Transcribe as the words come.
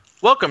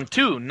Welcome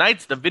to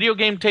Knights the Video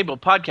Game Table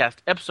Podcast,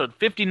 episode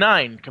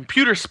 59,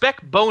 Computer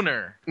Spec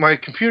Boner. My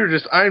computer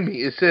just ironed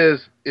me. It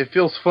says it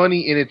feels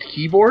funny in its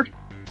keyboard.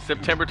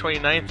 September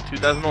 29th,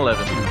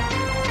 2011.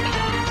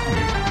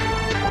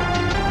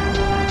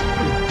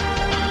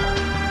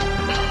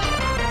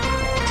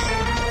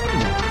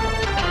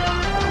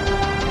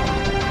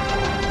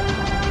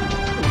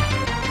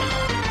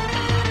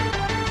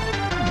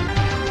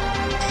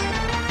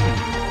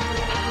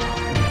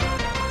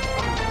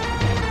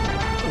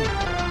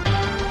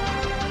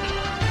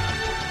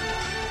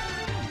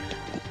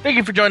 Thank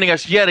you for joining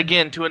us yet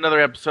again to another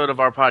episode of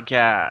our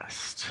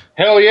podcast.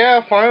 Hell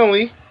yeah,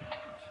 finally.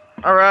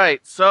 All right,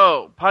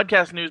 so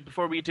podcast news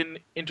before we get to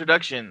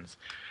introductions.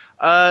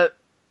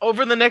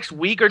 Over the next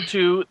week or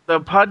two, the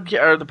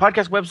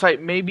podcast website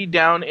may be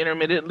down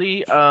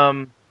intermittently.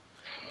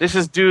 This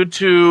is due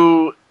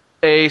to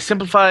a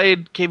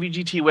simplified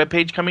KVGT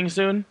webpage coming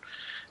soon.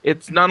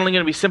 It's not only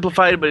going to be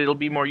simplified, but it'll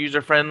be more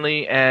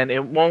user-friendly, and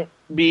it won't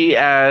be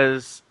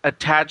as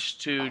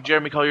attached to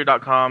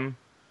jeremycollier.com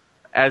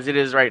as it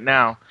is right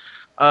now.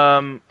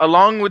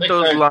 Along with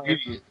those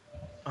lines,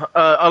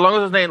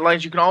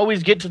 you can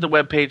always get to the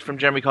webpage from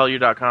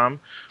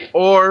jeremycollier.com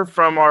or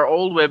from our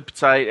old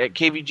website at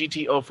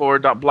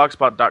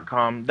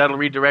kvgt04.blogspot.com. That'll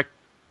redirect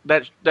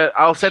that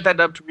I'll set that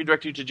up to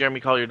redirect you to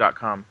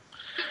jeremycollier.com.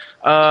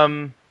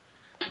 The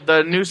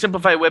new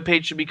simplified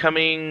webpage should be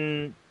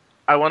coming,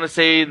 I want to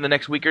say, in the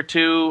next week or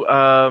two.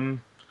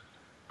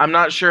 I'm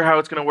not sure how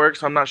it's going to work,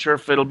 so I'm not sure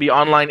if it'll be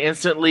online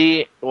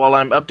instantly while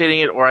I'm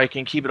updating it, or I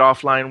can keep it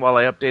offline while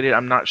I update it.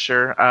 I'm not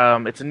sure.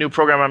 It's a new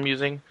program I'm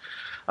using.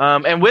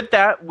 And with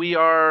that, we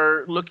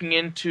are looking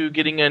into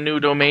getting a new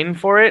domain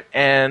for it.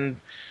 And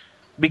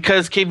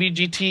because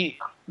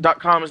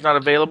kvgt.com is not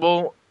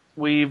available,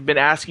 we've been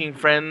asking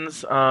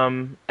friends,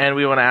 and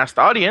we want to ask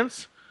the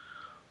audience,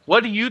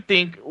 what do you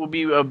think will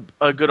be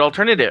a good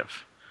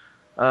alternative?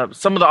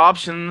 Some of the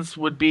options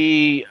would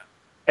be...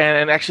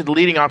 And actually, the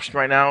leading option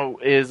right now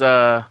is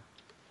to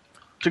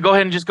go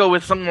ahead and just go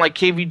with something like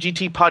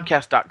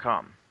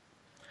kvgtpodcast.com.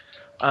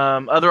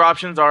 Other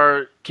options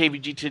are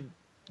kvgt.info,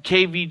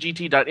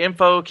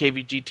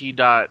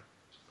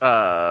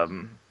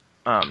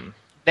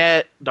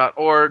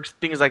 kvgt.net.org,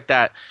 things like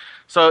that.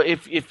 So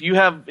if you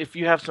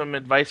have some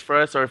advice for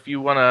us, or if you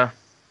want to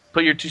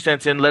put your 2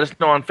 cents in, let us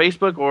know on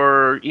Facebook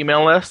or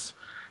email us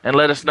and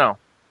let us know.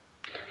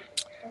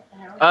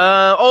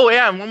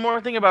 And one more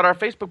thing about our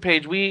Facebook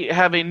page. We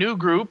have a new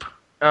group.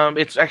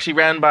 It's actually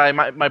ran by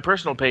my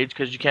personal page,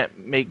 because you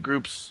can't make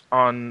groups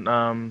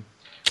on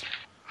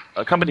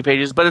company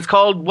pages. But it's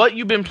called What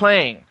You've Been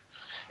Playing.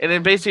 And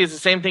it basically is the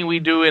same thing we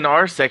do in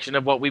our section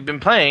of What We've Been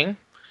Playing.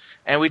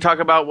 And we talk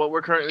about what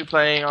we're currently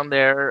playing on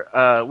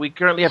there. We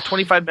currently have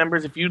 25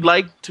 members. If you'd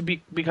like to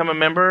become a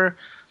member,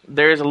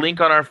 there's a link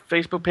on our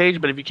Facebook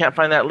page. But if you can't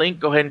find that link,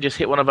 go ahead and just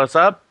hit one of us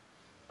up.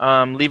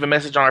 Leave a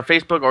message on our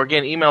Facebook, or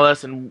again, email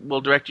us, and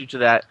we'll direct you to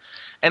that.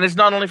 And it's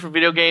not only for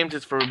video games,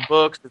 it's for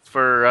books, it's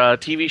for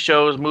TV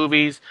shows,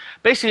 movies,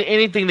 basically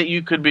anything that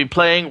you could be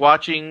playing,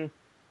 watching.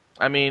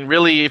 I mean,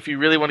 really, if you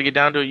really want to get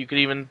down to it, you could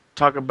even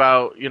talk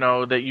about,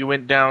 that you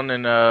went down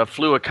and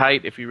flew a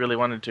kite if you really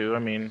wanted to. I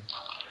mean...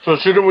 So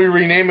shouldn't we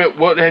rename it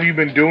What Have You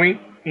Been Doing?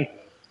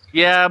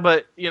 Yeah,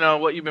 but,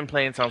 What You've Been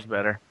Playing sounds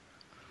better.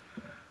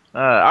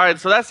 All right,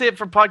 so that's it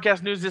for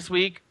podcast news this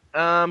week.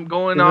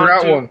 Going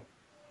on to... One.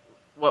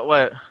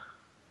 What?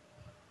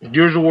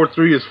 Gears of War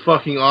 3 is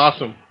fucking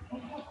awesome.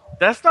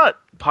 That's not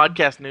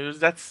podcast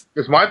news. It's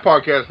my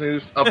podcast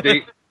news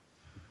update.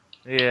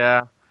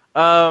 Yeah.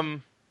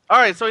 All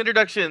right, so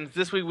introductions.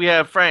 This week we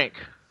have Frank.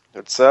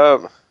 What's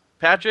up?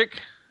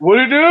 Patrick. What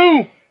do you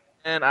do?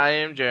 And I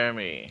am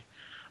Jeremy.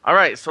 All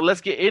right, so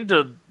let's get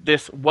into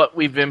this, what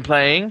we've been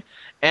playing.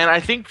 And I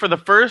think for the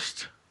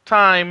first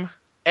time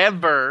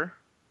ever,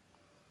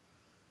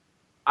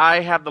 I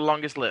have the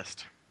longest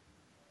list.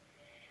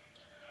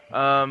 It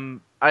was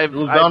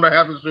bound to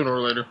happen sooner or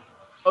later.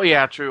 Oh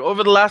yeah, true.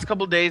 Over the last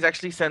couple of days,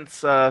 actually since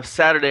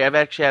Saturday, I've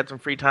actually had some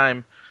free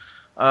time.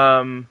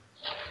 And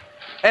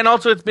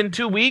also, it's been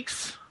 2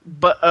 weeks,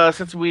 but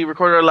since we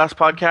recorded our last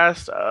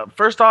podcast.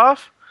 First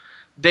off,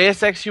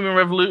 Deus Ex Human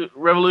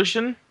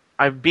Revolution.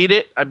 I beat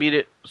it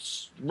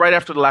right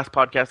after the last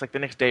podcast, like the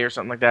next day or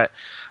something like that.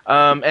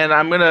 And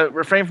I'm gonna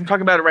refrain from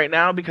talking about it right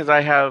now because I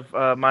have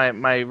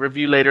my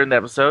review later in the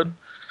episode.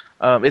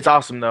 It's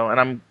awesome though,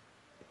 and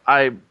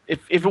if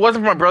it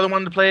wasn't for my brother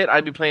wanting to play it,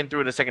 I'd be playing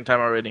through it a second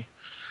time already.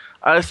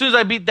 As soon as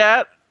I beat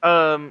that,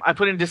 I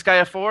put in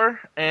Disgaea 4,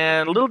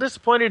 and a little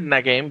disappointed in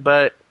that game,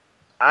 but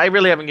I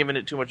really haven't given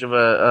it too much of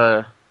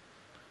a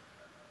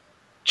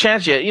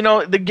chance yet.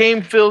 The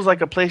game feels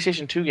like a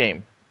PlayStation 2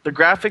 game. The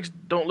graphics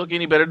don't look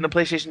any better than the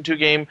PlayStation 2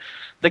 game.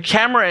 The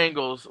camera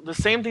angles, the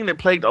same thing that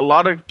plagued a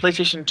lot of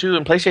PlayStation 2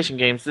 and PlayStation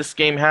games, this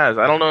game has.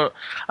 I don't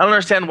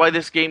understand why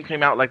this game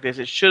came out like this.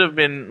 It should have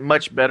been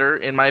much better,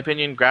 in my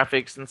opinion,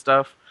 graphics and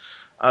stuff.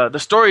 The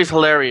story is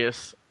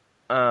hilarious.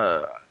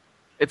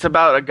 It's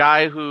about a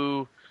guy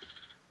who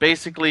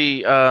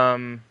basically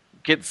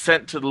gets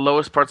sent to the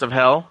lowest parts of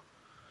hell,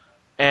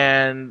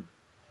 and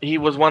he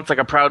was once like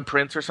a proud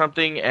prince or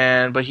something,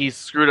 but he's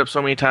screwed up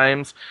so many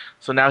times.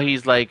 So now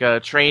he's like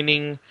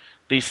training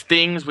these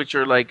things, which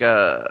are like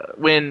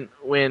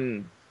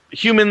when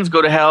humans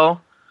go to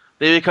hell,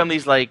 they become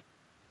these like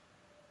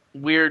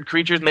weird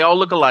creatures, and they all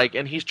look alike.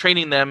 And he's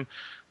training them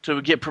to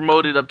get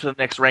promoted up to the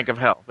next rank of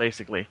hell,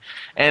 basically.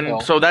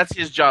 And so that's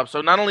his job.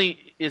 So not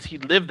only is he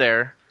live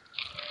there,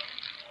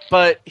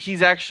 but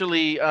he's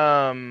actually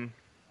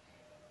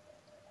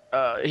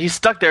he's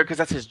stuck there because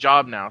that's his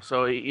job now.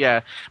 So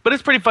yeah, but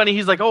it's pretty funny.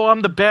 He's like, "Oh,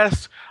 I'm the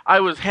best. I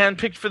was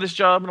handpicked for this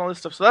job and all this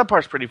stuff." So that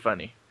part's pretty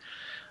funny.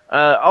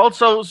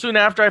 Also, soon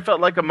after, I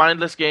felt like a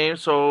mindless game,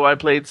 so I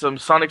played some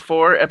Sonic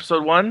 4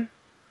 Episode 1.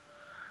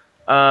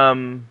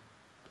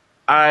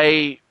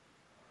 I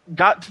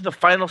got to the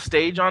final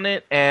stage on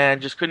it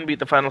and just couldn't beat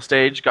the final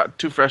stage. Got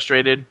too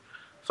frustrated,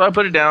 so I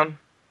put it down.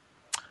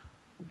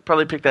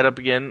 Probably pick that up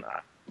again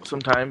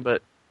sometime,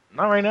 but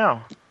not right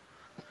now.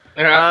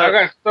 And I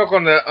got stuck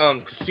on that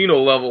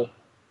casino level.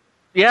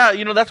 Yeah,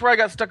 that's where I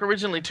got stuck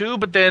originally too,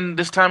 but then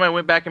this time I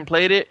went back and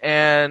played it,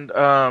 and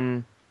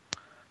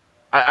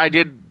I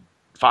did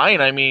fine.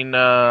 I mean,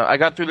 I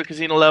got through the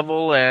casino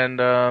level, and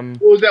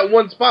what was that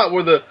one spot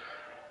where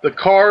the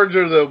cards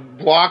or the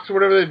blocks or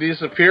whatever, they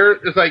disappear?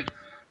 It's like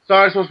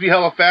Sonic's supposed to be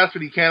hella fast,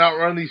 but he can't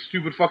outrun these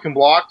stupid fucking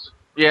blocks.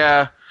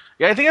 Yeah,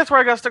 I think that's where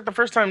I got stuck the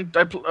first time,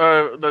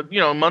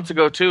 months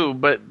ago too.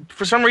 But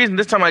for some reason,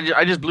 this time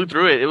I just blew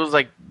through it. It was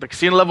like the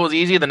casino level was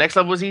easy, the next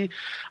level was easy.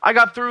 I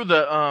got through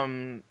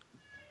the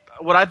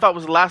what I thought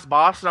was the last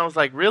boss, and I was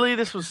like, really,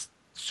 this was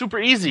super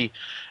easy.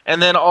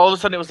 And then all of a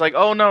sudden, it was like,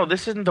 oh no,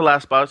 this isn't the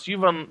last boss.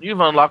 You've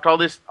unlocked all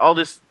this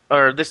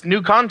this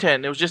new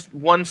content. It was just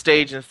one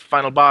stage, and it's the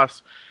final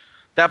boss.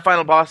 That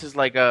final boss is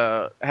like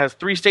has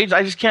 3 stages.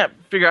 I just can't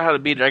figure out how to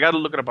beat it. I got to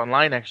look it up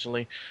online,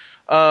 actually.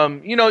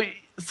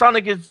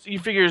 Sonic you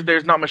figures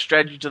there's not much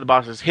strategy to the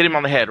bosses. Hit him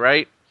on the head,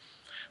 right?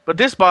 But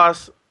this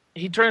boss,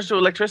 he turns to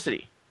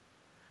electricity.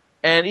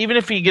 And even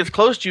if he gets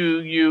close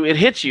to you, it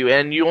hits you,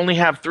 and you only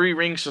have 3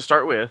 rings to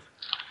start with.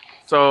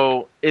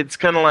 So it's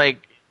kind of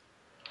like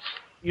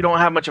you don't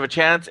have much of a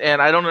chance,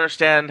 and I don't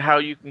understand how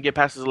you can get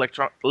past his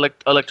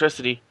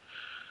electricity.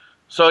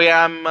 So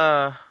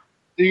yeah,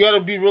 you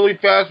gotta be really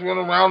fast, run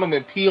around him,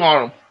 and pee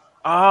on him.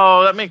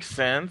 Oh, that makes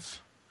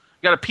sense.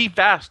 You gotta pee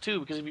fast too,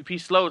 because if you pee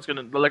slow,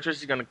 the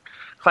electricity's gonna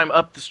climb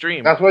up the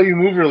stream. That's why you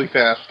move really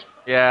fast.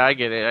 Yeah, I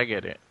get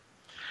it.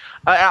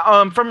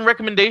 From a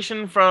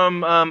recommendation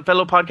from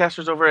fellow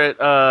podcasters over at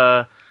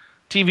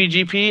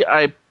TVGP,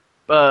 I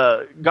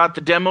got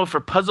the demo for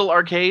Puzzle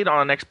Arcade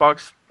on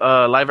Xbox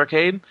Live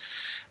Arcade.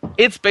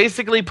 It's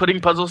basically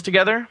putting puzzles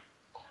together.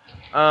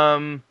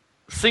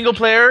 Single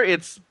player,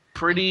 it's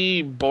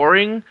pretty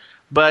boring,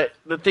 but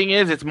the thing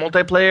is, it's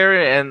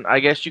multiplayer, and I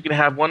guess you can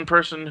have one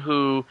person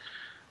who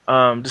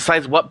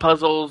decides what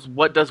puzzles,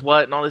 what does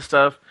what, and all this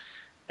stuff.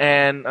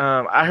 And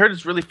I heard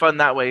it's really fun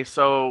that way.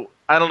 So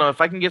I don't know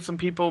if I can get some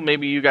people,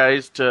 maybe you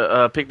guys,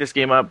 to pick this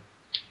game up.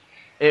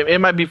 It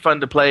might be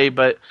fun to play,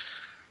 but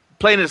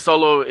playing it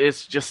solo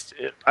is just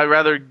I'd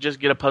rather just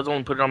get a puzzle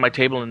and put it on my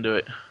table and do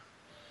it.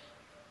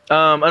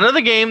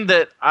 Another game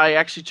that I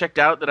actually checked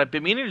out that I've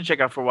been meaning to check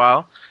out for a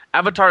while,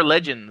 Avatar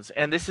Legends,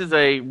 and this is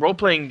a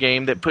role-playing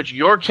game that puts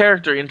your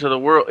character into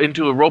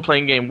a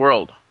role-playing game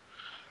world,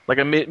 like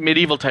a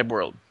medieval type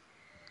world.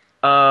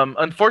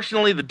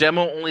 Unfortunately, the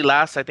demo only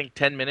lasts, I think,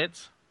 10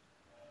 minutes.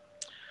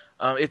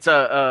 It's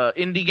a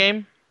indie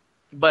game,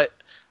 but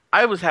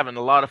I was having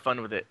a lot of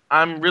fun with it.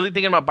 I'm really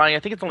thinking about buying. I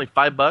think it's only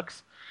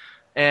 $5.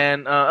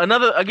 And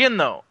again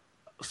though,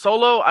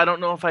 solo, I don't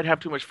know if I'd have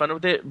too much fun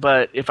with it,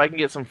 but if I can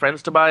get some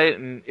friends to buy it,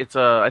 and it's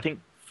I think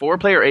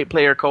 4-player,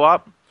 8-player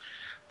co-op,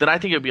 then I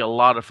think it'd be a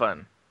lot of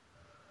fun.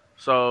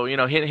 So,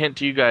 hint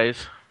to you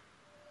guys.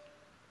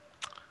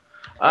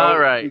 All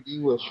right.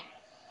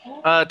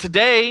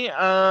 Today,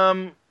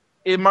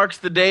 it marks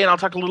the day, and I'll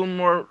talk a little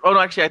more. Oh no,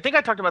 actually, I think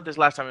I talked about this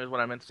last time. Is what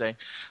I meant to say.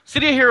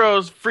 City of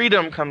Heroes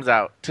Freedom came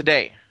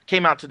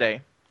out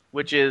today,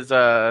 which is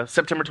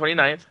September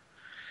 29th.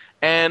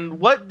 And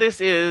what this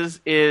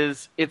is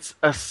it's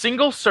a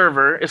single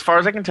server, as far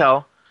as I can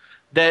tell,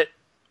 that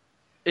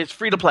is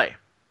free to play.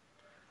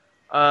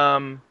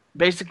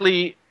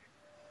 Basically,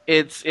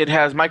 it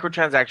has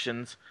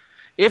microtransactions.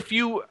 If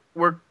you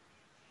were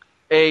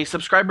a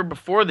subscriber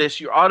before this,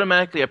 you're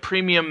automatically a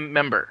premium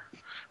member.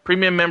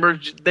 Premium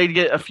members, they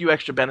get a few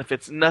extra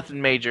benefits, nothing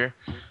major.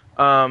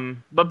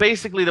 But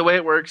basically, the way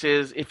it works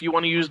is if you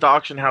want to use the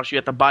auction house, you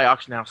have to buy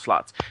auction house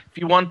slots. If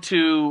you want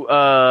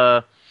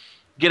to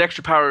get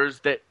extra powers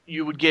that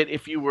you would get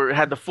if you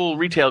had the full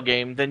retail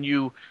game, then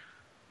you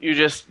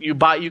can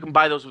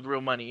buy those with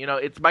real money.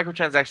 It's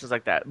microtransactions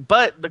like that.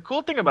 But the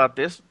cool thing about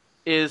this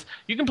is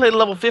you can play to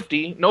level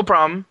 50, no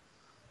problem.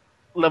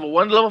 Level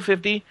 1 to level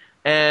 50,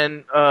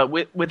 and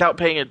without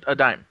paying a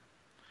dime.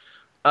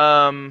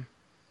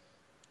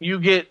 You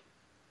get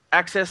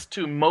access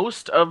to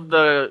most of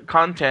the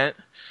content,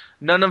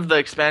 none of the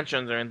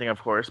expansions or anything, of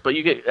course, but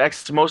you get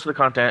access to most of the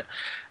content.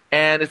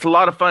 and it's a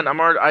lot of fun.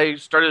 I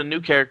started a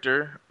new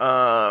character.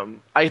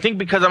 I think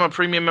because I'm a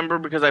premium member,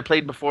 because I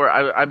played before,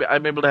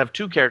 I'm able to have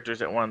two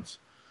characters at once.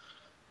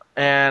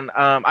 And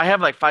I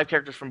have like 5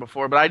 characters from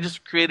before, but I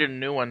just created a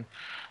new one.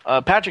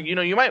 Patrick,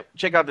 you might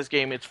check out this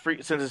game. It's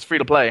free since it's free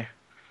to play.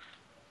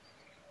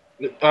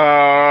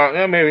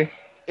 Yeah, maybe.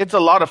 It's a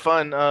lot of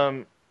fun.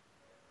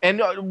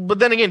 But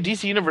then again,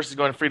 DC Universe is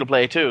going free to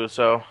play too.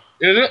 So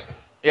Is it?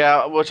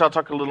 yeah, which I'll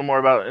talk a little more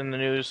about in the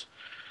news.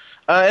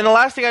 And the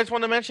last thing I just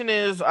want to mention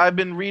is I've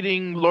been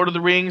reading Lord of the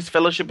Rings,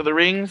 Fellowship of the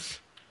Rings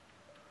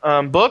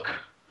book,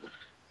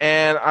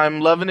 and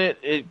I'm loving it.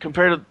 It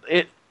compared to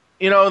it,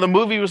 the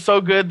movie was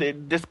so good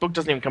that this book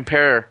doesn't even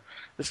compare.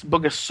 This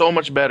book is so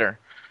much better.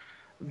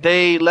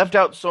 They left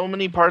out so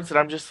many parts that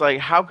I'm just like,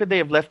 how could they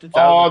have left it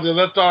out? Oh, they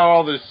left out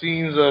all the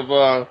scenes of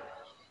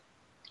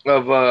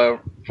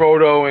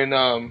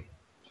Frodo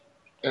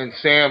and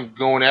Sam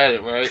going at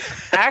it, right?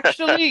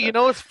 Actually,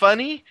 it's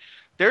funny.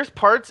 There's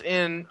parts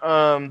in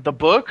the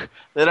book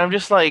that I'm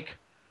just like,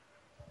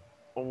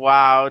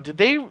 wow, did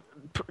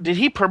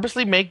he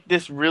purposely make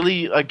this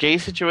really a gay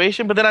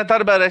situation? But then I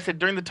thought about it. I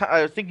said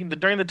I was thinking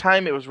that during the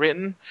time it was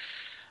written,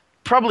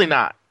 probably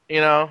not.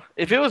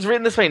 If it was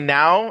written this way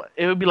now,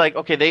 it would be like,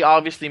 okay, they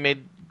obviously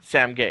made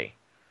Sam gay.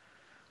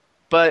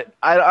 But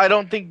I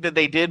don't think that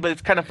they did. But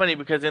it's kind of funny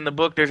because in the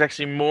book there's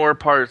actually more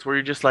parts where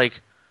you're just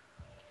like,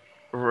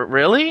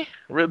 really?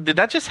 Did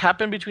that just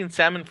happen between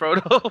Sam and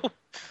Frodo?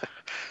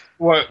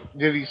 What?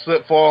 Did he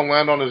slip, fall, and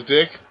land on his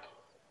dick?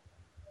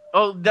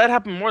 Oh, that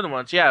happened more than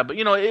once, yeah. But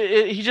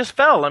he just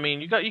fell. I mean,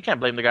 you can't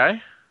blame the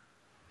guy.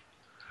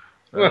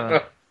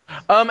 And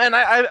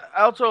I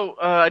also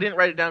I didn't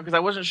write it down because I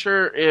wasn't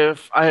sure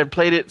if I had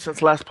played it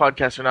since last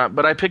podcast or not.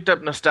 But I picked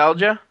up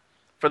Nostalgia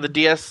for the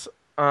DS.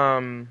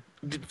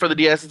 For the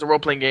DS, it's a role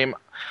playing game.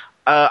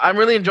 I'm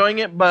really enjoying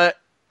it, but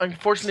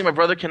unfortunately, my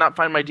brother cannot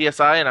find my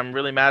DSi, and I'm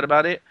really mad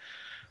about it.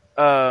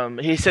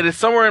 He said it's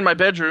somewhere in my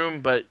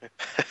bedroom, but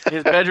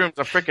his bedroom's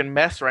a freaking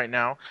mess right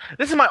now.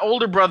 This is my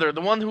older brother,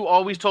 the one who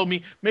always told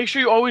me, make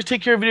sure you always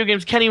take care of video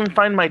games. Can't even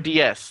find my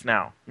DS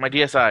now, my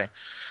DSi.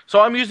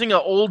 So I'm using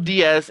an old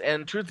DS,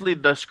 and truthfully,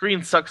 the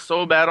screen sucks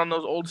so bad on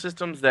those old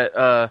systems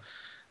that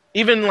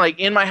even like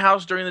in my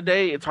house during the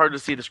day, it's hard to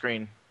see the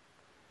screen.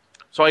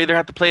 So I either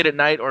have to play it at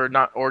night or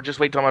not, or just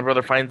wait till my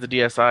brother finds the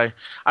DSi.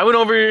 I went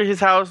over to his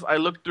house. I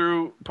looked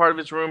through part of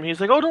his room.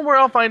 He's like, "Oh, don't worry,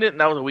 I'll find it." And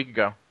that was a week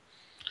ago.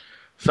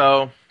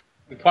 So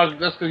That's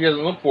because he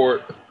hasn't looked for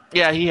it.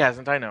 Yeah, he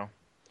hasn't. I know.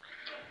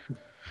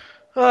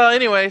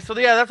 Anyway, so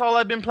yeah, that's all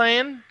I've been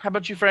playing. How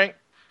about you, Frank?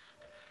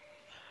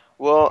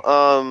 Well,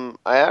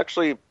 I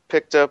actually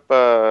picked up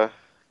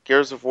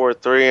Gears of War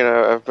 3, and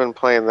I've been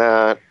playing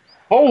that.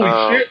 Holy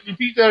shit!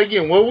 Repeat that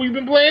again. What have you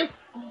been playing?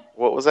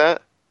 What was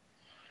that?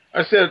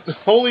 I said,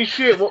 holy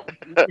shit.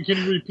 Can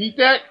you repeat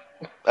that?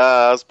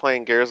 I was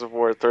playing Gears of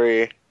War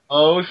 3.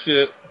 Oh,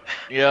 shit.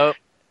 Yep.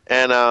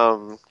 And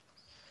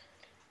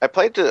I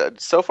played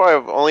so far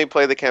I've only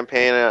played the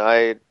campaign, and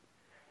I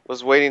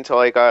was waiting till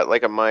I got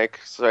like a mic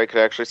so I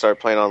could actually start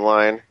playing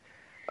online.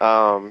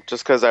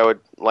 Just because I would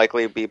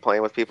likely be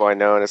playing with people I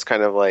know, and it's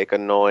kind of like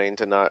annoying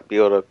to not be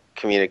able to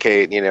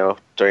communicate,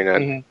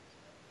 during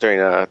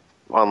a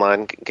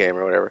online game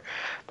or whatever.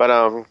 But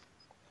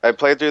I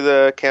played through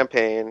the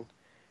campaign,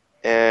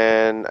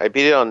 and I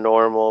beat it on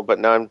normal, but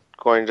now I'm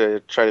going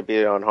to try to beat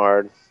it on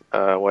hard.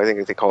 Well, I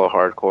think they call it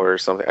hardcore or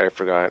something. I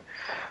forgot.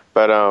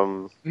 But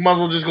you might as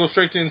well just go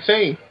straight to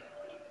insane.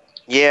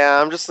 Yeah,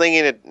 I'm just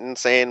thinking it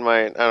insane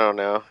might. I don't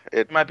know.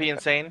 It might be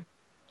insane.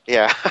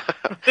 Yeah.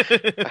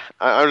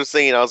 I'm just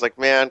thinking. I was like,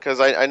 man, because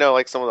I know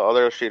like some of the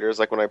other shooters,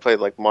 like when I played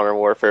like Modern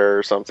Warfare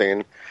or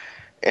something,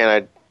 and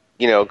I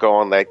go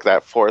on like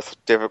that 4th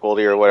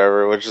difficulty or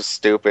whatever, which is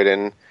stupid,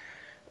 and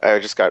I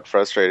just got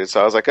frustrated.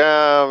 So I was like,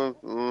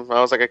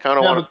 I kind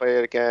of want to play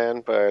it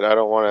again, but I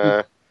don't want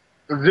to.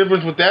 The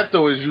difference with that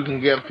though is you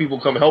can get people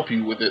come help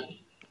you with it.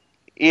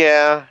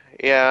 Yeah,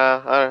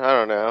 I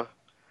don't know,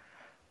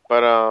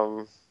 but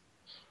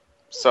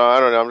so I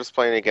don't know. I'm just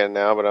playing it again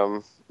now, but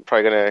I'm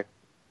probably gonna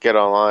get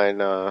online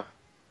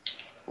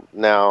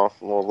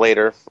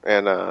later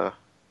and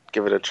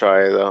give it a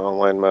try, the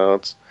online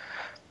modes.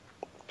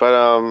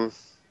 But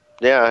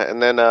yeah,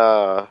 and then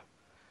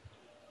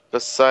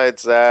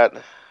besides that,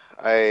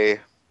 I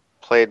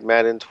played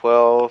Madden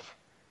 12.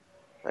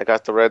 I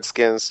got the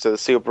Redskins to the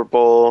Super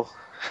Bowl.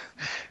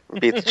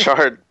 beat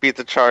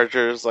the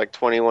Chargers like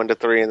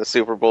 21-3 in the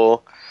Super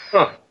Bowl.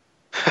 Huh.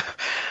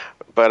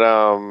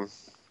 But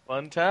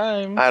fun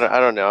time. I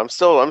don't know. I'm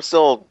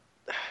still.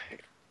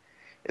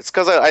 It's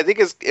because I think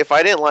if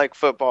I didn't like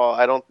football,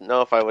 I don't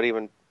know if I would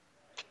even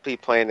be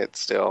playing it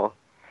still.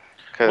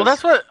 Well,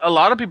 that's what a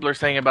lot of people are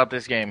saying about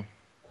this game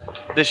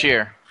this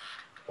year.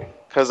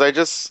 Because I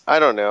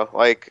don't know.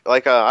 I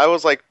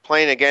was like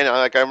playing again.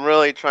 Like I'm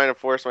really trying to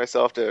force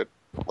myself to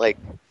like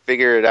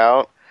figure it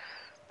out.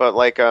 But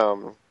like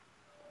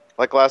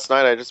last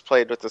night, I just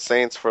played with the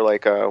Saints for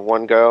like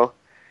one go,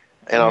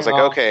 and I was like,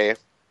 okay.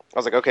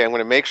 I'm going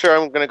to make sure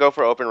I'm going to go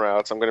for open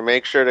routes. I'm going to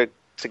make sure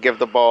to give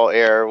the ball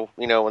air,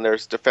 when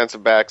there's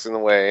defensive backs in the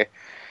way.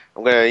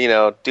 I'm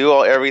gonna,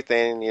 do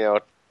everything,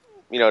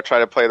 try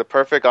to play the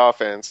perfect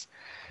offense.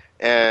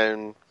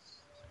 And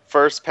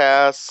first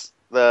pass,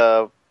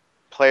 the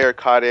player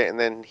caught it, and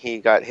then he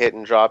got hit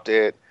and dropped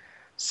it.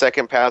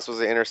 Second pass was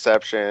an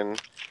interception,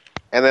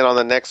 and then on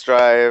the next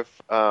drive,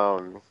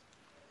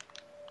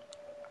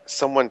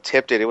 someone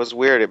tipped it. It was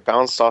weird. It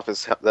bounced off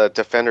the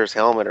defender's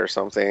helmet or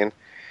something,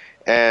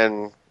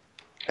 and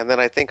then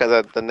I think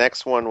the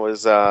next one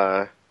was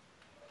I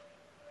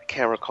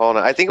can't recall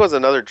now. I think it was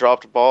another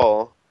dropped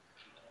ball.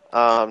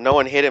 No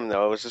one hit him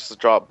though. It was just a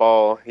drop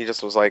ball. He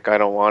just was like, I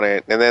don't want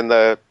it. And then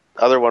the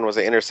other one was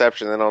an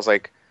interception. And I was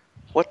like,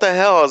 what the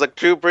hell? I was like,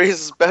 Drew Brees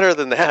is better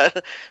than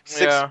that.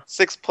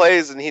 Six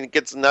plays and he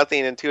gets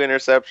nothing and 2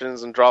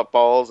 interceptions and drop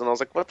balls. And I was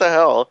like, what the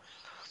hell?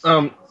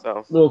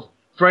 Well,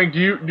 Frank, do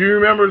you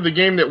remember the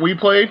game that we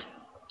played?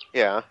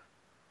 Yeah.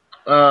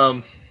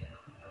 Because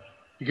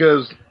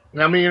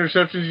how many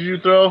interceptions did you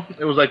throw?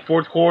 It was like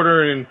fourth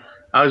quarter, and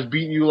I was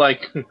beating you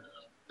like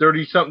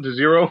 30-something to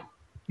 0.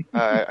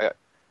 I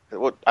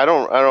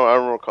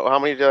don't recall. How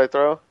many did I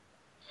throw?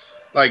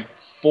 Like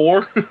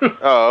 4.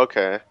 Oh,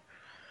 okay.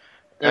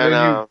 And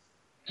then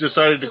you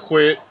decided to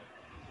quit.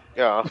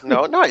 Yeah.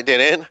 No, I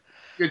didn't.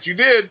 Yes, you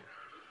did.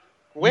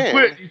 When? You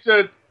quit. You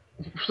said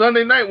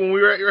Sunday night when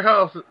we were at your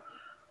house.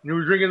 You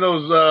were drinking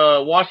those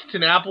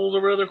Washington apples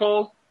or whatever they're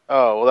called.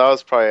 Oh, well, that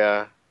was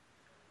probably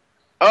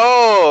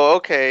Oh,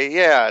 okay.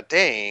 Yeah.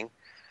 Dang.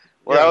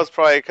 Well, That was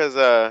probably because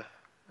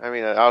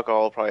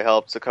alcohol probably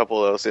helped a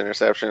couple of those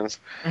interceptions.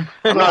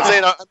 I'm not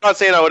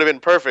saying I would have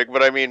been perfect,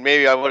 but I mean,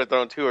 maybe I would have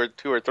thrown two or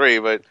three,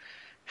 but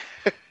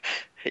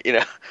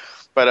and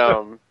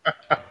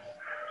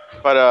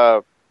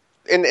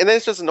then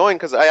it's just annoying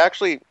because I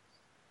actually,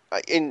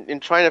 in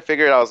trying to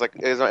figure it out, I was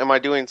like, am I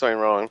doing something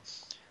wrong?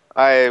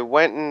 I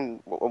went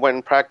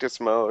in practice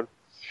mode,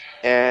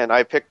 and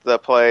I picked the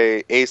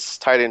play ace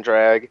tight end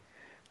drag.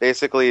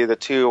 Basically, the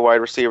 2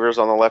 wide receivers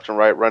on the left and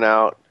right run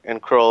out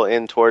and curl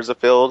in towards the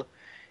field,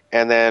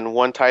 and then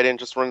one tight end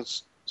just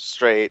runs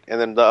straight, and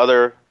then the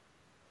other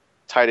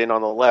tight end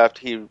on the left,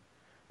 he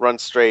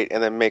runs straight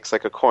and then makes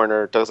like a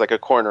corner, does like a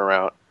corner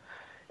route.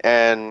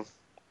 And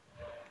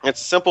it's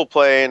a simple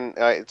play, and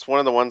it's one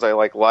of the ones I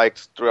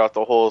liked throughout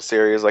the whole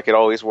series. Like, it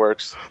always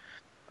works.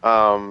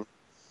 But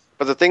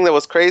the thing that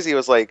was crazy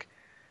was like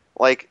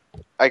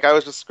I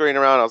was just screwing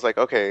around. I was like,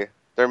 okay,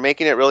 they're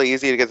making it really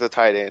easy to get the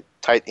tight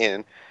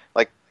end.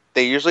 Like,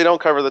 they usually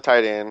don't cover the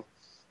tight end.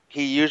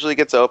 He usually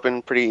gets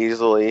open pretty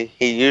easily.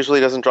 He usually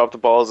doesn't drop the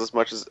balls as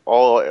much as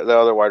all the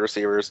other wide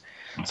receivers.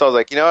 So I was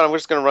like, you know what, I'm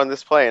just going to run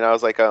this play. And I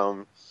was like,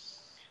 all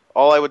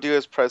I would do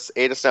is press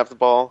A to snap the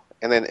ball,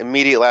 and then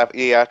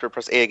immediately after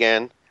press A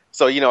again.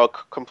 So, a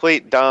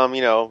complete dumb,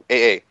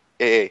 A.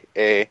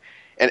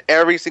 And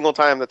every single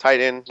time the tight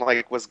end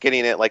was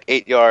getting it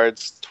 8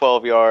 yards,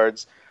 12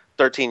 yards,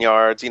 13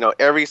 yards,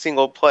 every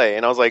single play.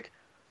 And I was like,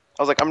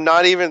 I'm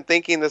not even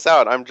thinking this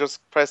out. I'm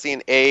just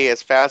pressing A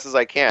as fast as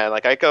I can.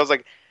 I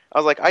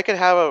could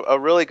have a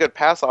really good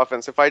pass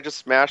offense if I just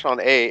smash on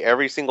A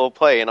every single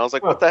play. And I was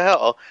like, what the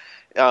hell?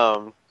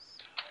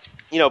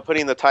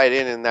 Putting the tight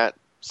end in that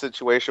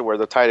situation where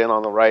the tight end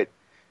on the right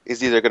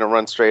is either going to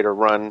run straight or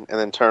run and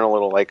then turn a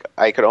little.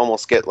 I could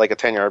almost get a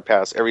 10-yard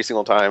pass every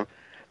single time.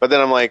 But then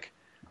I'm like,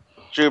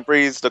 Drew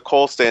Brees to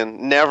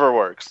Colston never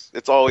works.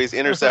 It's always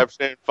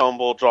interception,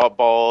 fumble, drop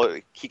ball.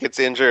 He gets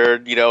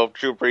injured.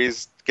 Drew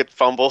Brees gets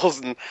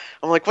fumbles, and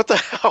I'm like, what the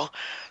hell?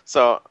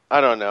 So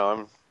I don't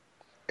know.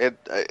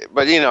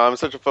 But I'm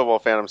such a football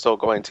fan. I'm still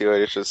going to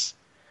it. It's just,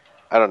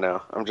 I don't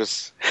know. I'm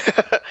just,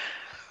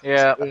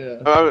 yeah. I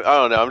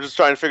don't know. I'm just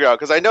trying to figure out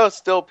because I know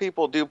still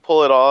people do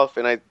pull it off,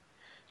 and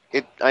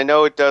I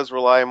know it does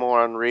rely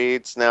more on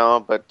reads now,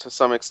 but to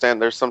some extent,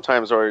 there's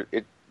sometimes where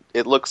it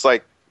looks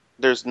like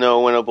there's no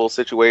winnable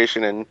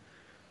situation, and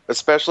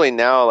especially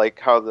now,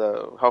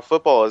 how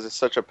football is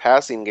such a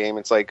passing game.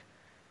 It's like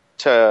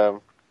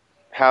to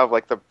have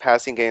the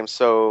passing game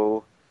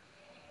so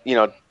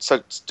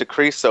such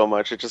decrease so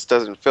much, it just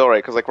doesn't feel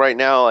right. Because right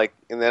now,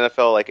 in the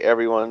NFL,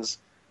 everyone's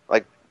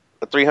a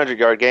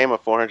 300-yard game, a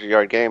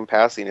 400-yard game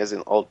passing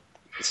isn't all.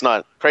 It's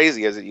not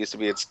crazy as it used to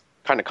be. It's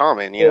kind of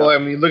common, Well, I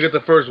mean, look at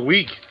the first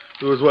week.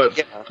 It was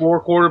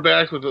 4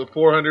 quarterbacks with a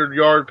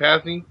 400-yard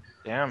passing.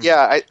 Damn.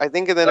 Yeah, I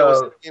think, and then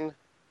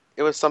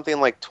it was something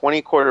like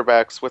 20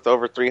 quarterbacks with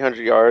over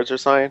 300 yards or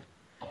something.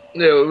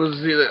 Yeah, it was.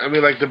 I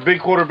mean, the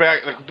big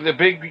quarterback, the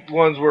big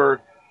ones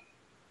were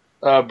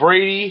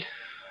Brady,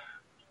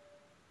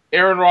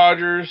 Aaron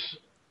Rodgers,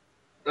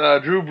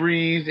 Drew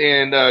Brees,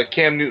 and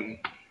Cam Newton.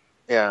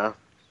 Yeah,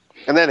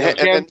 and then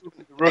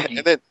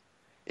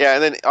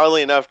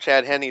oddly enough,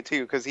 Chad Henne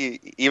too, because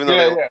he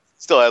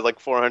still has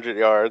 400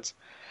 yards,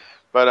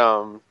 but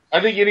I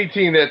think any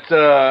team that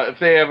if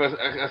they have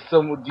a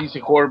somewhat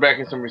decent quarterback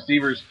and some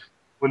receivers,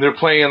 when they're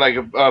playing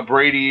a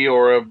Brady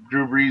or a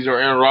Drew Brees or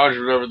Aaron Rodgers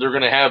or whatever, they're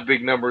going to have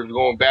big numbers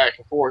going back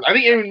and forth. I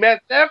think even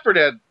Matt Stafford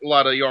had a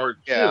lot of yards.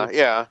 Yeah, too.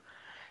 yeah.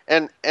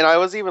 And I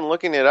was even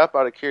looking it up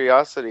out of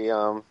curiosity.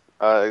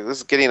 This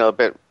is getting a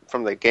bit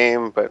from the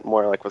game, but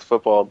more with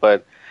football.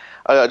 But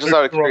just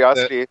out of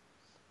curiosity,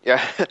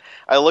 Yeah,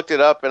 I looked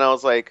it up and I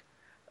was like,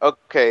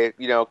 okay,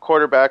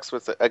 quarterbacks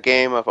with a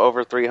game of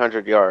over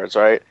 300 yards,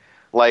 right?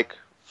 Like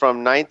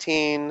from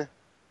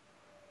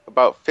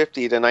about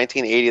 50 to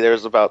 1980, there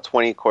was about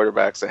 20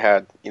 quarterbacks that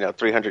had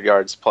 300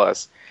 yards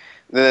plus.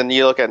 And then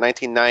you look at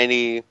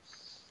 1990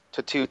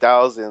 to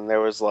 2000, there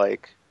was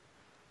like,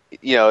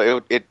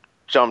 it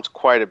jumped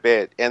quite a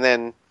bit, and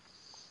then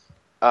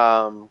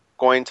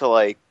going to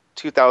like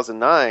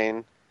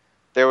 2009,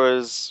 there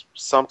was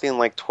something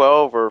like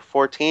 12 or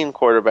 14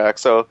 quarterbacks.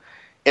 So,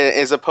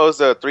 as opposed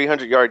to a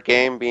 300-yard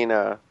game being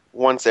a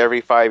once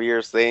every 5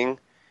 years thing,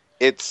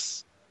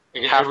 it's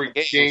Like half every the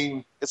games.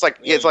 game. It's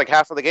like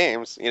half of the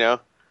games.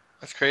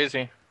 That's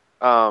crazy.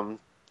 So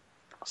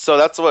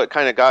that's what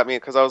kind of got me,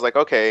 because I was like,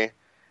 okay,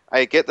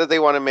 I get that they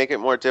want to make it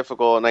more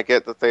difficult, and I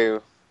get that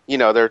they're,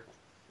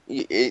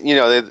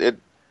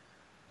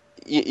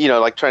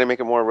 like trying to make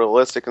it more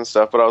realistic and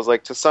stuff. But I was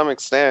like, to some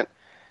extent,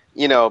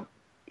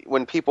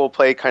 when people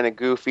play kind of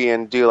goofy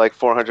and do like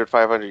 400,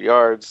 500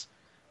 yards,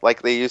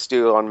 like they used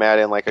to on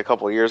Madden like a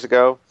couple of years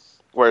ago,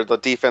 where the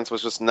defense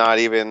was just not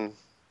even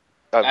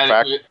a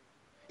factor.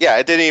 Yeah,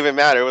 it didn't even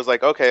matter. It was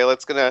like, okay, we're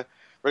gonna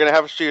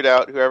have a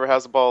shootout. Whoever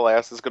has the ball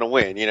last is gonna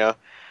win.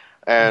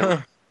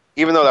 And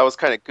even though that was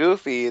kind of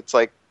goofy, it's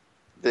like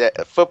the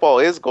football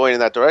is going in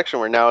that direction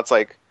where now it's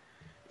like,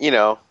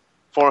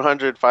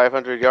 400,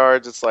 500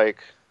 yards. It's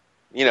like,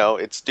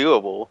 it's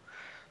doable.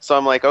 So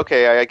I'm like,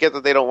 okay, I get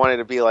that they don't want it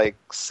to be like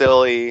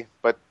silly,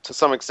 but to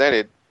some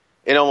extent,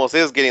 it almost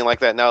is getting like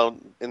that now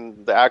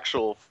in the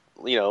actual,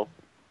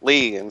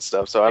 league and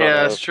stuff. So I don't know.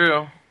 Yeah, that's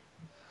true.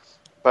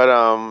 But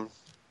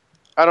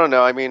I don't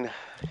know. I mean,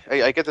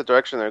 I get the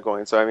direction they're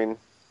going. So I mean,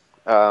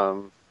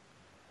 I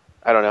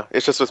don't know.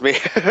 It's just with me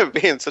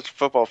being such a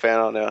football fan.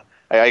 I don't know.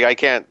 I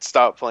can't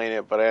stop playing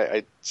it, but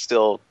I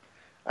still,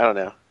 I don't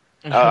know.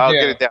 I'll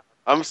get it down.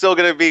 I'm still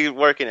gonna be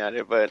working at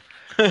it, but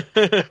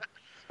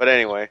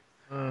anyway.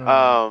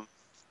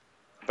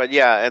 But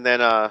yeah, and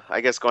then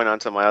I guess going on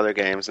to my other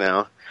games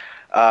now.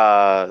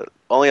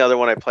 Only other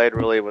one I played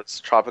really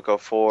was Tropico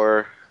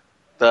 4.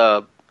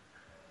 The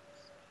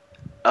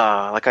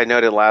like I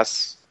noted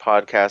last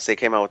podcast, they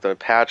came out with a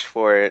patch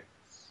for it,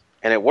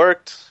 and it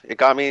worked. It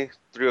got me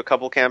through a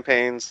couple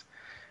campaigns,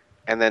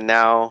 and then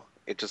now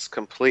it just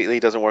completely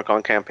doesn't work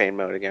on campaign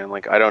mode again.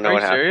 Like I don't know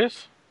what happened. Are you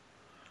serious?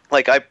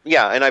 Like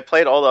and I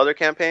played all the other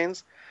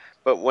campaigns,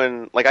 but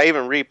when I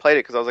even replayed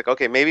it because I was like,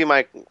 okay, maybe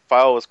my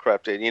file was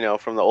corrupted,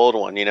 from the old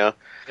one,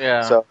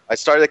 Yeah. So I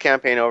started the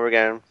campaign over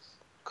again.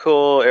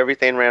 Cool,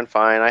 everything ran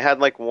fine. I had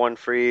like one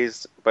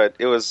freeze, but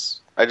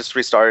I just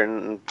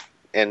restarted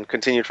and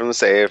continued from the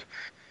save,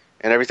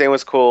 and everything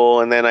was cool.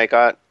 And then I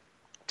got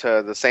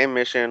to the same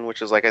mission,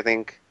 which is like I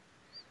think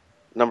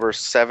number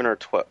 7 or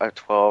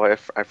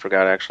 12. I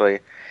forgot actually.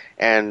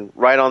 And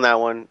right on that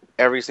one,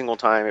 every single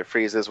time it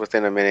freezes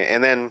within a minute.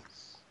 And then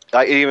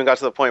it even got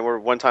to the point where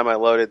one time I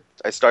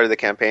started the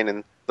campaign,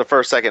 and the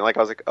first second, I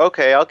was like,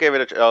 okay, I'll give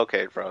it okay,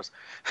 it froze.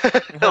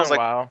 I was like,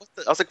 wow.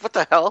 I was like, what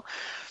the hell?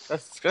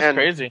 That's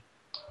crazy.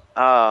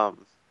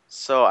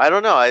 So I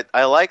don't know.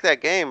 I like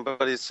that game,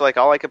 but it's like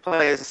all I could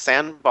play is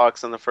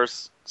sandbox in the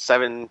first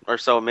 7 or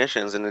so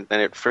missions, and then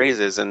it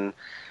freezes. And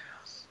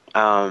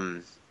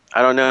I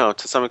don't know.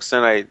 To some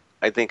extent,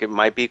 I think it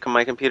might be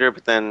my computer,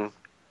 but then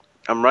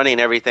I'm running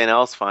everything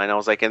else fine. I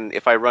was like, and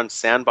if I run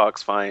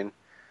sandbox fine,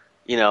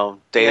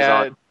 days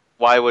on,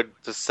 why would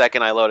the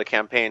second I load a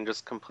campaign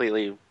just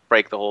completely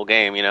break the whole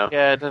game?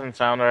 Yeah, it doesn't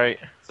sound right.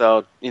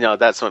 So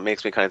that's what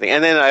makes me kind of think.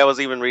 And then I was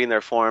even reading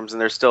their forums,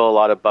 and there's still a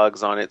lot of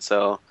bugs on it.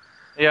 So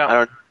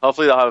yeah,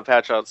 hopefully they'll have a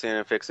patch out soon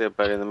and fix it.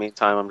 But in the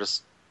meantime, I'm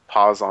just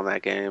pause on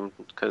that game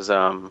because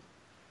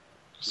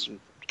just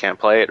can't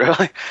play it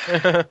really.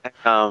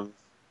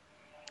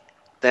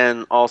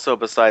 Then also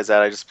besides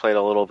that, I just played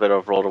a little bit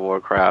of World of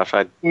Warcraft.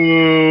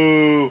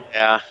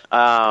 Yeah.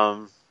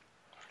 I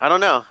don't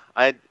know.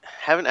 I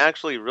haven't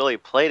actually really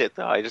played it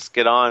though. I just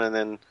get on and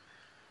then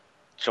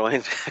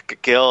join a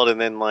guild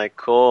and then like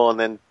cool and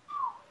then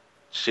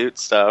shoot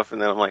stuff and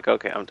then I'm like,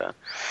 okay, I'm done.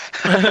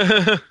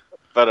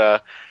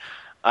 But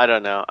I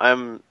don't know.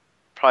 I'm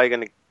probably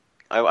gonna.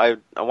 I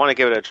want to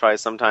give it a try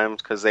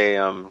sometimes because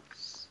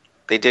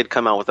they did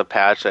come out with a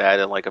patch that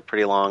added like a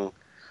pretty long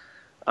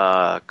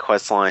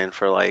quest line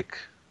for like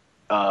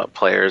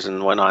players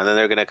and whatnot. And then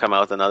they're gonna come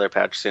out with another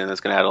patch soon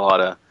that's gonna add a lot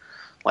of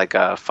like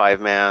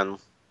 5-man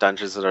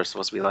dungeons that are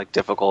supposed to be like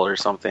difficult or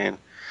something.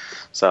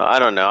 So I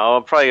don't know.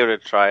 I'll probably give it a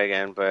try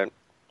again, but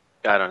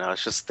I don't know.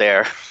 It's just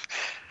there.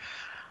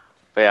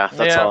 But yeah,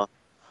 that's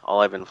all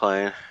I've been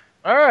playing.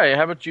 All right.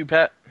 How about you,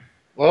 Pat?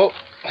 Well,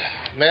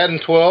 Madden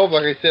 12.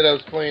 Like I said, I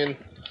was playing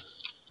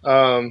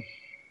at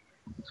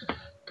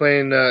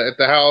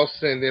the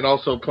house, and then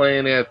also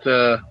playing at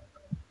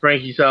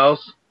Frankie's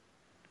house,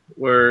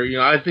 where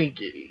I think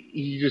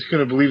he just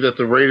couldn't believe that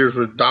the Raiders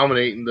were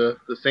dominating the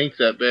Saints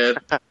that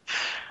bad.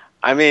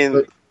 I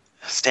mean,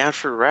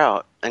 Stanford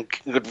route and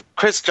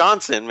Chris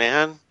Johnson,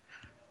 man.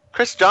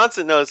 Chris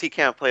Johnson knows he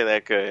can't play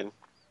that good.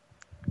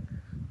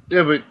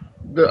 Yeah, but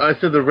I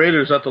said the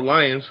Raiders, not the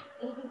Lions.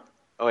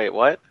 Oh wait,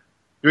 what?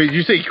 Wait, did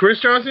you say Chris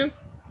Johnson?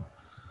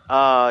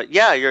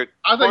 Yeah, your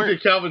I thought you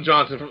said Calvin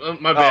Johnson.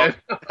 My bad.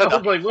 I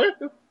was like,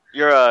 what?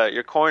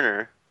 your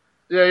corner.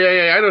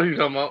 Yeah. I know who you're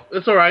talking about.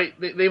 It's all right.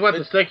 They want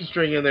the second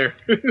string in there.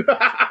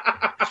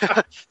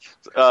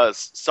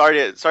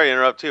 Sorry to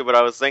interrupt too, but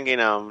I was thinking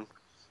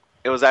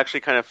it was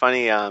actually kind of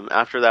funny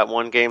after that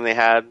one game they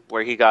had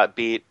where he got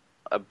beat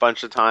a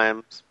bunch of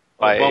times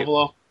by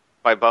Buffalo.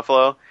 By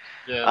Buffalo.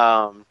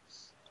 Yeah.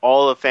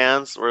 All the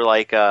fans were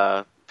like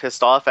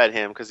pissed off at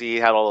him because he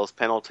had all those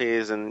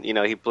penalties and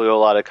he blew a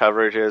lot of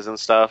coverages and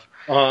stuff.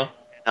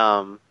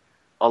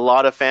 A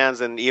lot of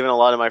fans and even a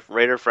lot of my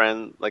Raider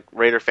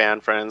fan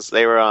friends,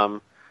 they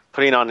were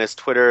putting on his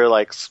Twitter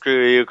like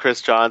 "screw you,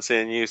 Chris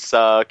Johnson, you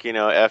suck,"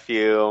 F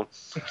you,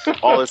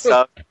 all this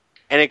stuff.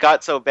 And it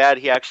got so bad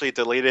he actually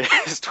deleted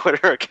his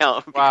Twitter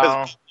account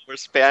because people were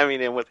spamming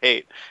him with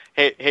hate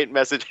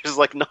messages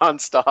like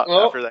nonstop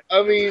after that.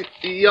 I mean,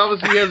 he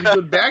obviously has a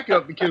good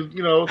backup because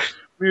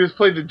we just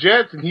played the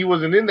Jets and he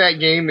wasn't in that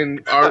game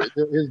and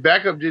his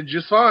backup did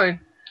just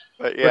fine.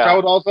 But Which I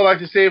would also like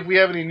to say, if we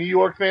have any New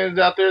York fans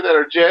out there that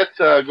are Jets,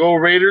 go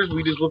Raiders.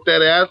 We just whooped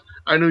that ass.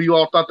 I knew you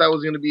all thought that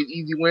was going to be an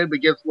easy win,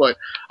 but guess what?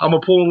 I'm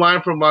going to pull a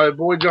line from my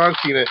boy John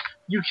Cena.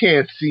 You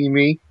can't see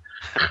me.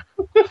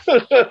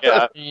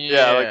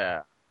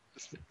 Yeah.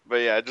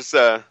 But yeah, just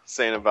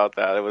saying about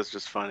that. It was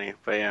just funny.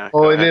 But yeah.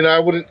 Oh, and then I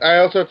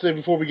also have to say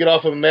before we get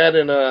off of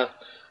Madden,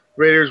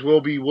 Raiders will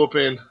be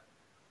whooping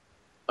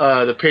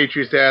the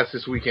Patriots' ass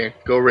this weekend.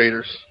 Go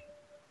Raiders.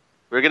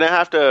 We're gonna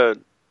have to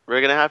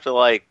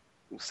like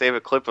save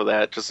a clip of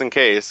that just in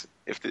case.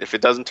 If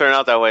it doesn't turn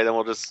out that way, then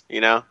we'll just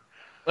replay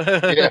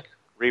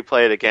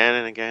it again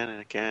and again and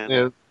again.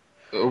 Yeah.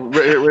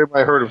 Ray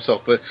might hurt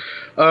himself, but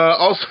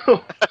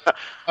also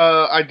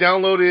I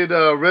downloaded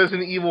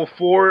Resident Evil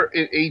 4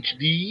 in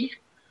HD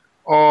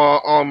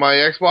on my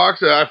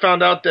Xbox. I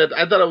found out that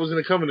I thought it was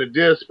going to come in a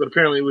disc, but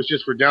apparently it was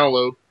just for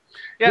download.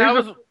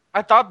 Yeah,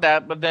 I thought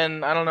that, but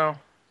then I don't know.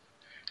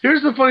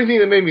 Here's the funny thing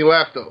that made me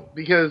laugh though,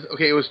 because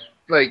it was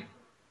like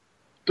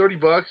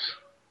 $30 or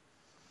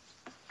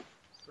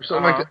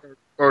something like that,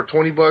 or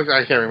 $20.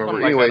 I can't remember.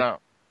 Something anyway, like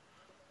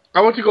I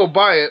went to go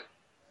buy it.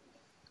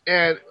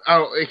 And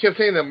it kept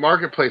saying that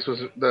Marketplace was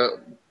because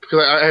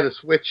I had to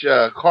switch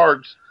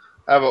cards.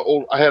 I had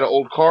an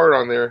old card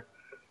on there,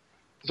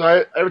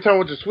 so every time I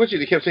went to switch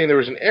it kept saying there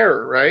was an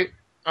error, right?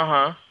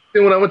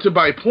 Then when I went to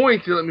buy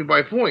points, it let me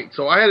buy points.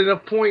 So I had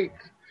enough points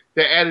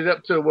that added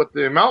up to what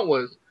the amount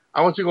was.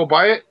 I went to go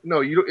buy it.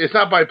 No, it's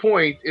not by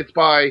points. It's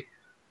by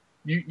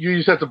you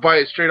just have to buy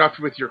it straight off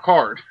with your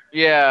card.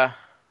 Yeah.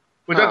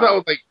 Which I thought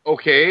was like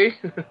okay.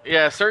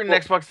 Yeah, certain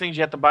Xbox things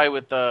you have to buy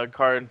with the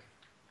card.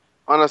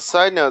 On a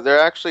side note, they're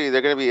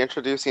going to be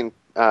introducing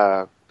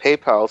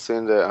PayPal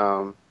soon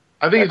to.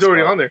 I think it's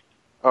already on there.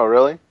 Oh,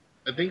 really?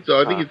 I think so.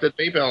 I think it said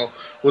PayPal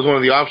was one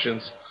of the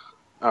options.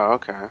 Oh,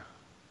 okay.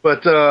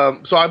 But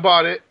so I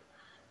bought it,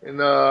 and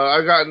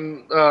I've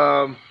gotten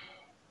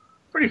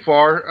pretty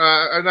far.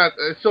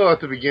 It's still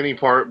at the beginning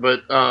part,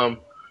 but I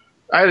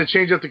had to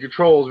change up the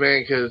controls,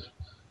 man, because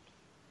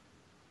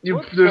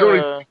there's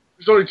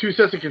only two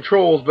sets of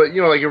controls. But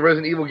like in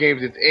Resident Evil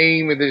games, it's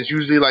aim, and then it's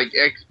usually like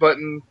X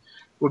button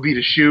would be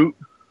to shoot.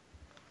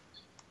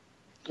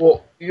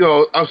 Well,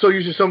 I'm so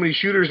used to so many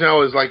shooters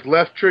now is like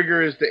left trigger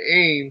is to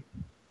aim.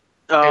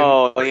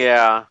 Oh, and,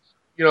 yeah.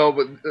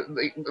 But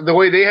the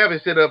way they have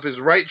it set up is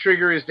right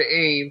trigger is to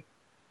aim,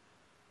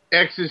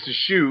 X is to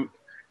shoot,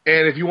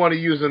 and if you want to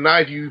use a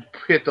knife, you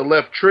hit the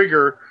left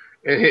trigger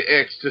and hit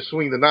X to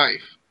swing the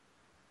knife.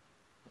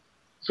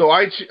 So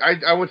I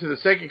went to the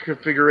second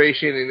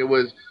configuration, and it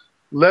was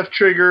left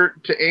trigger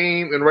to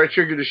aim and right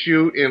trigger to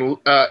shoot, and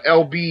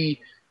LB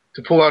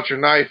to pull out your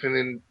knife, and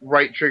then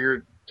right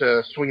trigger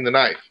to swing the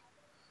knife.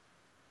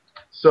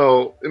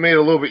 So it made it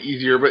a little bit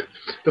easier. But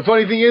the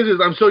funny thing is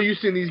I'm so used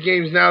to in these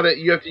games now that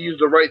you have to use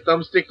the right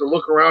thumbstick to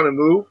look around and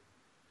move.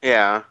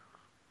 Yeah.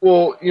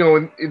 Well,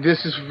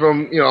 this is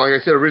from, like I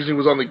said, originally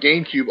was on the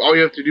GameCube. All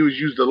you have to do is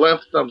use the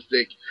left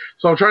thumbstick.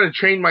 So I'm trying to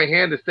train my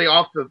hand to stay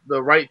off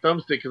the right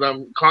thumbstick because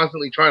I'm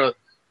constantly trying to,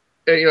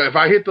 if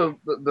I hit the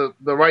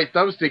right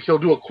thumbstick, he'll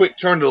do a quick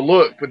turn to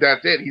look, but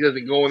that's it. He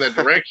doesn't go in that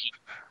direction.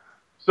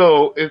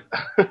 So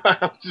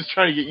I'm just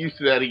trying to get used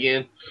to that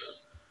again.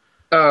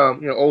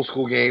 Old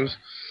school games.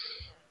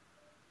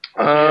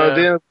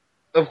 Then,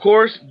 of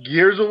course,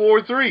 Gears of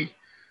War 3.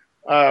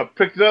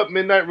 Picked it up,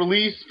 midnight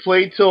release,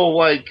 played till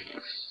like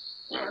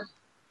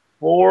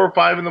 4 or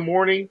 5 in the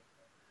morning.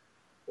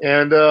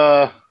 And,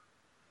 I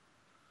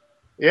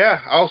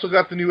also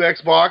got the new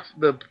Xbox,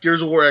 the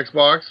Gears of War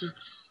Xbox.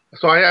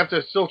 So I have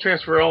to still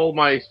transfer all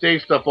my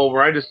save stuff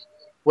over.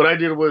 What I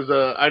did was,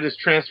 I just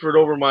transferred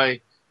over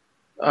my,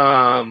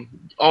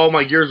 all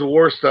my Gears of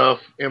War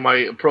stuff in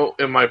my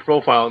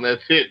profile, and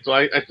that's it. So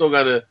I still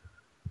got to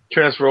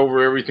transfer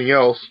over everything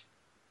else.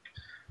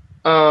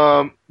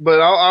 But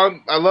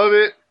I love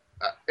it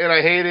and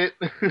I hate it.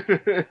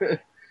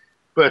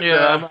 But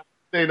I'm not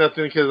saying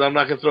nothing because I'm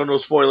not gonna throw no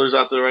spoilers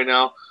out there right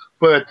now.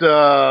 But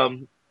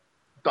the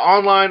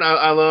online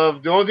I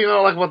love. The only thing I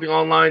don't like about the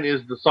online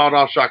is the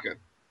sawed-off shotgun.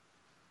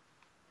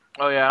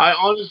 Oh yeah. I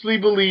honestly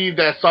believe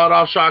that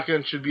sawed-off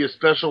shotgun should be a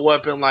special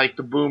weapon like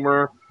the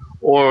boomer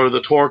or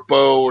the torque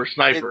bow or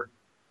sniper.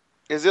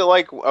 Is it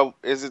like?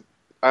 Is it?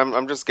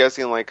 I'm just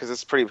guessing, like, because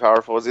it's pretty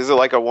powerful. Is it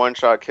like a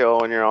one-shot kill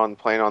when you're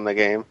playing on the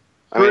game?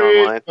 I mean,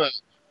 online.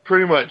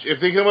 Pretty much.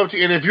 If they come up to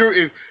you, and if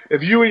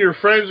you and your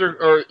friends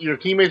or your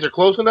teammates are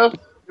close enough,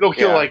 it'll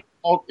kill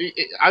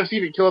I've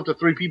seen it kill up to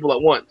 3 people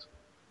at once.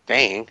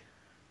 Dang.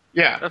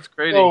 Yeah, that's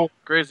crazy. So,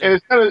 crazy. And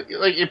it's kind of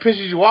like it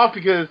pisses you off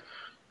because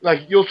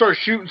like you'll start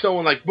shooting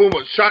someone like boom,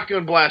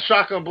 shotgun blast,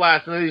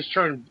 and they just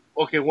turn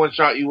one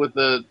shot you with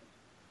the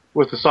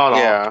sawed off.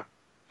 Yeah.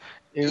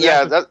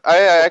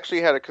 I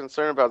actually had a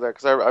concern about that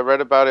because I read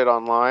about it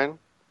online.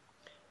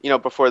 You know,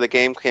 before the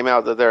game came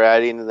out, that they're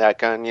adding that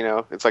gun. You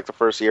know, it's like the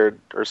first year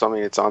or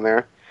something. It's on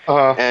there.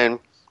 And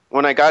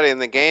when I got it in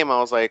the game, I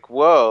was like,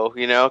 "Whoa!"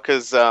 You know,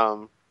 because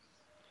of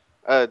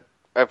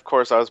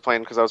course I was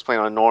playing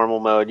on normal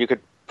mode. You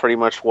could pretty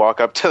much walk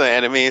up to the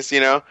enemies.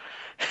 You know,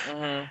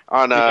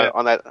 on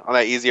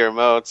that easier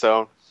mode.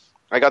 So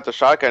I got the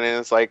shotgun, and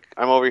it's like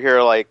I'm over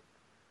here like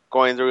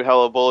going through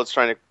hella bullets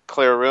trying to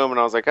clear a room, and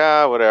I was like,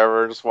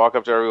 whatever, just walk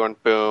up to everyone,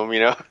 boom,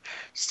 you know,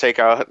 just take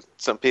out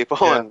some people,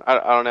 and I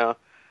don't know.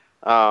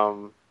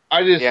 I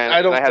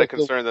had a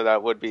concern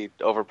that would be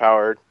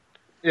overpowered.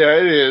 Yeah,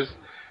 it is.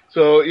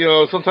 So, you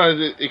know,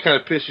 sometimes it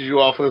kind of pisses you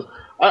off.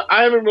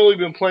 I haven't really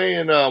been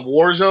playing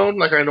Warzone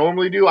like I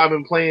normally do. I've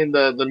been playing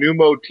the new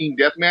mode Team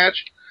Deathmatch,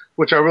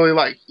 which I really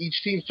like.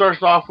 Each team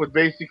starts off with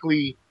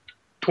basically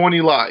 20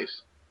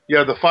 lives. You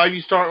have the 5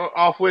 you start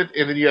off with,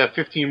 and then you have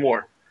 15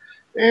 more.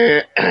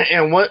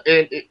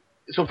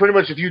 So pretty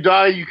much if you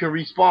die, you can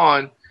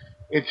respawn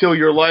until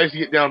your lives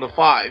get down to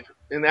 5.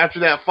 And after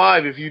that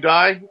 5, if you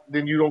die,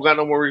 then you don't got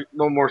no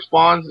more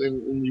spawns,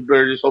 and you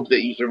better just hope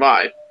that you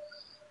survive.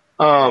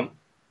 But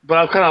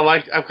I've kind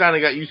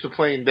of got used to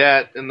playing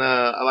that, and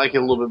I like it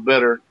a little bit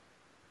better.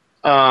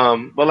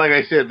 But like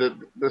I said,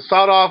 the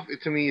sawed off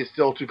to me is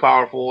still too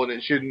powerful, and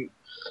it shouldn't.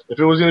 If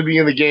it was going to be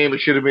in the game, it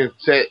should have been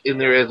set in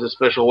there as a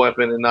special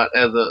weapon and not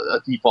as a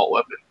default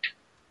weapon.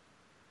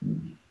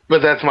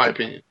 But that's my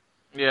opinion.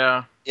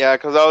 Yeah. Yeah,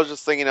 because I was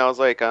just thinking, I was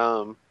like,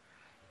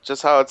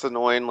 just how it's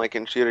annoying, like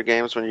in shooter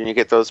games when you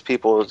get those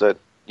people that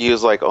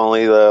use like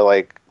only the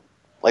like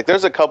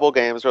there's a couple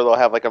games where they'll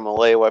have like a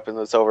melee weapon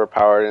that's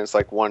overpowered and it's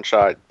like one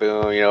shot,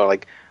 boom, you know,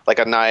 like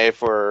a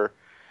knife or,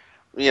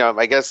 you know,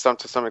 I guess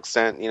to some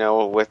extent, you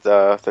know, with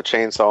the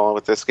chainsaw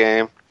with this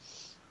game.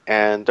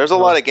 And there's a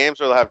lot of games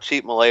where they'll have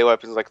cheap melee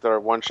weapons like that are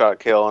one shot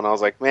kill, and I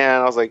was like,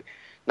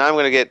 now I'm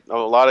going to get a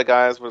lot of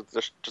guys with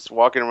just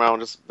walking around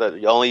just that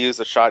you only use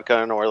a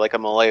shotgun or like a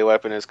melee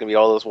weapon. It's going to be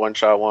all those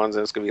one-shot ones,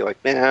 and it's going to be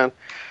like, man.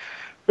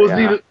 Well,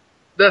 see,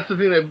 that's the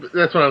thing.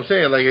 That's what I'm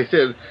saying. Like I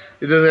said,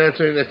 it doesn't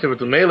answer that with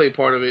the melee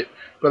part of it.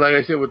 But like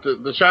I said, with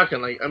the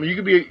shotgun, like I mean, you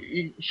could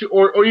be,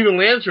 or even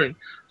lancering.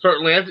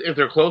 If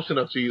they're close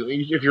enough to you.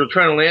 If you're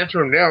trying to lancer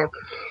them down,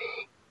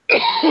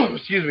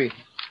 excuse me,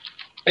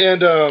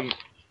 and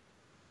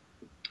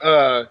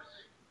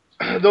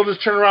they'll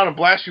just turn around and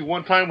blast you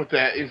one time with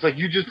that. It's like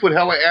you just put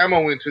hella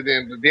ammo into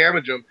them to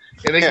damage them,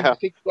 and they can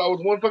just take you out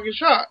with one fucking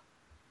shot.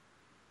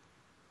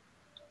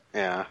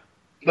 Yeah.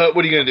 But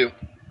what are you going to do?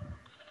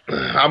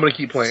 I'm going to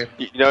keep playing.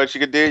 You know what you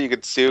could do? You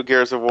could sue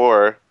Gears of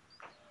War.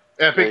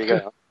 Epic.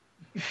 There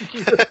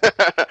you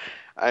go.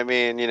 I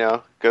mean, you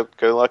know, good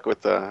luck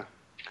with that.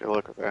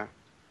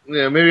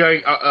 Yeah,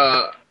 maybe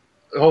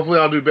hopefully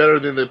I'll do better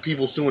than the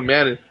people suing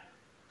Madden.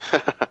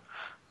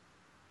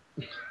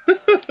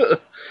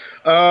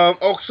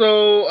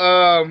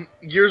 Also,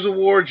 Gears of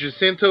War,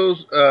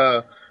 Jacinto's,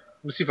 let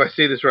me see if I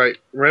say this right,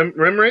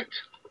 Remnant?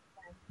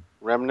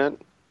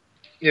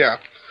 Yeah.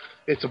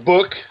 It's a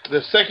book,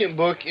 the second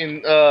book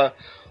in the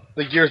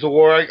Gears of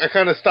War. I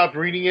kind of stopped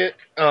reading it,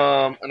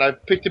 and I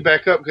picked it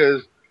back up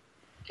because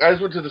I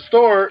just went to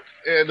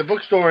the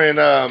bookstore,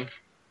 and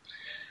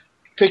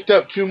picked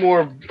up 2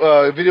 more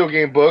video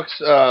game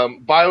books.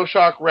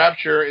 BioShock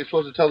Rapture is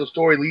supposed to tell the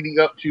story leading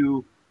up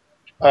to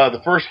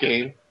the first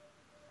game.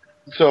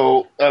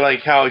 So,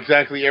 like how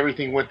exactly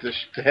everything went to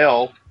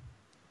hell.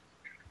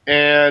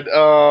 And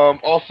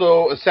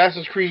also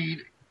Assassin's Creed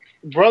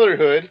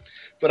Brotherhood,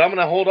 but I'm going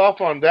to hold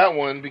off on that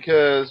one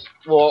because,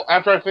 well,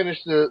 after I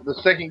finish the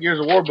second Gears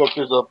of War book,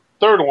 there's a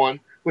third one,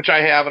 which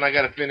I have and I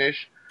got to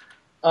finish.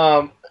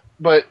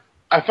 But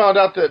I found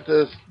out that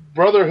the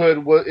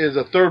Brotherhood is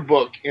a third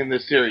book in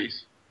this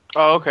series.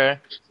 Oh, okay.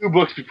 2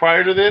 books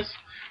prior to this,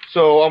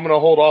 so I'm going to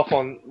hold off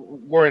on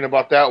worrying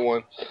about that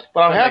one.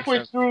 But I'm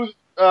halfway through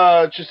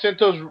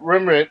Jacinto's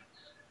Remnant,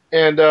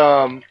 and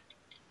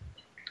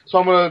so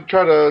I'm going to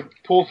try to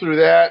pull through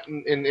that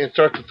and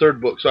start the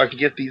third book so I can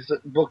get these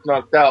books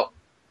knocked out.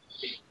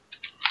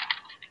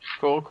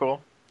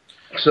 Cool.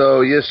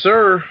 So, yes,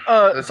 sir.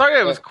 Sorry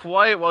I was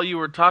quiet while you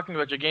were talking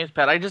about your games,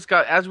 Pat. I just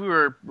got, as we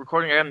were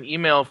recording, I got an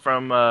email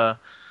from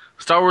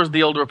Star Wars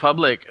The Old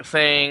Republic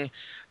saying,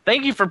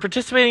 thank you for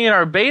participating in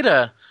our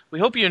beta. We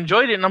hope you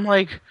enjoyed it. And I'm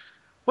like,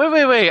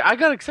 wait. I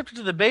got accepted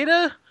to the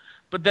beta?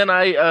 But then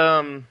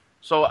I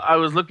So I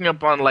was looking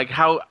up on like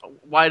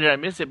why did I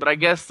miss it? But I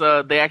guess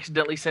they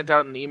accidentally sent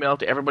out an email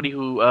to everybody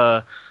who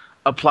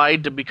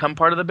applied to become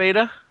part of the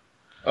beta.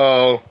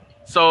 Oh,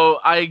 So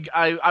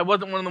I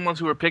wasn't one of the ones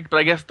who were picked, but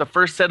I guess the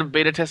first set of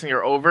beta testing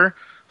are over.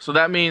 So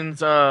that means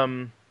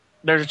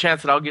there's a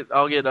chance that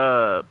I'll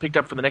get picked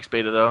up for the next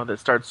beta though that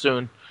starts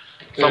soon.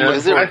 So I'm yeah.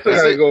 looking I forward still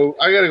is gotta it- go.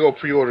 I gotta go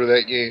pre-order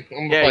that game.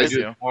 I'm gonna Yeah, probably you do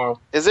do. it tomorrow.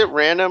 Is it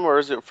random or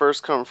is it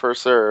first come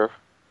first serve?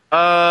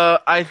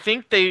 I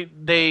think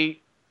they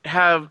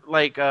have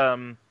like I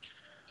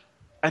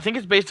think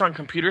it's based on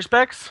computer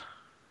specs.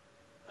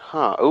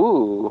 Huh.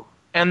 Ooh.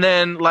 And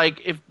then like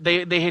if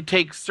they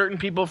take certain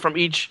people from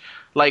each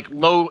like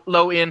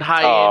low end,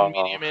 high end,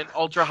 Oh. medium end,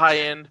 ultra high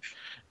end,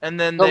 and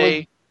then No,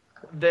 they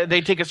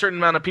take a certain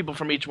amount of people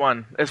from each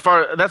one. That's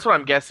what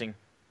I'm guessing.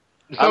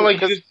 It's not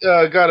like you just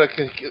got a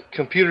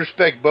computer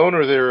spec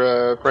boner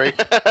there, Frank.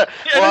 Yeah,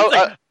 well, it's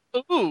like,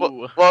 ooh.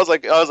 well, I was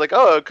like,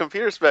 oh,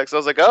 computer specs. I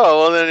was like, oh,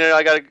 well, then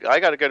I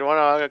got a good one.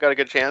 I got a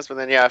good chance. But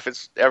then, yeah, if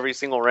it's every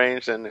single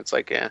range, then it's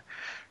like, yeah,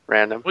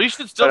 random. Well, you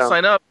should still But,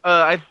 sign up.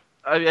 I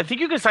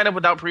think you can sign up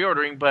without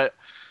pre-ordering, but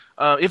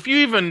if you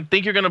even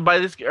think you're gonna buy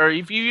this, or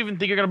if you even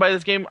think you're gonna buy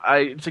this game,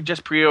 I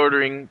suggest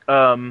pre-ordering.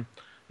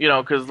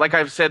 Because like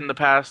I've said in the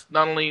past,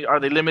 not only are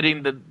they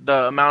limiting the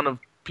amount of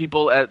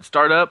people at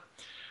startup,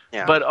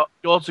 Yeah. but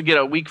you also get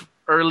a week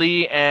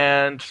early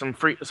and some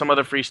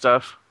other free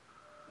stuff.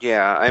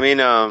 Yeah, I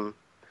mean, oh,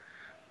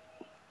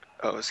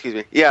 excuse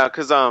me. Yeah,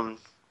 because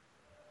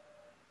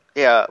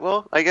yeah.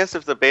 Well, I guess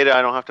if the beta,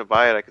 I don't have to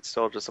buy it. I could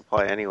still just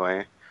apply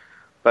anyway.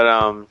 But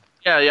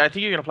Yeah, I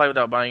think you can apply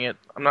without buying it.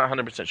 I'm not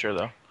 100% sure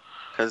though.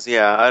 because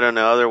yeah, I don't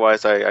know.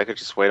 Otherwise, I could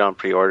just wait on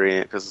pre-ordering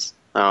it because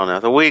I don't know.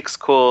 The week's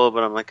cool,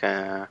 but I'm like,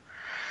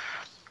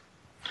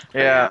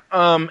 Yeah.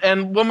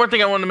 And one more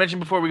thing I wanted to mention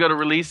before we go to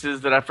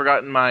releases that I've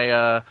forgotten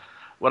my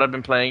what I've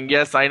been playing.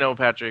 Yes, I know,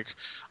 Patrick.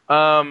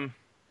 I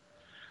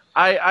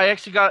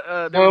actually got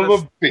Son of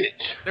a bitch.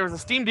 there was a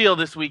Steam deal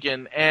this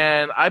weekend,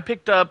 and I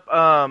picked up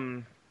what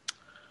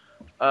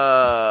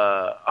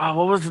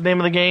was the name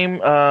of the game?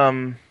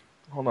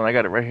 Hold on, I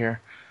got it right here.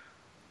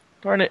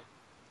 Darn it.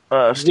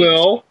 Steam.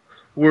 Well,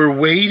 we're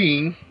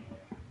waiting.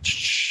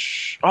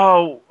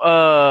 What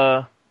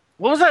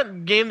was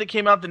that game that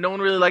came out that no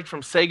one really liked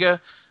from Sega?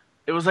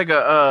 It was like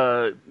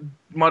a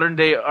modern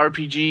day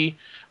RPG,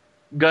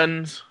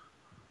 guns.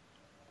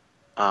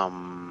 You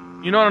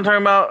know what I'm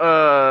talking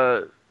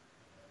about?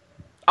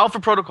 Alpha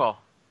Protocol.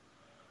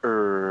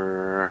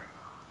 Alpha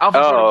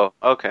Protocol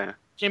okay,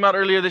 came out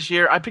earlier this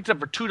year. I picked it up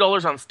for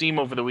 $2 on Steam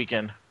over the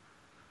weekend.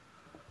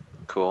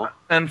 cool.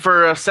 And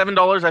for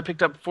 $7, I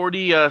picked up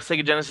 40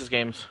 Sega Genesis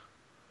games,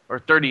 or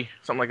 30,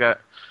 something like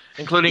that,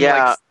 including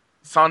like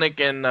Sonic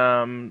and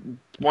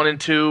 1 and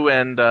 2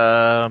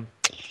 and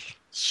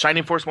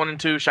Shining Force 1 and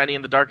 2, Shining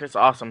in the Darkness.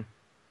 Awesome.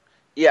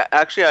 Yeah,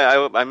 actually,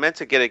 I meant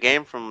to get a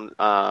game from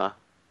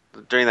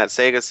during that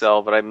Sega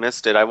sale, but I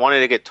missed it. I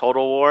wanted to get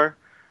Total War.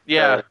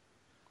 Yeah,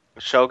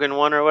 Shogun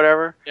one or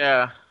whatever.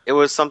 yeah. It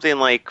was something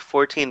like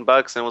 $14,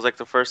 and it was like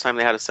the first time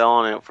they had a sale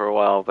on it for a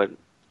while. But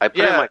I put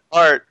it in my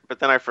cart, but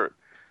then I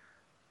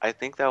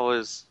think that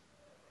was,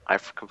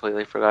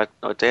 completely forgot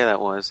what day that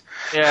was.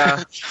 Yeah.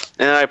 And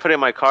then I put it in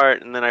my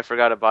cart, and then I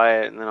forgot to buy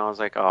it, and then I was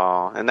like,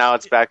 oh. And now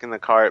it's back in the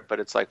cart, but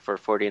it's like for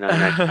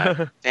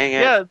 $49.99. Dang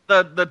it. Yeah,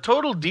 the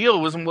total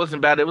deal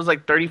wasn't bad. It was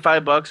like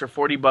 $35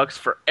 or $40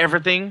 for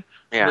everything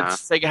that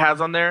Sega has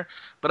on there.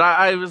 But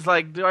I was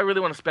like, do I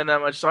really want to spend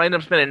that much? So I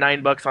ended up spending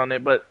 $9 on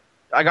it. But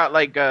I got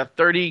like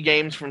 30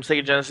 games from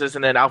Sega Genesis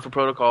and then Alpha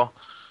Protocol.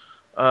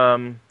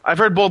 I've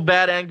heard both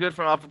bad and good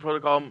from Alpha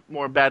Protocol,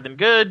 more bad than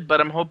good.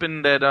 But I'm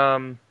hoping that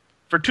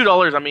for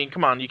 $2, I mean,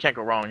 come on, you can't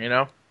go wrong, you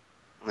know?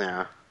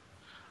 Yeah.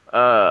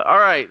 All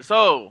right,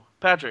 so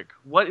Patrick,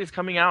 what is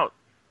coming out?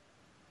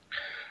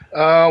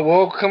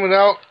 Well, coming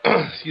out,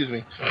 excuse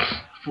me,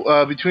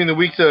 between the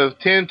weeks of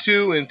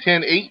 10/2 and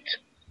 10/8,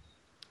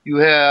 you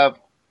have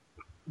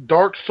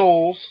Dark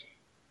Souls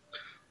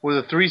with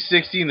a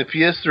 360 and the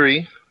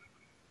PS3.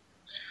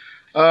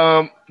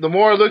 The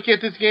more I look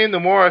at this game, the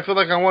more I feel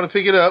like I want to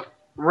pick it up.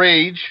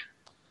 Rage.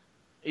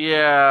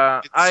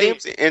 Yeah,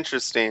 It seems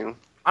interesting.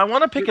 I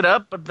want to pick it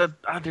up, but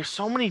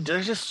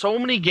there's just so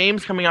many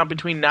games coming out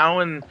between now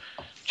and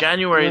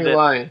January that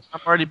I'm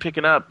already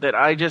picking up that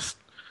I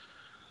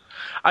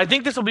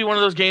think this will be one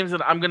of those games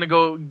that I'm going to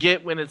go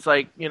get when it's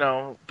like,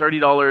 $30,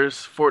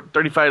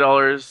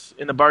 $35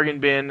 in the bargain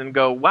bin and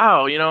go,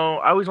 wow,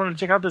 I always wanted to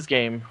check out this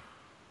game.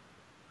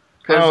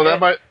 I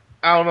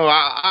don't know.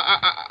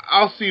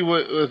 I'll see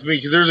what with me,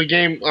 because there's a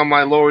game on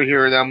my lower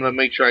here that I'm going to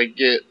make sure I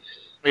get.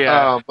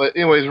 Yeah. But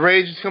anyways,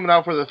 Rage is coming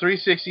out for the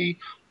 360,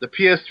 the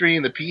PS3,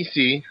 and the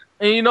PC.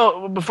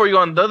 And before you go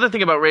on, the other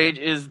thing about Rage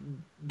is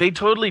they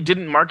totally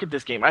didn't market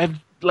this game. I have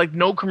like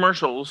no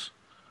commercials.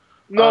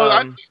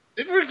 No,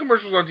 they've heard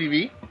commercials on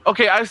TV.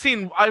 Okay, I've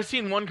seen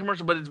one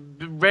commercial, but it's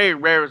very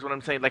rare is what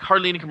I'm saying. Like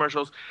hardly any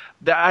commercials.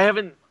 That I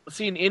haven't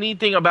seen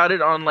anything about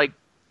it on like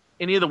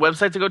any of the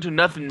websites I go to.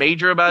 Nothing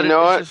major about it. You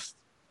know It's what? just...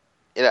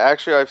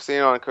 Actually, I've seen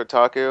it on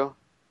Kotaku,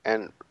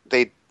 and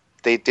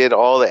they did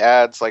all the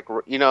ads, like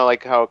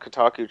like how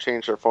Kotaku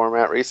changed their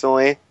format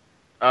recently.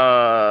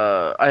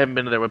 I haven't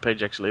been to their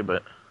webpage actually,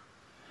 but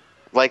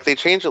Like they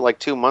changed it like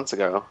 2 months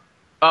ago,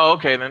 oh,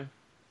 okay then.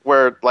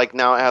 where like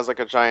now it has like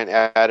a giant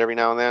ad every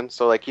now and then.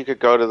 So like you could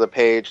go to the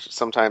page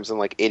sometimes, and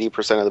like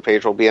 80% of the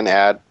page will be an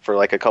ad for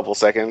like a couple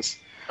seconds.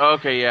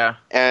 Okay, yeah.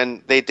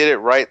 And they did it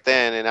right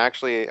then. And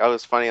actually, it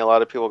was funny. A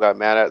lot of people got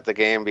mad at the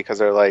game because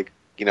they're like,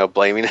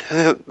 blaming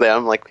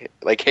them,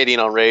 like hating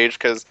on Rage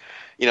because,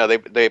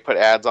 they put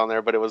ads on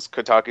there, but it was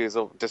Kotaku's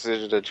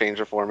decision to change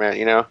the format.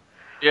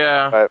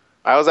 Yeah. But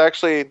I was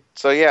actually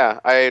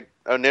I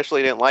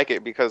initially didn't like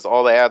it because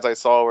all the ads I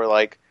saw were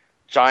like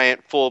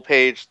giant full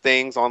page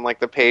things on like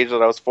the page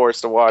that I was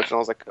forced to watch, and I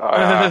was like,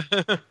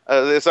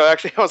 so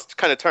actually I was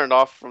kind of turned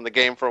off from the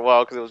game for a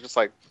while because it was just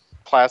like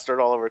plastered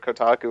all over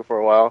Kotaku for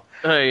a while.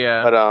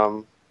 Yeah.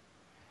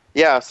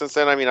 But since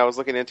then, I mean, I was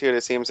looking into it.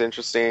 It seems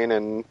interesting,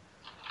 and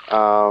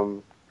I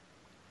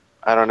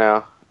don't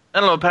know. I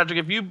don't know, Patrick.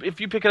 If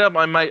you pick it up,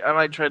 I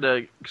might try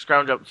to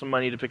scrounge up some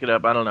money to pick it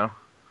up. I don't know.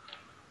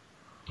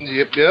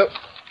 Yep.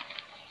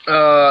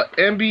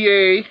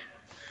 NBA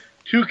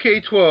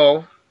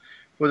 2K12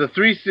 for the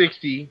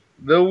 360,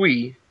 the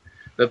Wii,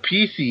 the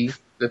PC,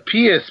 the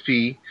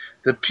PSP,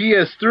 the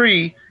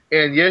PS3,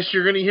 and yes,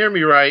 you're going to hear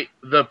me right,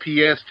 the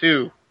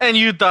PS2. And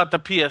you thought the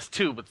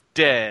PS2 was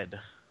dead.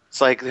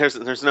 It's like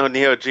there's no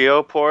Neo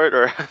Geo port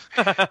or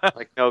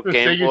like no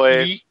Game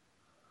Boy.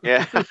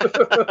 Yeah.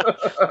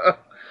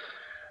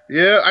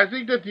 Yeah, I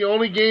think that the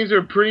only games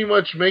they're pretty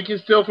much making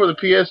still for the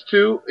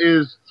PS2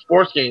 is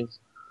sports games.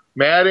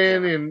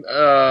 Madden and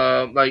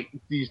like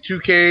these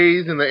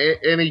 2Ks and the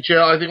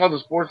NHL. I think all the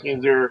sports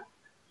games they're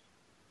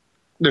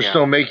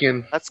still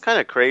making. That's kind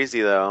of crazy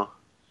though.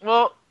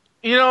 Well,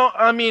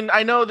 I mean,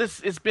 I know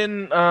it's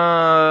been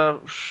at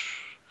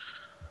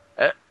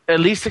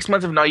least 6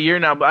 months, if not a year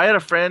now. But I had a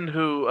friend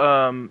who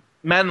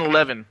Madden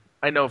 11,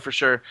 I know for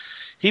sure.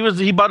 He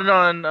bought it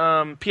on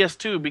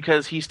PS2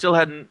 because he still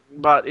hadn't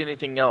bought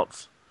anything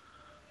else.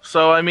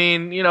 So I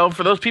mean,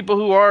 for those people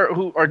who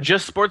are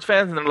just sports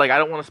fans and they're like, I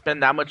don't want to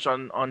spend that much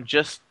on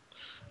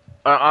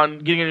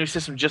getting a new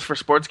system just for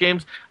sports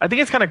games. I think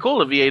it's kind of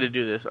cool of EA to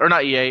do this, or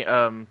not EA.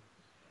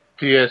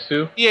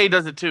 PS2. EA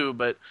does it too,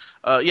 but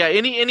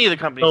any of the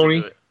companies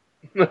Sony.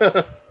 do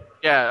it.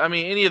 Yeah, I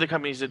mean, any of the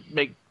companies that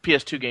make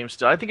PS2 games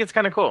still. I think it's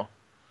kind of cool.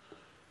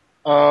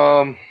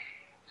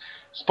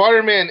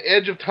 Spider-Man: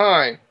 Edge of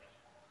Time.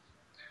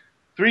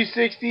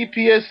 360,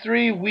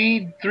 PS3,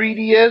 Wii,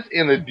 3DS,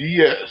 and the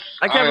DS.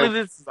 I can't believe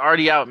this is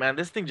already out, man.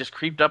 This thing just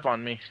creeped up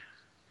on me.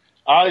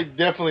 I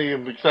definitely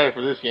am excited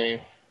for this game.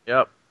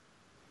 Yep.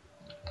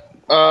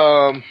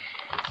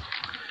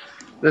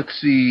 Let's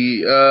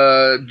see.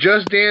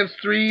 Just Dance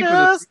 3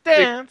 Just for the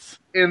Dance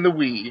and the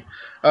Wii.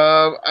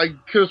 I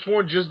could have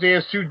sworn Just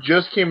Dance 2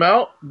 just came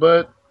out,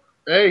 but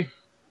hey.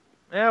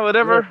 Yeah,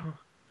 whatever.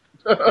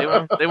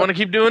 Yeah. They want to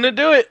keep doing it,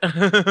 do it.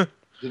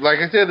 Like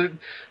I said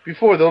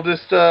before, they'll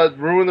just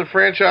ruin the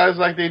franchise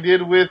like they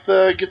did with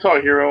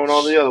Guitar Hero and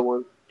all the other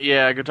ones.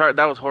 Yeah,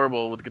 that was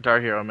horrible with Guitar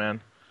Hero,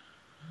 man.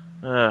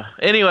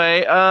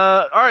 Anyway,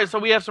 all right, so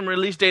we have some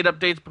release date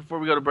updates before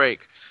we go to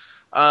break.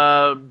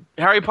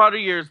 Harry Potter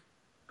years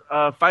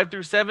 5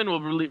 through 7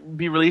 will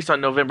be released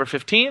on November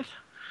 15th.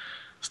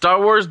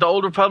 Star Wars: The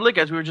Old Republic,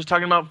 as we were just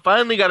talking about,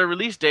 finally got a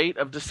release date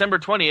of December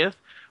 20th,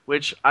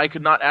 which I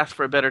could not ask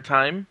for a better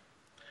time.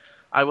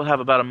 I will have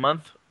about a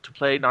month to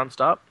play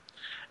nonstop.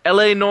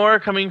 L.A. Noire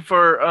coming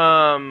for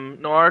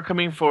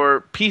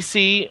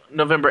PC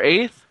November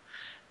 8th,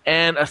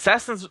 and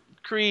Assassin's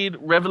Creed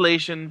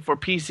Revelation for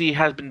PC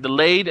has been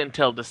delayed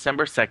until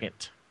December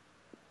 2nd.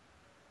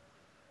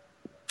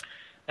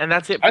 And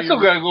that's it. I still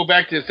got to go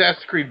back to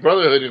Assassin's Creed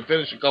Brotherhood and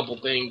finish a couple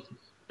things.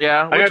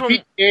 Yeah, I got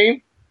beat the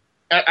game,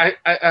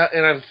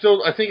 and I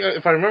think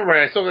if I remember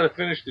right, I still got to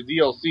finish the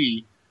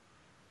DLC.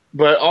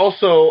 But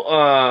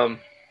also,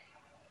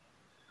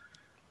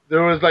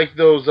 there was like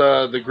those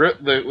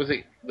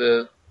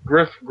the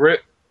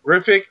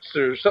Graphics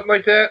or something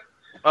like that.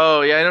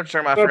 Oh yeah, I know what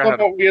you're talking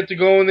about. We had to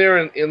go in there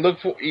and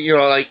look for,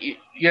 like you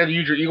had to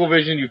use your Eagle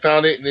Vision. You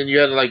found it, and then you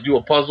had to like do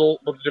a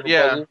puzzle, a bunch of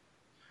different puzzles.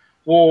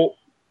 Well,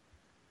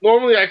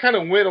 normally I kind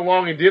of went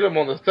along and did them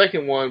on the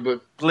second one,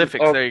 but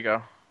Glyphics, there you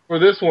go. For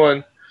this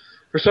one,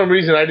 for some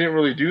reason I didn't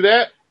really do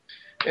that,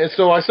 and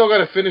so I still got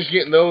to finish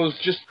getting those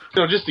just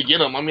to get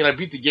them. I mean, I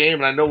beat the game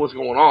and I know what's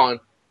going on,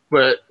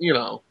 but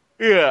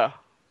Yeah.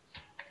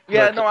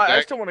 Yeah, no,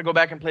 I still want to go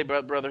back and play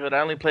Brotherhood. I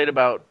only played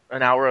about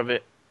an hour of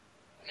it.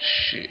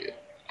 Shit.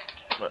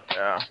 But,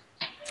 yeah.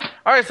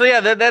 All right, so yeah,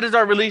 that is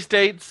our release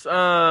dates,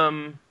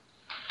 or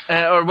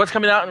what's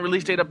coming out in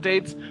release date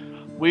updates.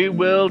 We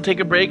will take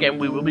a break, and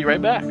we will be right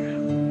back.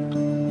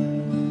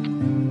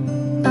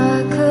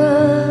 I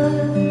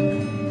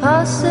could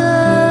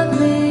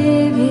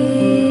possibly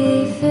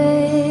be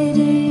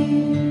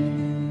fading,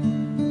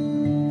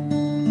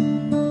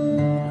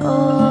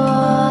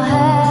 or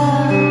have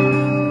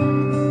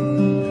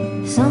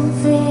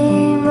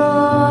something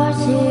more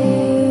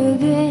to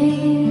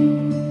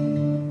gain.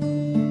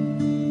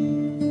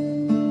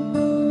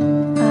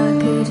 I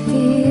could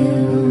feel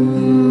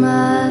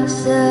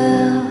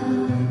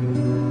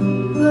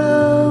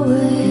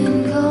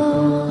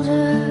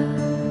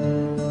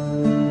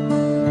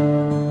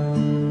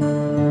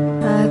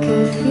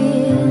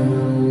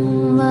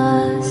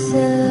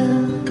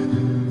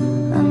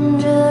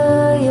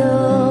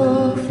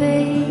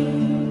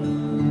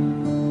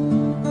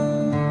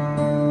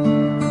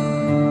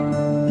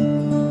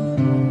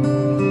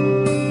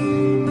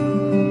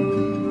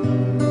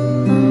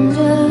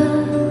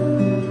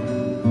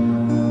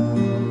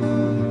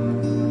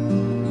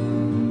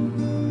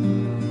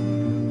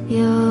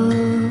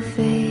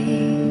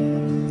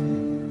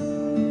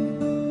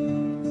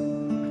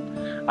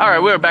All right,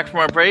 we're back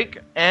from our break,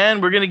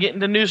 and we're going to get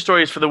into news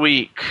stories for the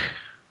week.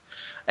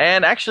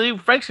 And actually,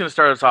 Frank's going to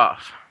start us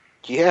off.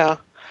 Yeah.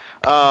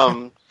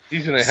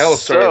 He's in a hell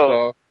start us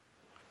off.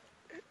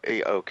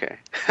 Okay.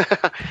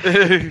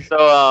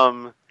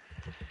 So,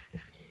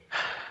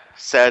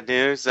 sad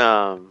news.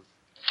 I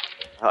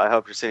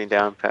hope you're sitting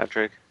down,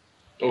 Patrick.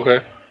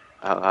 Okay.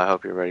 I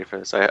hope you're ready for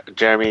this.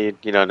 Jeremy,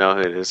 you don't know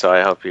who it is, so I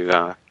hope you.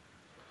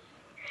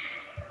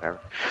 Whatever.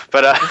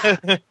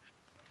 But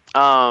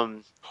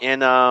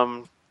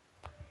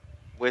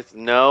with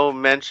no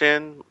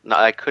mention,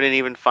 I couldn't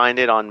even find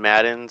it on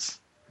Madden's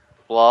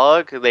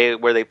blog.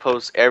 Where they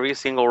post every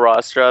single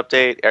roster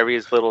update, every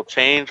little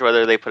change,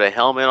 whether they put a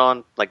helmet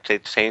on, like they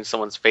change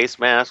someone's face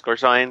mask or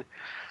something.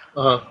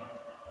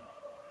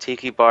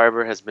 Tiki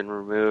Barber has been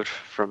removed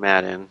from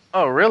Madden.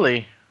 Oh,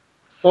 really?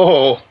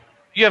 Oh.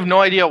 You have no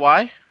idea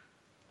why?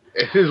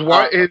 His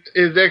wife,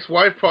 his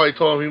ex-wife probably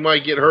told him he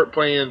might get hurt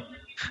playing.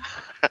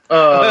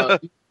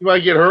 He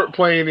might get hurt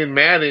playing in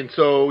Madden,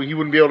 so he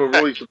wouldn't be able to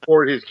really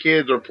support his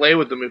kids or play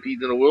with them if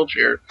he's in a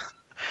wheelchair.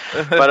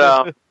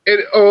 But And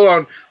hold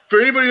on, for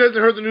anybody who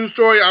hasn't heard the news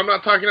story, I'm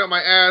not talking out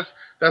my ass.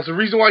 That's the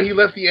reason why he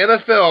left the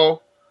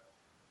NFL.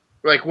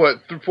 Like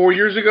what, 4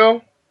 years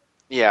ago?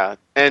 Yeah,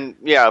 and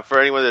yeah, for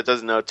anyone that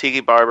doesn't know,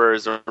 Tiki Barber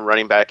is a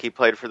running back. He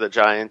played for the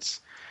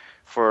Giants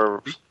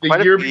for The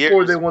quite year a few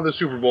before years. they won the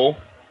Super Bowl.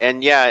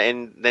 And yeah,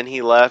 and then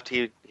he left.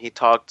 He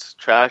talked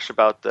trash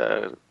about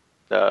the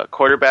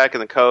quarterback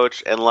and the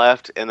coach and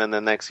left. And then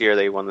the next year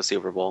they won the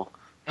Super Bowl.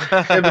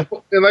 And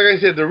like I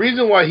said, the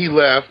reason why he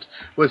left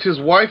was his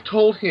wife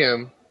told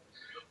him,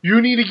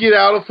 "You need to get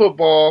out of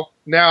football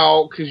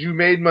now because you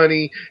made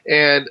money,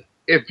 and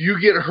if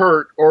you get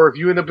hurt or if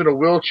you end up in a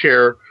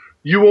wheelchair,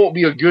 you won't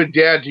be a good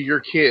dad to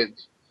your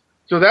kids."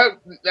 So that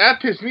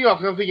pissed me off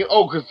because I'm thinking,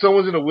 oh, because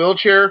someone's in a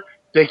wheelchair,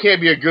 they can't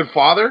be a good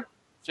father?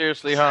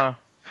 Seriously, huh?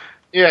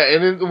 Yeah,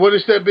 and then what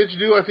does that bitch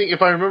do? I think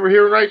if I remember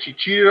hearing right, she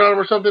cheated on him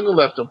or something and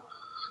left him.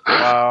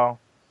 Wow.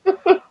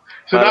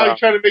 So now he's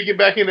trying to make it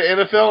back into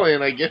NFL,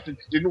 and I guess it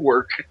didn't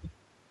work.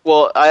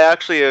 Well, I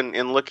actually,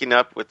 in looking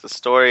up with the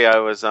story, I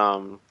was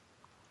the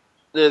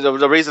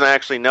reason I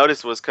actually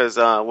noticed was because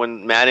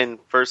when Madden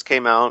first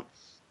came out,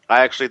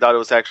 I actually thought it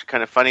was actually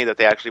kind of funny that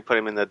they actually put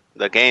him in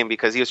the game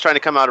because he was trying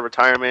to come out of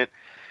retirement.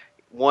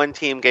 One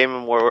team gave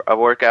him a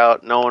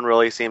workout. No one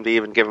really seemed to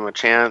even give him a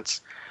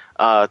chance.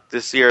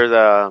 This year,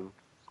 the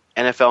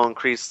NFL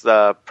increased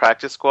the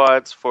practice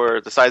squads for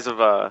the size of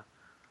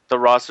the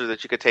roster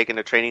that you could take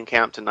into training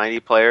camp to 90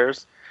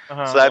 players.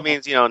 So that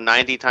means,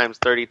 90 times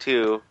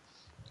 32,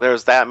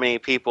 there's that many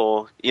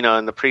people, in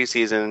the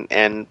preseason,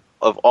 and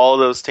of all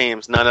those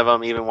teams, none of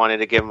them even wanted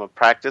to give him a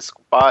practice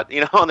spot,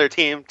 on their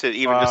team to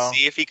even just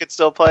see if he could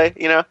still play,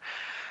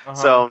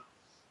 So,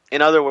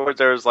 in other words,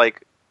 there's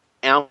like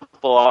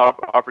ample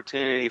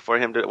opportunity for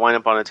him to wind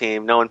up on a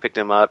team. No one picked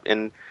him up,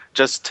 and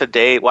just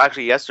today, well,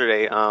 actually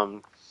yesterday,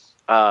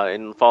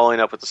 in following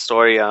up with the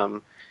story,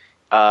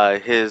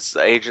 his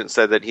agent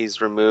said that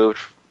he's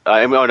removed. Not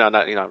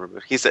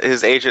removed.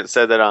 His agent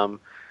said that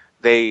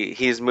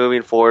he's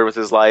moving forward with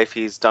his life.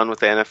 He's done with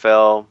the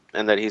NFL,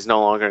 and that he's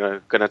no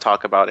longer going to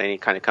talk about any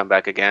kind of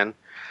comeback again.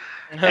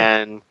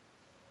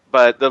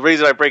 But the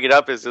reason I bring it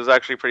up is it was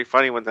actually pretty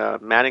funny when the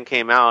Madden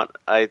came out.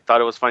 I thought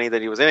it was funny that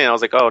he was in it. I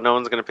was like, oh, no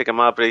one's going to pick him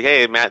up. But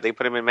hey, Matt, they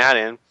put him in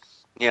Madden.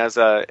 He has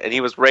and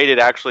he was rated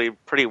actually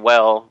pretty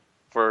well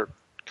for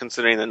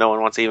considering that no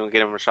one wants to even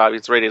get him a shot.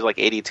 He's rated like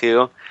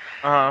 82.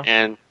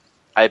 And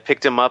I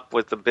picked him up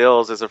with the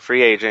Bills as a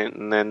free agent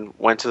and then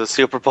went to the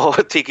Super Bowl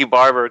with Tiki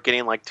Barber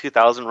getting like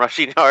 2,000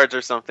 rushing yards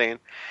or something.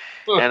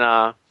 And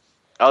I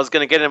was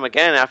going to get him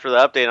again after the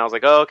update, and I was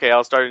like, oh, okay,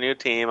 I'll start a new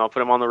team. I'll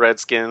put him on the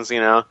Redskins,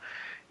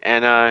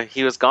 And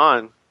he was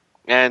gone.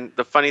 And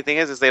the funny thing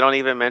is they don't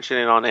even mention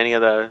it on any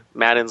of the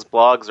Madden's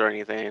blogs or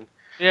anything.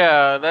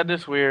 Yeah, that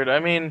is weird. I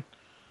mean,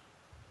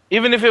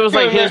 even if it was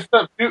like his...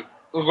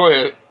 Go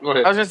ahead. I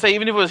was going to say,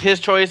 even if it was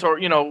his choice or,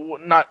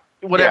 not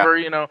whatever,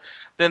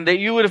 then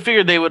you would have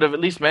figured they would have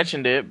at least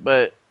mentioned it,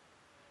 but...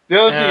 The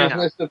other thing is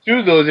messed up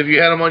too, though, is if you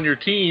had him on your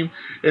team,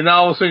 and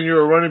now all of a sudden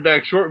you're a running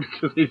back short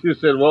because they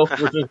just said, "Well,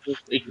 we're just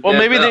well,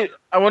 maybe they.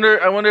 I wonder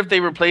if they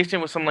replaced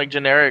him with some like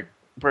generic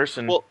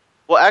person. Well,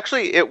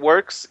 actually, it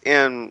works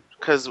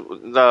because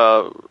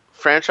the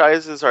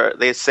franchises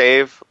they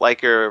save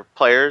like your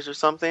players or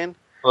something.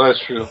 Oh, that's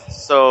true.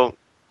 So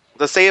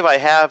the save I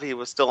have, he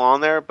was still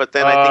on there, but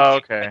then I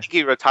think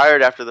he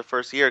retired after the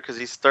first year because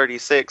he's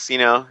 36. He's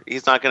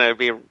not going to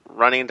be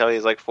running until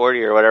he's like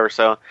 40 or whatever.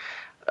 So.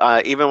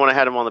 Even when I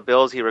had him on the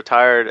Bills, he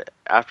retired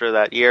after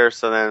that year.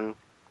 So then,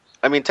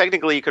 I mean,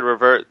 technically you could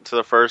revert to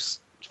the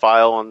first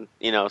file and,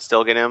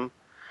 still get him.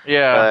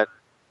 Yeah.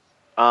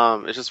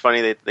 But it's just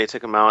funny they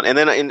took him out. And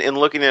then in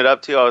looking it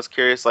up, too, I was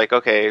curious, like,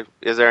 okay,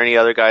 is there any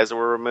other guys that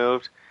were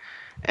removed?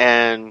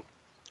 And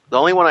the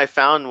only one I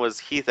found was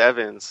Heath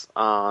Evans.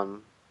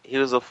 He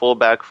was a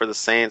fullback for the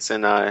Saints,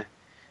 and I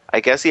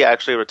guess he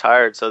actually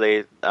retired, so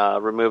they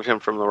removed him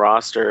from the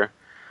roster.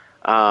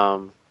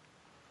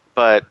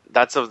 But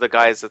that's of the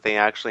guys that they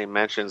actually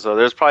mentioned. So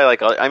there's probably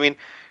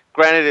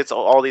granted, it's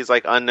all these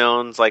like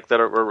unknowns like that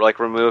were like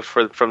removed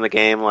from the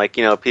game, like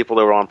people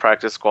that were on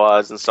practice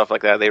squads and stuff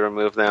like that. They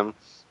removed them,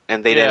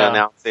 and they didn't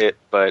announce it.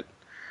 But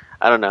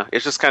I don't know.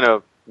 It's just kind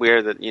of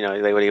weird that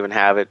they would even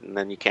have it, and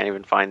then you can't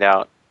even find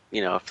out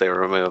if they were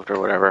removed or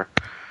whatever.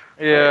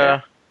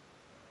 Yeah,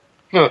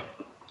 it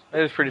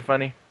is pretty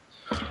funny.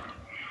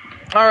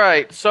 All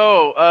right,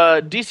 so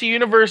DC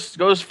Universe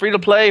goes free to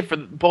play for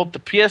both the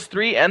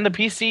PS3 and the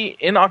PC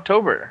in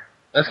October.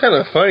 That's kind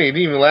of funny. It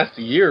didn't even last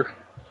a year.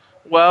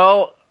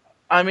 Well,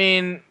 I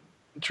mean,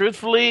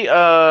 truthfully,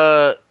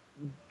 now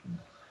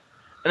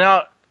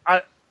I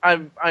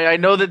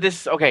know that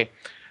this okay.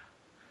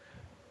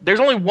 There's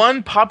only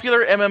one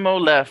popular MMO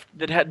left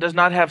that does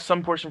not have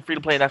some portion free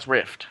to play, and that's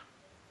Rift.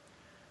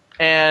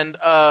 And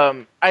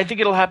I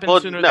think it'll happen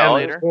sooner than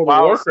later. World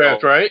of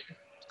Warcraft, right?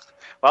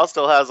 WoW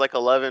still has like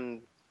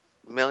 11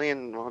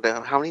 million.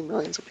 How many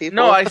millions of people?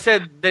 No, I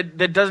said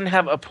that doesn't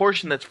have a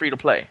portion that's free to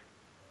play.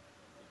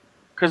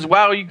 Because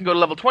WoW, you can go to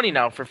level 20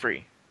 now for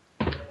free.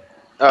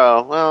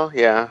 Oh, well,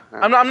 yeah.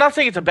 I'm not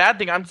saying it's a bad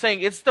thing. I'm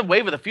saying it's the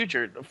wave of the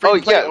future. Free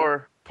to play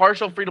or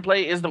partial free to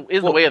play is the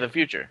way of the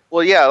future.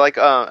 Well, yeah, like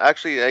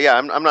actually, yeah.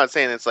 I'm not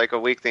saying it's like a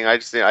weak thing. I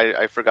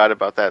forgot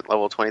about that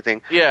level 20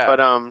 thing. Yeah.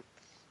 But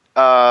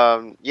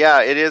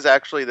yeah, it is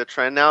actually the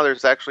trend now.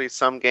 There's actually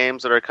some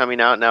games that are coming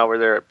out now where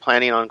they're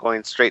planning on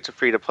going straight to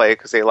free to play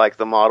because they like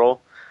the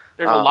model.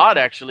 There's a lot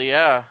actually,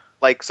 yeah.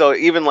 Like so,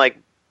 even like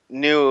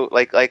new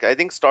like I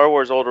think Star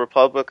Wars Old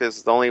Republic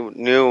is the only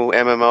new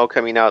MMO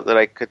coming out that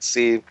I could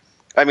see.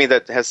 I mean,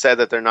 that has said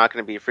that they're not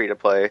going to be free to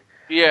play.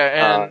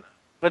 Yeah, and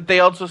but they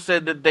also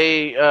said that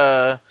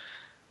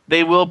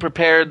they will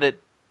prepare that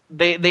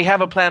they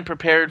have a plan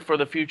prepared for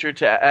the future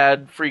to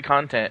add free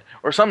content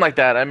or something like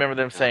that. I remember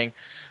them saying.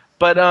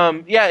 But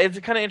yeah, it's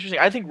kind of interesting.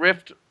 I think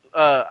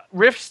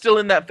Rift's still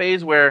in that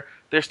phase where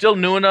they're still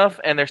new enough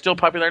and they're still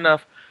popular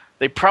enough.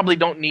 They probably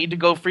don't need to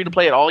go free to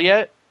play at all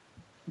yet.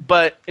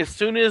 But as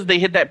soon as they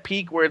hit that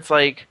peak where it's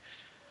like,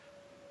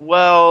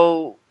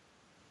 well,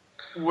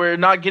 we're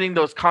not getting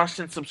those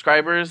constant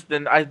subscribers,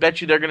 then I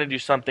bet you they're going to do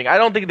something. I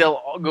don't think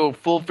they'll go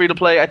full free to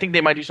play. I think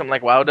they might do something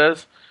like WoW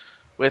does,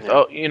 with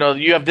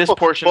you have this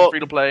portion free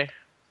to play.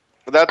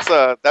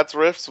 That's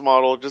Rift's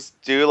model. Just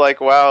do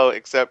like WoW,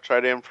 except try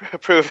to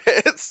improve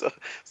it. So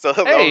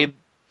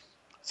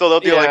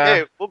they'll be like,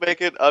 hey, we'll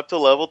make it up to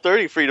level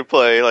 30 free to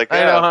play. Like,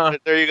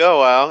 there you go,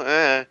 WoW.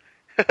 I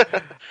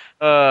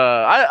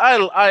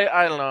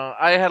don't know.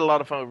 I had a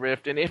lot of fun with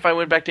Rift, and if I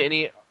went back to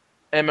any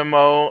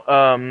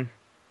MMO,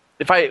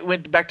 if I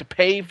went back to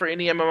pay for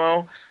any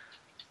MMO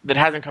that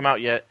hasn't come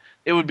out yet,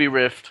 it would be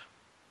Rift.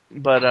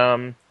 But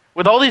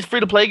with all these free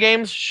to play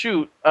games,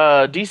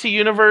 DC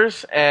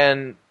Universe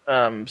and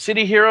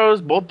City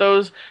Heroes, both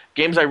those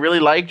games I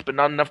really liked, but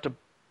not enough to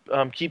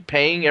keep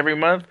paying every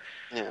month.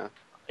 Yeah.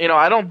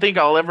 I don't think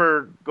I'll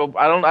ever go.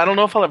 I don't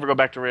know if I'll ever go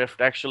back to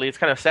Rift. Actually, it's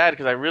kind of sad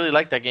because I really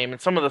like that game,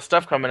 and some of the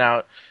stuff coming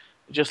out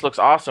just looks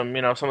awesome.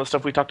 Some of the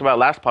stuff we talked about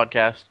last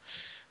podcast.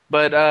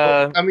 But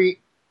I mean,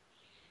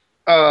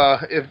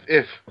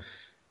 if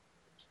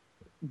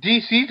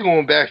DC's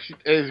going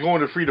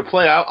to free to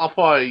play, I'll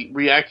probably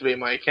reactivate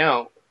my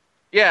account.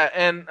 Yeah,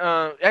 and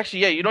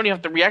actually, you don't even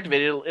have to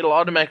reactivate it. It'll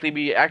automatically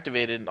be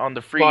activated on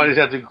the free. Well, I just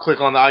have to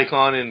click on the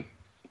icon and.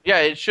 Yeah,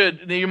 it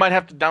should. You might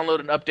have to download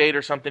an update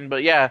or something,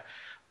 but yeah.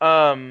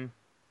 And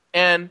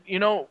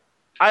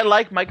I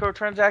like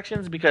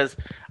microtransactions because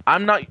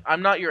I'm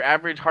not your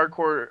average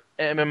hardcore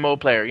MMO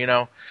player.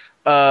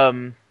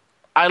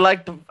 I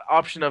like the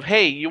option of,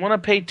 hey, you want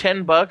to pay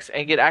 $10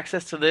 and get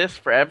access to this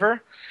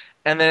forever,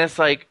 and then it's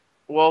like,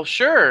 well,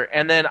 sure,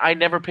 and then I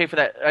never pay for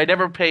that. I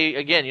never pay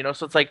again.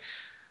 So it's like,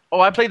 oh,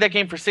 I played that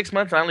game for 6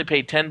 months and I only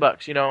paid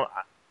 $10.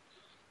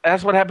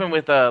 That's what happened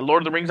with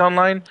Lord of the Rings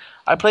Online.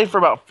 I played for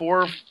about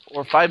 4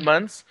 or 5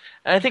 months,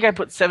 and I think I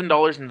put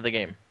 $7 into the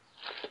game.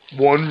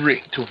 One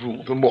ring to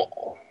rule them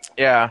all.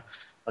 Yeah.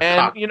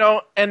 And,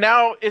 and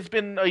now it's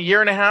been a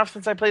year and a half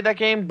since I played that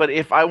game, but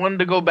if I wanted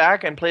to go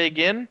back and play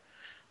again,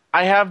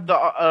 I have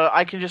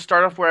I can just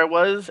start off where I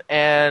was,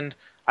 and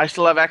I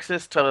still have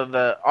access to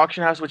the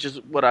auction house, which is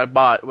what I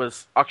bought,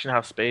 was auction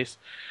house space.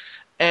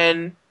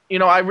 And,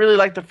 I really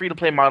like the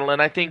free-to-play model,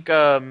 and I think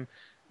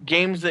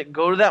games that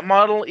go to that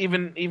model,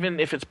 even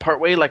if it's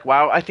partway, like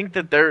WoW, I think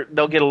that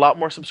they'll get a lot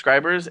more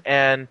subscribers,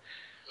 and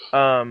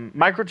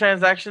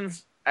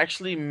microtransactions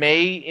actually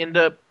may end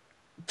up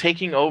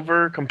taking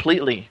over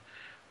completely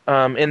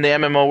in the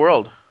MMO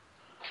world.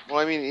 Well,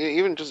 I mean,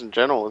 even just in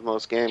general with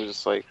most games,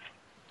 it's like,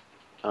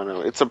 I don't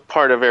know, it's a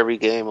part of every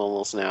game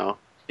almost now.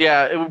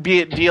 Yeah, it would be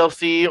it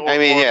DLC or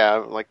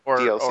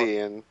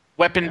DLC and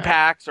weapon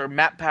packs or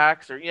map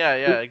packs or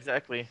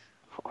exactly.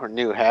 Or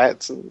new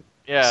hats and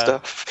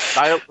stuff.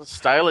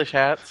 Stylish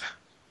hats.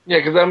 Yeah,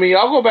 because I mean,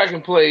 I'll go back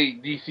and play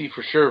DC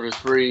for sure if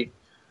it's free.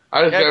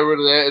 I just got rid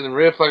of that, and then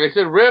Rift. Like I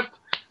said, Rift,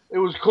 it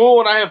was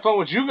cool and I had fun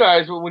with you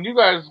guys, but when you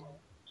guys,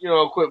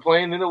 quit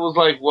playing, then it was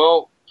like,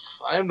 well,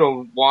 I have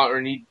no want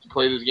or need to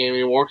play this game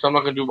anymore because I'm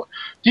not going to do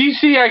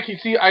DC. I can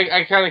see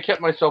I kind of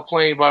kept myself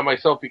playing by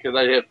myself because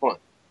I had fun.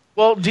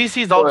 Well,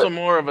 DC is also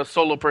more of a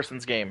solo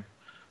person's game,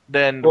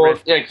 than Well,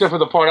 Rift. yeah, except for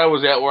the part I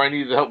was at where I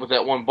needed help with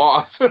that one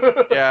boss.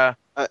 Yeah,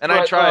 and I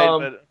but,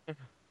 tried,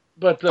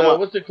 but But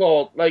what's it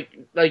called? Like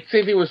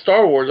same thing with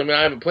Star Wars. I mean,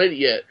 I haven't played it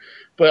yet,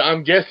 but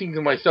I'm guessing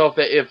to myself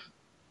that if,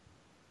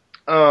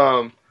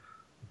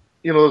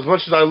 as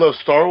much as I love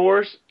Star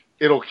Wars,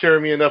 it'll carry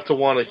me enough to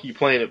want to keep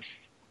playing it,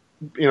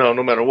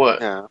 no matter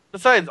what. Yeah.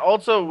 besides,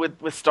 also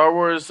with Star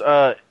Wars,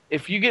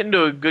 if you get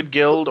into a good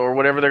guild or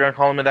whatever they're gonna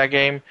call them in that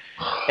game,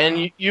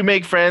 and you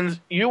make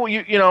friends,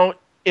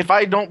 if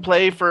I don't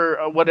play for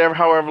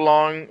however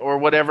long or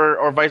whatever,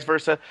 or vice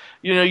versa,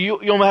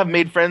 you'll have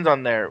made friends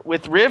on there.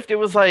 With Rift, it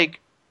was like,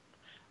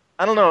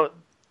 I don't know,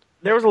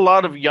 there was a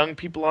lot of young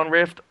people on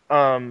Rift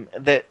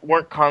that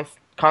weren't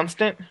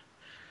constant.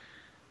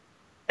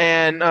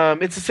 And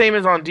it's the same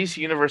as on DC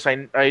Universe.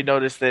 I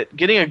noticed that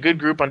getting a good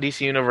group on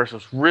DC Universe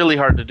was really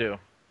hard to do.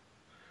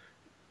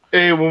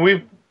 Hey, when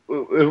we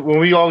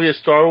all get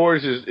Star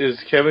Wars,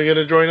 is Kevin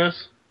gonna join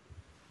us?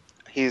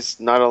 He's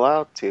not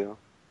allowed to.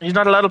 He's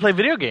not allowed to play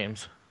video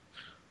games.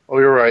 Oh,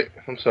 you're right.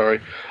 I'm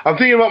sorry. I'm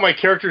thinking about my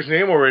character's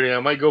name already. I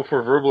might go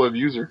for verbal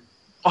abuser.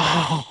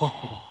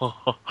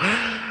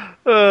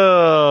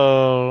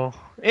 Oh.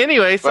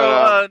 Anyway, so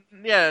But,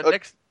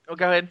 next. Oh,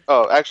 go ahead.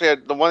 Oh, actually,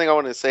 the one thing I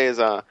wanted to say is,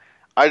 I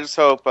just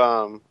hope,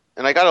 and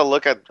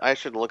I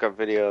should look up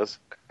videos,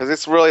 because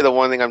it's really the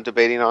one thing I'm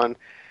debating on.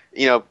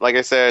 Like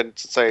I said,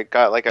 since I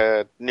got like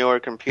a newer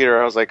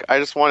computer, I was like, I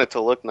just want it to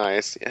look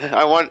nice.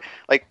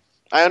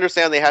 I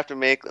understand they have to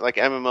make like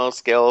MMO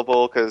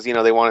scalable because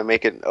they want to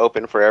make it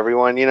open for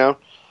everyone. WoW's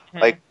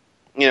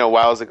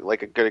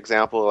like a good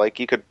example. Like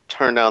you could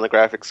turn down the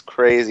graphics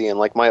crazy, and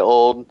like my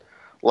old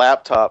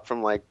laptop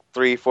from like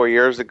 3-4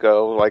 years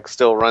ago, like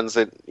still runs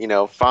it,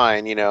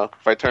 fine.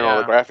 If I turn all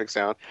the graphics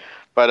down,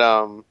 but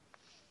I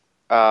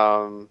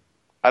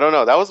don't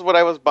know. That was what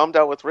I was bummed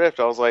out with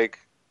Rift. I was like,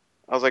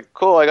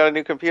 cool, I got a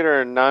new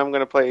computer, and now I'm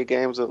going to play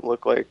games that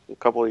look like a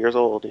couple of years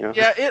old,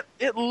 Yeah,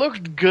 it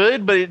looked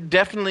good, but it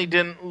definitely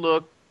didn't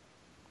look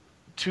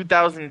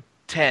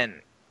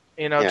 2010,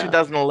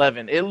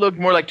 2011. It looked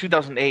more like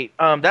 2008.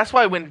 That's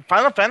why when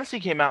Final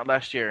Fantasy came out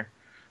last year,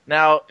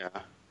 now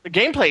the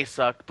gameplay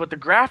sucked, but the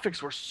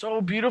graphics were so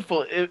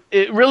beautiful.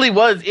 It really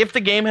was. If the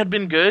game had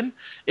been good,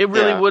 it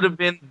really would have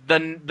been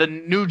the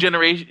new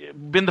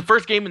generation, been the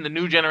first game in the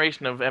new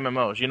generation of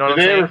MMOs. You know what I'm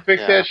saying? Did they ever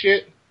fix that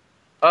shit?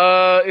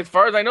 As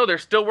far as I know, they're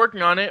still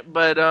working on it,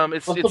 but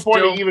What's the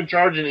point of even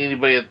charging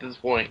anybody at this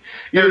point?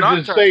 They're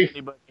not charging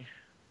anybody.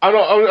 I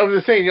don't. I'm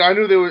just saying. I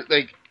knew they were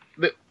like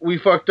we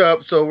fucked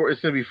up, so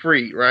it's gonna be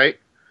free, right?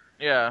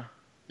 Yeah.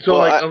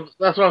 So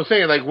that's what I'm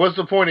saying. Like, what's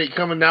the point of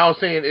coming now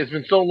saying it's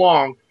been so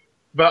long,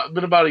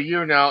 been about a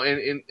year now,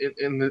 and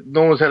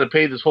no one's had to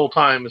pay this whole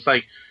time? It's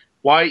like,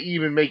 why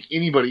even make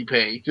anybody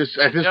pay? Just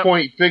at this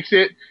point, fix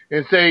it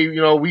and say,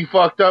 we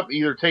fucked up.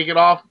 Either take it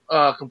off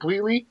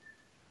completely,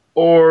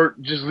 or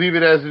just leave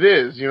it as it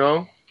is,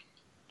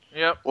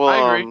 Yep, well,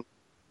 I agree.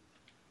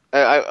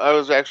 I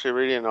was actually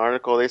reading an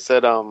article. They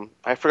said,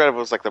 I forgot if it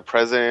was like the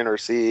president or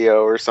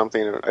CEO or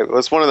something. It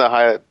was one of the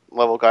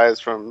high-level guys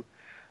from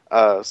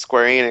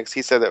Square Enix.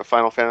 He said that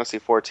Final Fantasy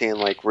XIV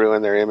like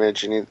ruined their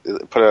image, and he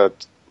put a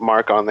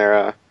mark on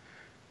their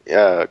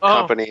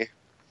company.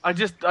 I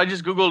just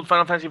googled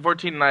Final Fantasy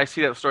XIV, and I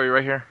see that story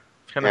right here.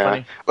 It's kind of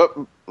funny. But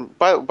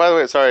by the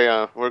way, sorry,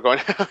 we're going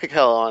like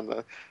hell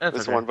on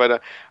this one.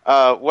 But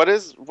what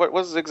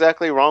was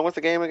exactly wrong with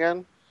the game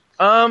again?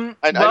 I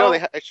know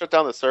they shut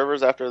down the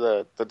servers after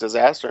the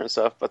disaster and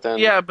stuff, but then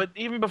but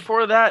even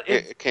before that,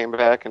 it came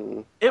back,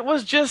 and it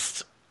was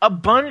just a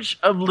bunch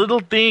of little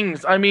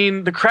things. I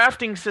mean, the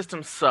crafting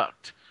system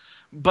sucked,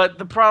 but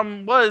the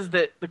problem was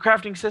that the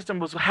crafting system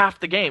was half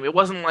the game. It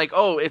wasn't like,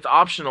 oh, it's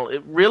optional.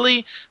 It really,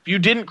 if you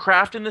didn't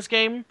craft in this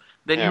game,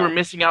 then you were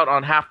missing out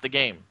on half the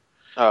game.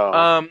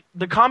 Oh.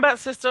 The combat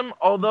system,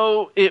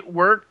 although it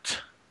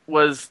worked,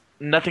 was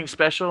nothing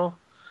special.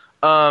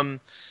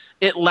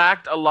 It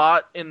lacked a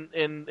lot in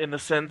the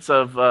sense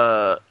of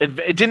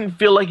it didn't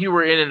feel like you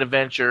were in an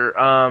adventure.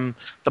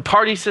 The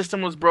party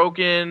system was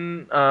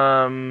broken.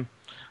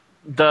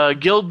 The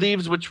guild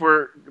leaves, which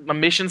were a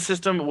mission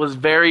system, was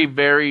very,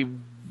 very,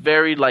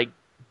 very I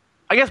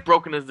guess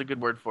broken is the good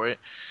word for it.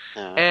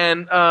 Yeah.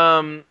 And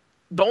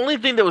the only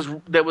thing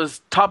that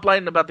was top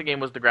line about the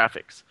game was the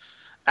graphics.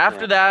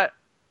 After that,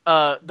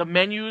 the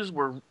menus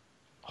were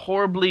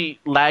horribly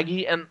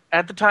laggy, and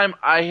at the time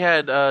I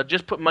had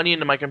just put money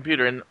into my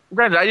computer, and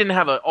granted I didn't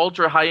have an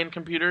ultra high-end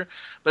computer,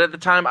 but at the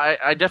time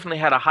I definitely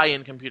had a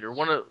high-end computer,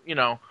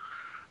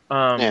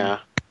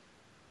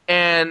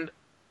 and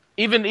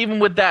even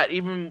with that,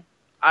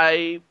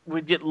 I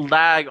would get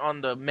lag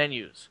on the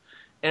menus,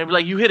 and it'd be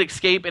like you hit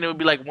escape and it would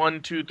be like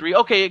 1, 2, 3,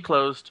 okay, it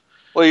closed.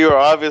 Well, you were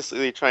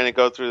obviously trying to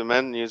go through the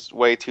menus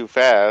way too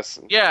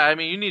fast. Yeah, I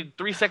mean you need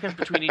 3 seconds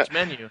between each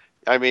menu.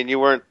 I mean, you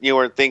weren't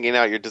thinking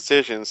out your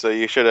decisions, so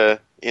you should have,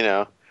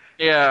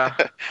 Yeah.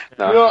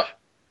 No.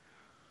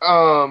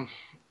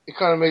 It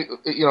kind of makes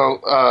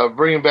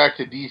bringing back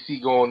to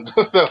DC, going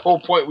the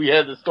whole point we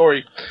had the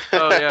story.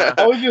 Oh yeah.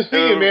 I was just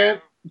thinking,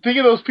 man. Think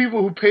of those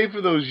people who pay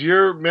for those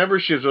year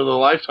memberships or the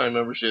lifetime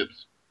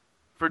memberships.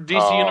 For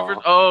DC Universe?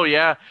 Oh,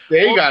 yeah.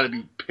 They got to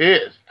be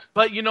pissed.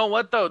 But you know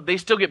what, though? They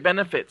still get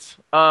benefits.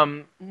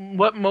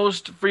 What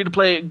most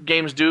free-to-play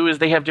games do is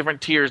they have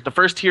different tiers. The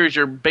first tier is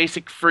your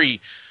basic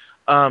free.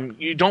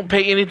 You don't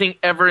pay anything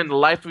ever in the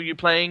life of you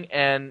playing,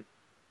 and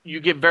you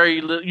get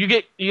you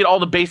get all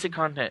the basic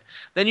content.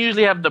 Then you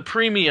usually have the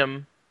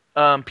premium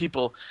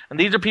people, and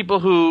these are people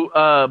who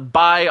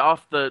buy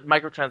off the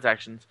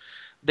microtransactions.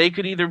 They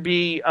could either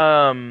be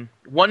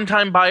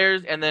one-time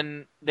buyers, and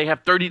then they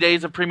have 30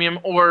 days of premium,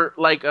 or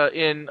like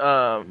in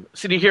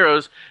City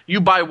Heroes,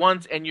 you buy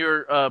once and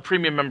you're a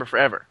premium member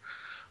forever.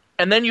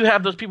 And then you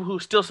have those people who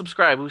still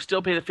subscribe, who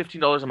still pay the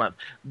 $15 a month.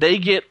 They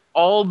get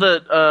all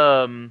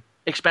the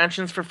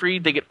expansions for free.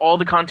 They get all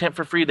the content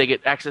for free. They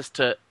get access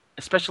to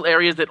special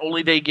areas that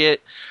only they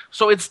get.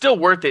 So it's still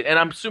worth it. And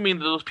I'm assuming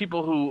that those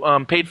people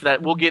who paid for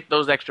that will get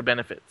those extra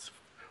benefits.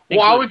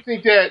 Well, I would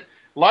think that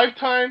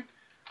Lifetime,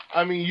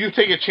 I mean, you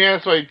take a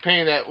chance by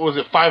paying that, was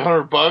it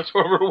 $500,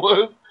 whatever it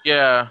was?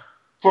 Yeah.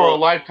 For a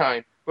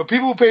lifetime. But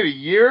people who paid a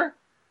year,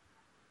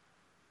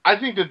 I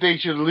think that they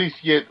should at least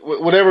get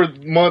whatever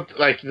month,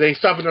 like they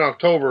stop it in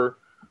October.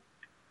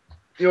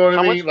 You know what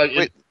I mean? Much,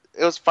 wait,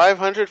 it was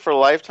 $500 for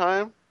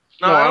lifetime?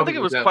 No, I don't think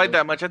it was quite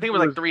that much. I think it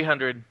was like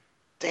 $300.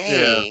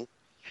 Dang. Yeah.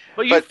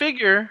 But you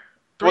figure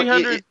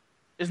 $300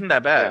 isn't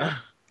that bad.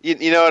 Yeah.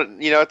 You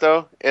know what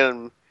though?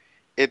 And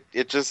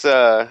it just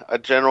a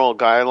general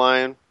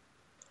guideline.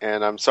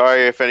 And I'm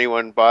sorry if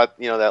anyone bought,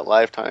 that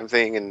lifetime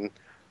thing and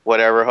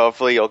whatever.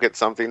 Hopefully you'll get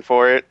something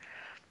for it.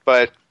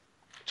 But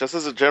just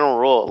as a general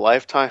rule,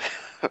 lifetime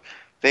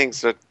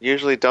things that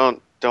usually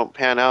don't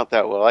pan out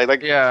that well.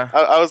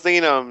 I was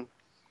thinking,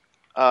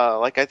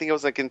 I think it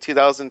was like in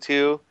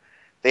 2002,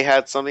 they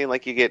had something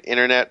like you get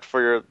internet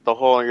for your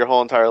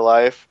whole entire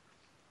life,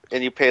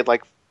 and you paid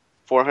like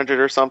 $400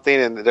 or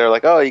something, and they're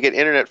like, oh, you get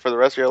internet for the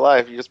rest of your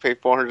life. You just pay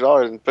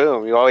 $400, and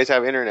boom, you always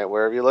have internet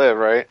wherever you live,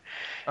 right?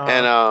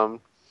 And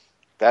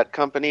that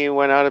company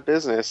went out of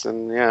business,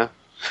 and yeah.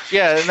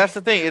 Yeah, and that's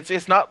the thing.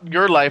 It's not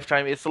your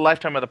lifetime; it's the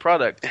lifetime of the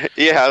product.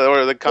 Yeah,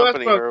 or the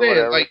company, or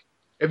whatever. Like,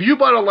 if you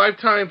bought a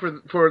lifetime for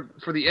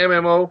the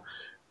MMO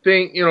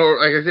thing,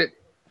 like I said,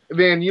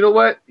 then you know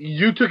what?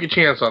 You took a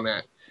chance on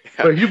that.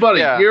 Yeah. But if you bought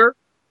a year,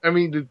 I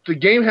mean, the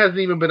game hasn't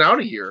even been out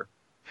a year.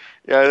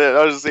 Yeah,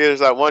 I was just seeing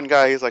there's that one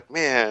guy. He's like,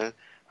 man,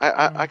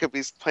 I could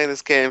be playing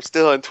this game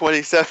still in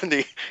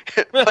 2070,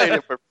 playing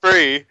it for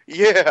free.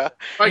 Yeah,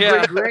 my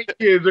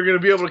grandkids are going to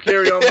be able to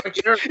carry on my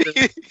character.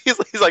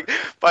 He's like,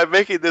 by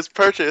making this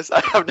purchase,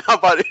 I have now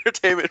bought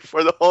entertainment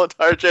for the whole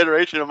entire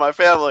generation of my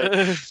family.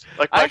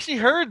 Like, I actually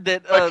heard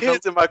that my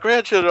kids and my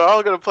grandchildren are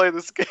all going to play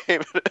this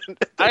game.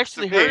 I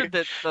actually heard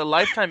that the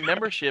lifetime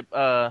membership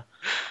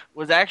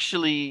was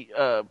actually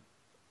a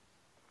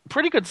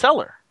pretty good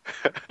seller.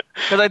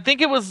 Because I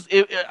think it was,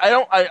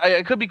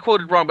 I could be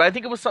quoted wrong, but I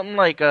think it was something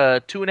like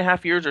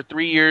 2.5 years or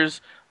 3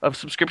 years of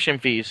subscription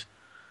fees.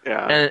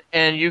 Yeah.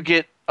 And you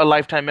get a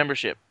lifetime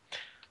membership.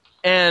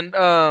 And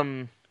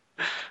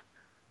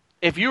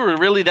if you were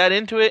really that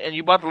into it and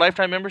you bought the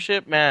lifetime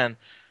membership, man,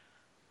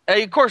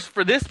 of course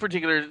for this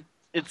particular,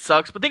 it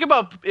sucks. But think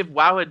about if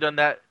WoW had done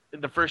that in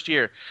the first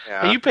year.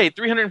 Yeah. And you paid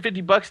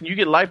 $350 and you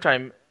get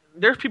lifetime.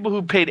 There's people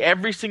who paid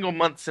every single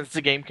month since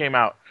the game came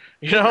out.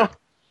 You know?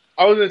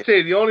 I was going to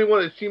say, the only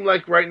one that seemed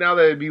like right now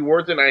that it'd be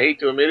worth it, and I hate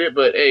to admit it,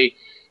 but hey, if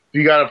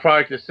you got a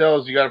product that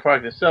sells,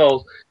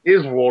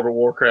 is World of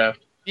Warcraft.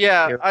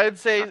 Yeah, I'd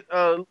say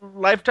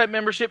lifetime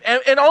membership.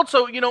 And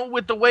also,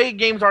 with the way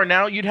games are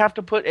now, you'd have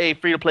to put a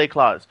free-to-play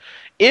clause.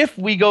 If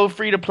we go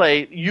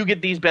free-to-play, you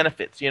get these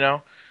benefits,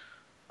 Like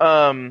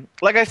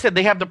I said,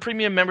 they have the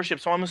premium membership,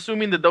 so I'm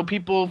assuming that those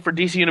people for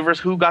DC Universe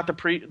who got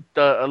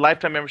the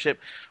lifetime membership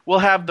will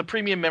have the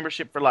premium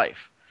membership for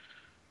life.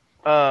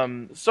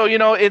 So,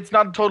 it's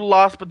not a total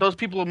loss, but those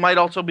people might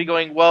also be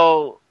going,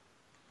 well,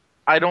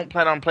 I don't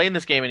plan on playing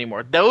this game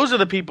anymore. Those are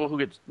the people who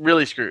get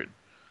really screwed.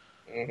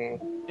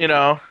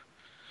 Mm-hmm.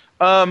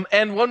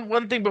 And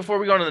one thing before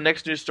we go on to the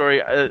next news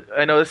story,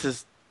 I know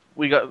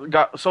we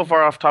got so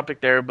far off topic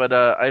there, but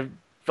I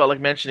felt like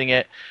mentioning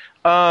it.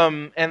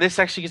 And this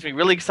actually gets me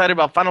really excited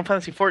about Final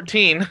Fantasy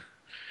XIV.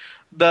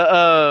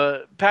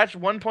 The patch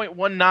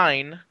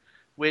 1.19,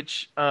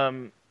 which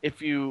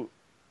if you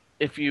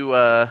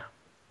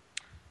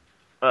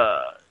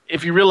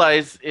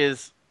realize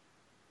is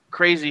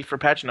crazy for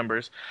patch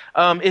numbers,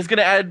 is going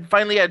to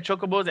finally add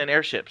chocobos and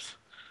airships,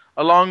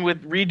 along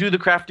with redo the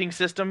crafting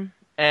system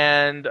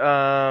and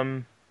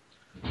add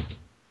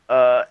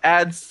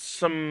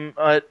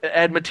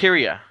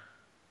materia.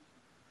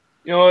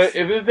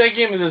 If that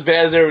game is as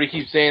bad as everybody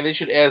keeps saying, they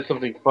should add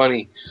something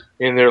funny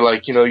in there.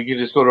 Like, you can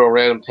just go to a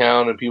random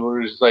town and people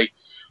are just like,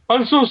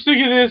 I'm so sick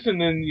of this,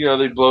 and then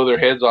they blow their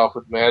heads off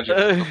with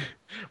magic.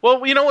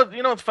 Well, you know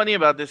what's funny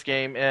about this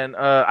game, and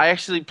I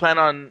actually plan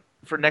on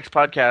for next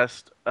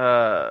podcast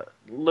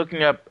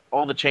looking up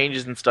all the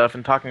changes and stuff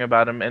and talking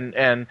about them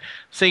and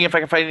seeing if I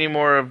can find any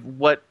more of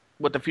what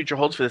the future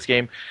holds for this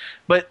game.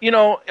 But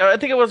I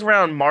think it was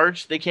around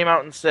March they came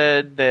out and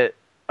said that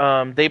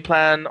they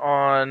plan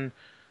on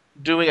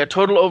doing a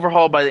total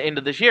overhaul by the end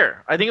of this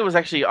year. I think it was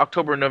actually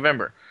October or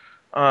November.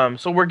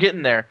 So we're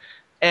getting there.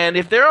 And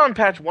if they're on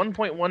patch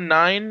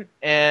 1.19,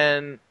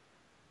 and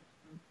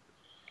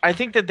I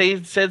think that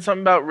they said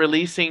something about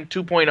releasing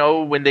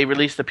 2.0 when they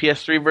release the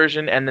PS3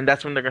 version, and then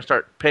that's when they're going to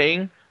start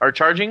paying or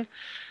charging.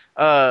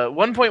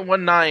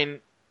 1.19,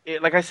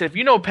 like I said, if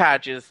you know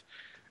patch is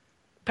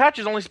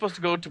only supposed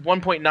to go to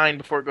 1.9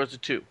 before it goes to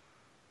 2.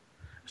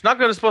 It's not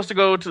supposed to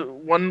go to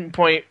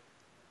 1.11,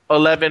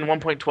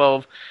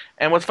 1.12.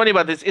 And what's funny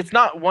about this, it's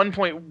not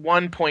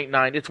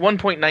 1.1.9, it's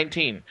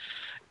 1.19.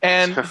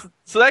 And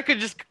so that could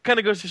just kind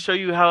of goes to show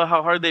you how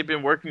hard they've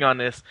been working on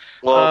this.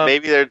 Well,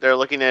 maybe they're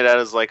looking at it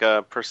as like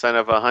a percent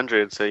of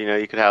 100, so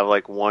you could have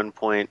like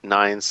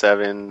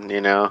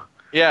 1.97,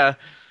 Yeah.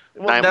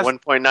 Well,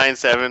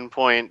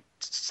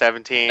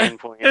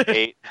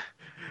 1.97.17.8.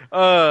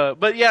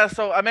 But yeah,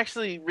 so I'm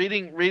actually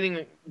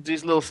reading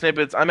these little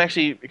snippets. I'm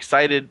actually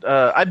excited.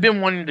 I've been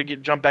wanting to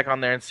jump back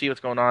on there and see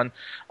what's going on.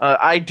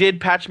 I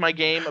did patch my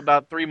game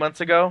about 3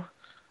 months ago,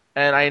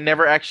 and I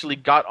never actually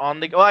got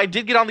on the. Well, I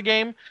did get on the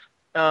game.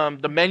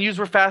 The menus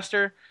were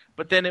faster,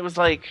 but then it was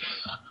like,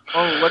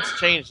 oh, what's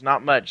changed?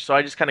 Not much. So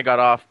I just kind of got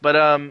off.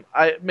 But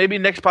maybe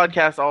next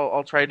podcast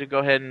I'll try to go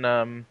ahead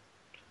and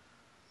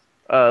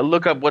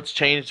look up what's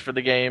changed for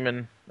the game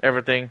and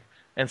everything,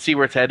 and see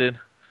where it's headed.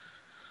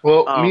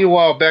 Well,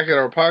 meanwhile, back at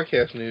our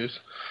podcast news.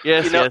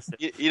 Yes, yes.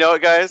 You know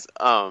what, guys?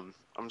 I'm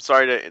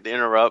sorry to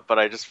interrupt, but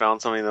I just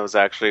found something that was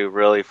actually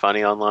really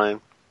funny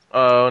online.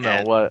 Oh no,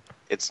 And what?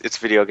 It's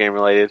video game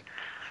related.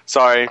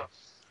 Sorry.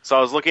 So I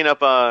was looking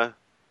up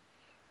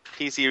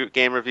PC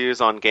game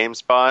reviews on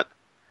GameSpot,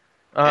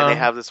 and they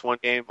have this one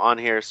game on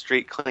here,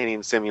 Street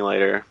Cleaning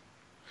Simulator.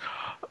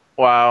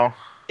 Wow.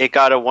 It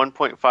got a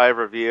 1.5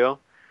 review,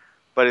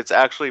 but it's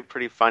actually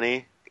pretty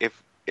funny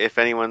if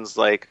anyone's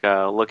like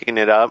looking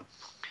it up,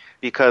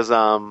 because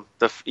how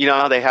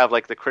they have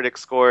like the critic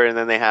score and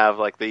then they have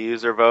like the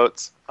user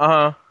votes.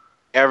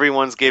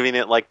 Everyone's giving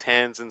it like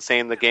 10s and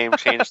saying the game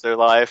changed their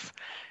life,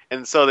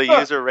 and so the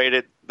user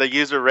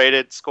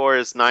rated score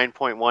is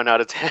 9.1 out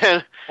of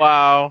 10.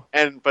 Wow.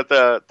 But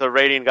the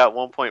rating got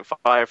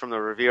 1.5 from the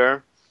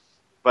reviewer.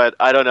 But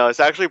I don't know. It's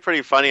actually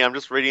pretty funny. I'm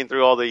just reading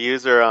through all the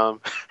user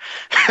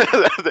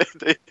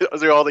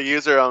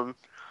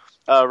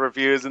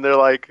reviews, and they're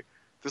like,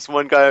 this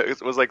one guy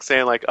was like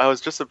saying like,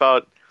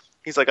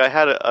 he's like, I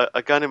had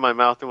a gun in my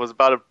mouth and was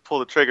about to pull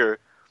the trigger,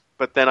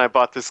 but then I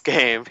bought this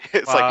game.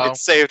 It's Wow. like, it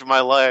saved my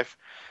life.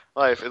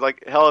 It's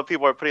like hella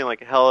people are putting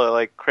like hella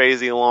like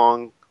crazy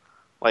long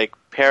like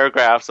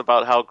paragraphs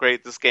about how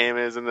great this game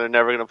is, and they're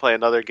never gonna play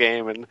another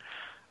game. And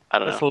I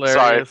don't That's know.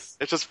 hilarious. Sorry,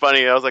 it's just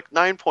funny. I was like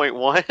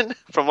 9.1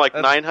 from like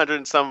 900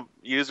 and some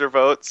user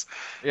votes.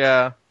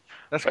 Yeah,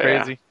 that's But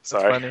crazy. yeah,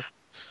 sorry. That's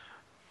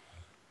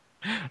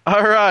funny.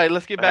 All right,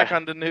 let's get back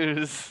on the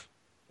news.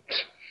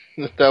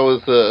 That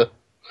was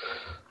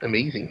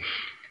amazing.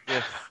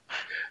 Yes.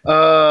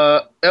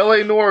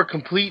 LA Noire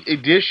Complete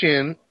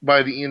Edition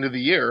by the end of the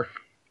year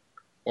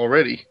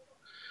already.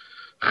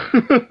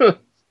 Well,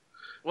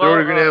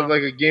 They're going to have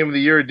like a Game of the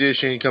Year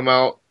edition come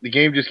out. The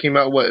game just came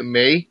out, in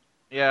May?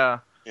 Yeah.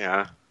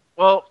 Yeah.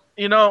 Well,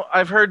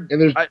 I've heard.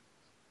 And there's, Go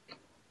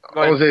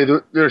I ahead. would say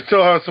there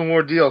still have some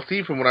more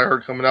DLC from what I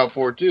heard coming out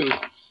for it too.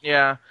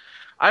 Yeah,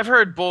 I've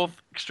heard both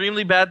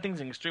extremely bad things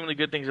and extremely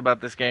good things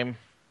about this game.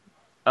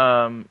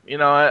 I'm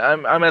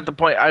at the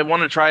point I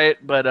want to try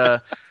it,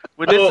 but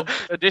with this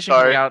edition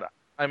coming out,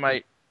 I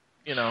might,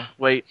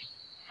 wait.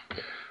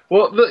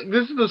 Well,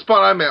 this is the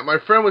spot I'm at. My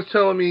friend was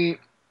telling me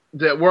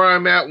that where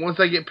I'm at,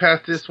 once I get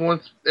past this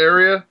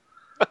area,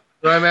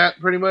 where I'm at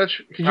pretty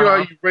much, because you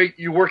know how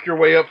you work your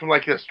way up from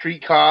like a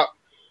street cop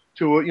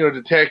to a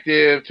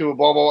detective to a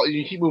blah blah, and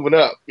you keep moving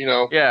up,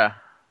 Yeah.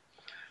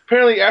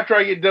 Apparently, after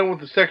I get done with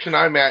the section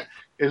I'm at,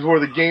 is where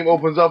the game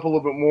opens up a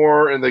little bit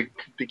more, and the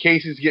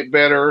cases get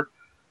better,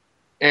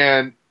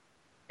 and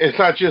it's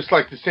not just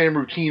like the same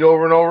routine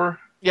over and over.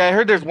 Yeah, I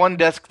heard there's one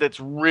desk that's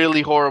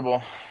really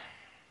horrible.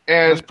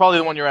 And That's probably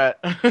the one you're at.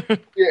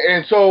 yeah,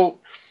 and so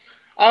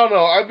I don't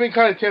know. I've been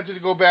kind of tempted to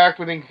go back,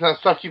 but then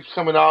stuff keeps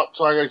coming out,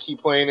 so I got to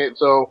keep playing it.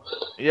 So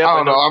Yep, I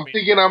don't know. what I'm you mean.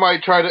 thinking I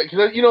might try to,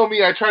 because you know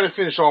me, I try to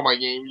finish all my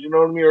games. You know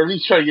what I mean, or at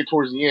least try to get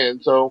towards the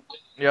end. So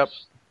Yep.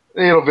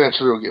 it'll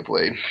eventually get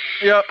played.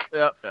 Yep.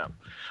 All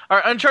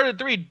right, Uncharted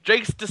 3,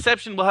 Drake's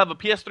Deception will have a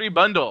PS3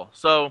 bundle.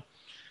 So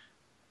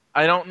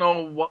I don't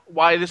know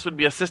why this would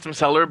be a system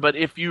seller, but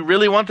if you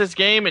really want this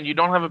game and you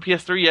don't have a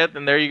PS3 yet,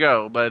 then there you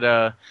go. But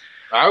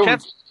I would,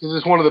 because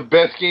it's one of the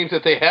best games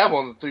that they have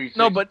on the 360.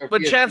 no,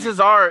 but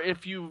chances are,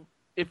 if you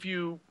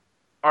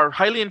are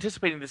highly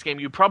anticipating this game,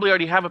 you probably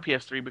already have a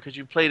PS3 because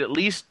you've played at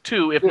least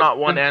 2, if not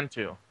 1 and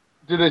 2.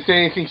 Did they say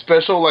anything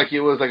special? Like it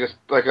was it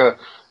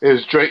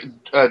was Drake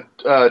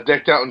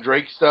decked out in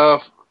Drake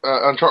stuff,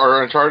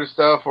 Uncharted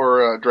stuff,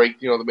 or Drake,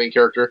 the main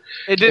character.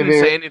 It didn't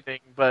say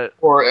anything, but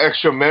or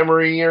extra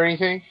memory or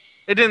anything.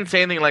 it didn't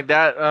say anything like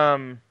that.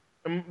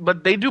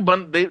 But they do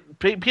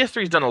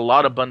PS3's done a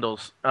lot of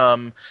bundles,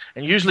 and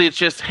usually it's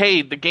just,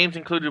 hey, the game's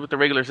included with the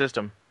regular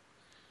system.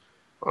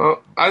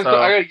 I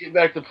gotta get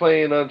back to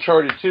playing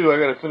Uncharted 2. I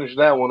gotta finish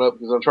that one up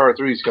because Uncharted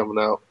 3 is coming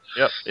out.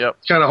 Yep.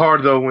 It's kind of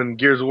hard though when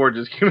Gears of War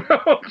just came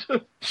out.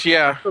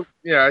 Yeah.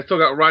 Yeah, I still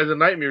got Rise of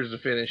Nightmares to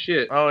finish.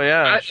 Shit. Oh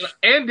yeah.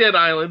 And Dead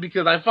Island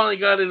because I finally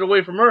got it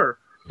away from her.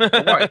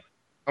 My wife.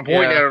 I'm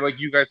pointing at her like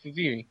you guys can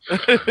see me.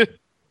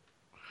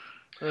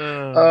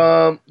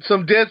 Some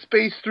Dead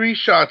Space 3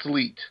 shots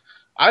leaked.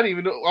 I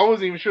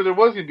wasn't even sure there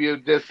was going to be a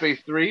Dead Space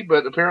 3,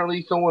 but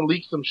apparently someone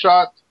leaked some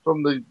shots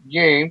from the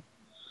game.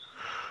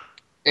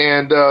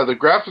 And the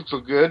graphics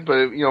look good, but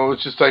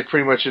it's just like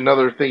pretty much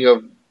another thing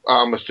of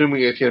I'm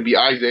assuming it's going to be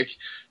Isaac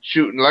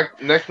shooting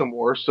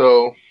Nexomore,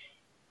 so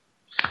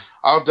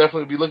I'll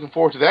definitely be looking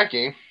forward to that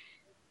game.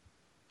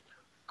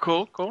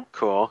 Cool.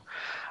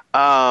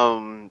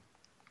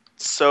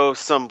 So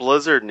some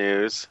Blizzard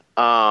news.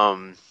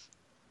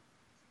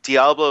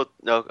 Diablo.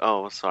 No,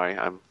 oh, sorry,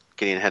 I'm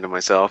getting ahead of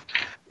myself.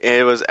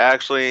 It was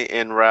actually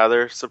in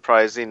rather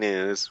surprising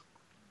news.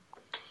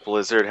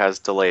 Blizzard has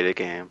delayed a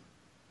game.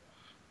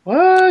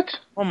 What?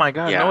 Oh my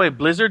god! Yeah. No way!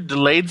 Blizzard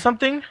delayed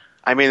something.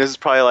 I mean, this is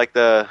probably like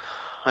the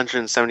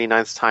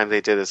 179th time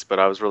they did this, but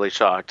I was really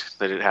shocked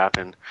that it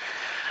happened.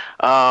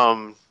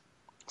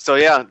 So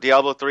yeah,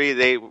 Diablo 3,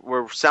 they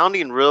were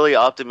sounding really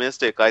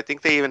optimistic. I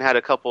think they even had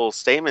a couple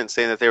statements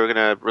saying that they were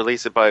going to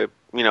release it by,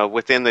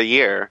 within the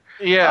year.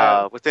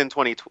 Yeah. Within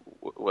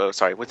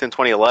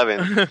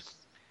 2011.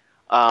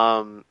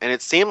 And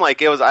it seemed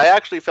like it was. I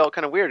actually felt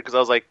kind of weird because I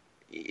was like,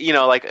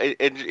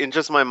 in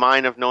just my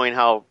mind of knowing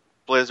how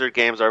Blizzard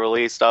games are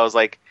released, I was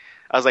like,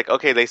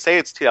 okay, they say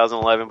it's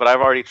 2011, but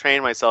I've already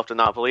trained myself to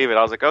not believe it.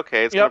 I was like,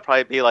 okay, it's going to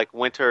probably be like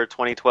winter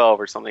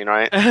 2012 or something,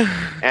 right?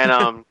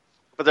 And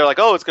but they're like,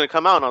 oh, it's going to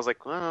come out, and I was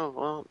like,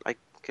 well, I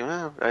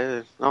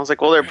was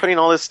like, well, they're putting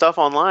all this stuff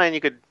online. You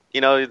could,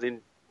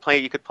 play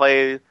the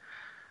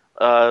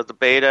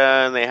beta,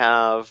 and they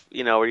have,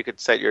 where you could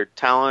set your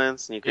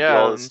talents, and you could do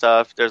all this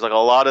stuff. There's like a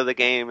lot of the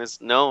game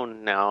is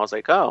known now. I was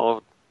like,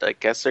 oh, I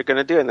guess they're going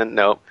to do it, and then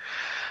nope.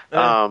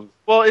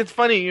 Well, it's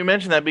funny you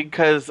mentioned that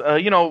because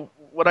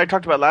what I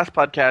talked about last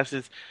podcast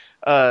is,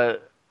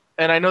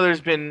 and I know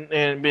there's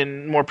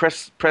been more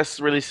press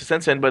releases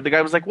since then, but the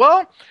guy was like,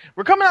 "Well,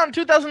 we're coming out in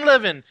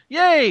 2011,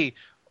 yay!"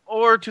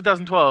 or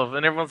 2012,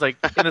 and everyone's like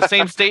in the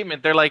same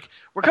statement. They're like,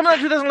 "We're coming out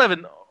in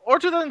 2011 or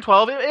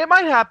 2012. It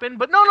might happen,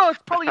 but no, it's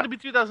probably going to be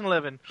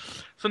 2011."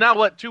 So now,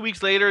 what? 2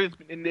 weeks later,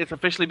 it's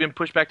officially been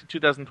pushed back to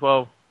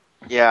 2012.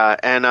 Yeah,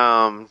 and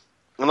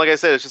like I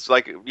said, it's just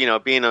like,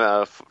 being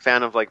a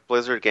fan of like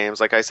Blizzard games.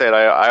 Like I said,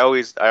 I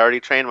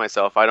already trained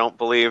myself. I don't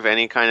believe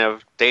any kind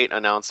of date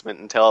announcement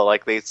until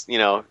like there's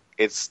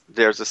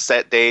a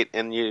set date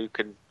and you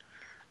could,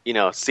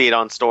 see it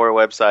on store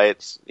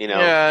websites.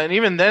 Yeah, and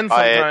even then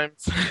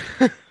sometimes.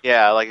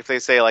 Yeah, like if they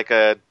say like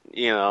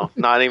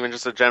not even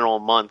just a general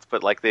month,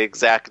 but like the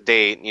exact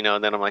date, then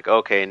I'm like,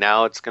 okay,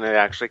 now it's gonna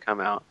actually come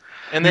out.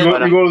 And then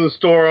you go to the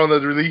store on the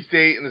release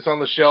date and it's on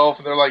the shelf,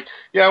 and they're like,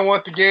 yeah, I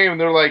want the game,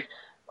 and they're like,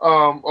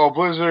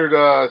 Blizzard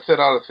sent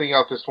out a thing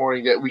out this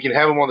morning that we can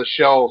have them on the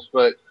shelves,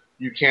 but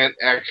you can't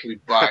actually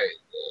buy it.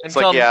 It's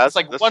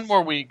like one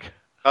more week.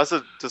 That's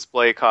a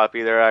display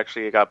copy. There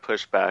actually got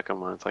pushed back a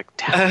month. Like,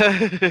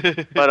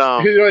 damn.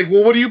 But you're like,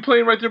 well, what are you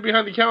playing right there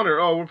behind the counter?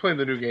 Oh, we're playing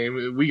the new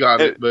game. We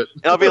got it, but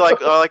and I'll be like,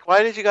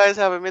 why did you guys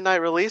have a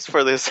midnight release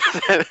for this?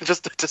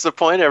 Just to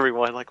disappoint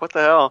everyone. Like, what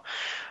the hell?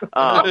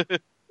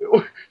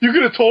 You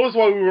could have told us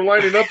while we were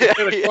lining up at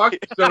 10 o'clock.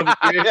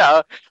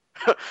 Yeah.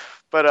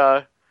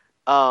 But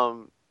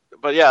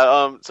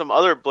yeah, some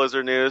other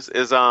Blizzard news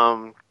is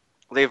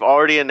they've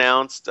already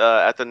announced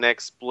at the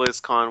next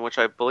BlizzCon, which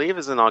I believe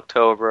is in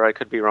October, I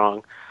could be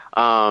wrong,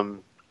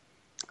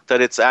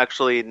 that it's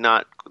actually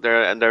not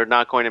they're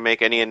not going to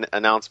make any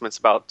announcements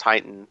about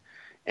Titan.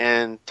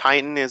 And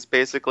Titan is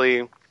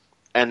basically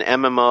an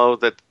MMO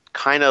that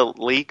kind of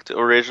leaked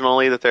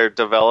originally that they're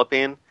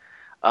developing.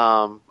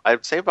 I'd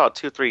say about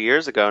 2-3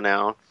 years ago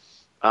now.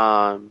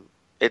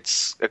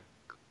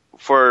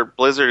 For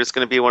Blizzard, it's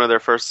going to be one of their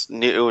first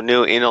new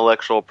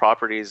intellectual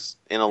properties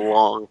in a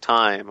long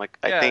time. Like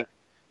I think,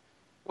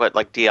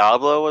 like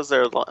Diablo was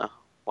their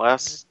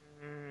last?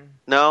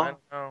 No, I don't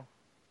know.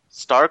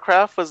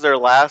 StarCraft was their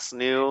last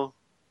new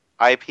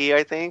IP,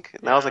 I think.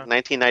 And that was like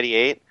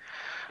 1998.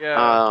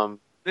 Yeah.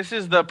 This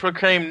is the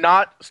proclaimed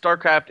not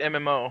StarCraft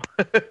MMO.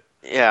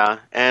 Yeah,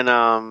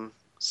 and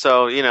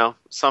so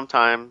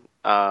sometime.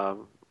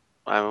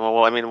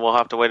 We'll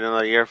have to wait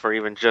another year for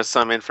even just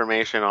some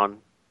information on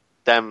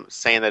them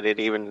saying that it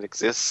even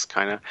exists,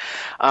 kind of.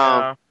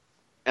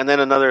 And then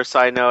another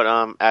side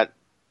note, at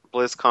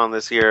BlizzCon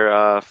this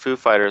year, Foo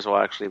Fighters will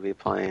actually be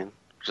playing.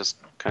 Just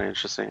kind of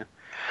interesting.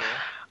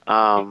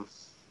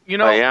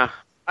 Yeah.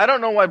 I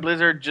don't know why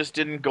Blizzard just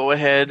didn't go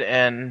ahead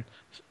and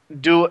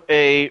do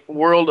a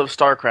World of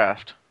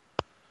StarCraft.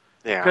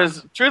 Yeah.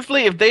 Because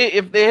truthfully, if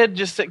they had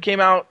just came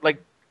out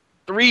like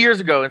 3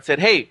 years ago and said,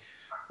 "Hey,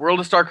 World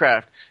of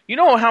StarCraft," you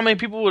know how many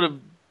people would have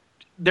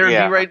be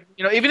right.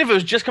 Even if it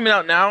was just coming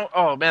out now,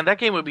 oh man, that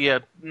game would be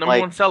a number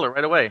one seller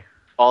right away.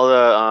 all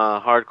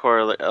the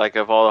hardcore, like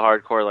of all the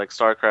hardcore like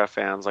StarCraft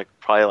fans, like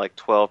probably like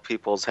 12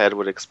 people's head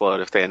would explode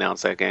if they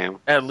announced that game.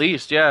 At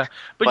least, yeah.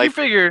 But you Like-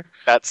 figure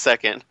That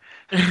second.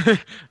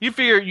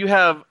 you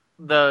have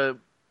the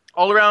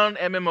all-around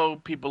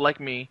MMO people like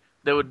me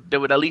that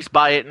would at least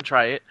buy it and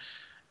try it.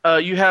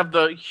 You have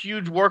the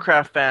huge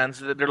Warcraft fans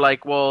that they're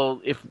like,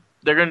 well, if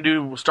they're going to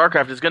do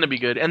StarCraft, it's going to be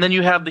good. And then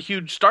you have the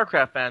huge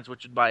StarCraft fans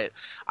which would buy it.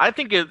 I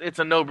think it's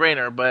a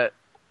no-brainer, but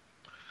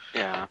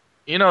Yeah.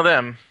 you know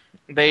them.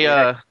 They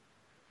Yeah.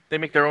 they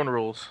make their own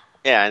rules.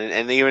 Yeah,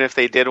 and even if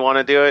they did want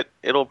to do it,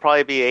 it'll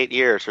probably be 8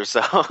 years or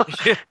so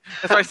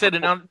That's why I said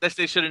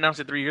they should announce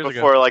it 3 years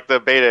before ago. like the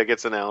beta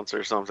gets announced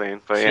or something.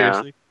 But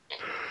Seriously.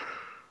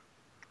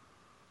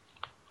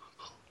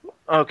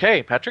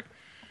 Okay, Patrick.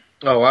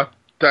 Oh, I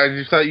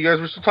just thought you guys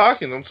were still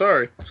talking. I'm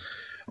sorry.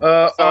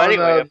 yeah. So on,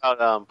 anyway, about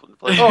oh,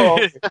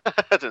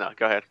 I don't know.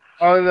 Go ahead.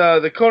 on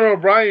the Conan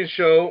O'Brien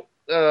show,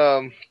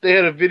 they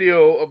had a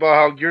video about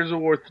how Gears of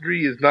War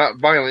 3 is not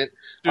violent.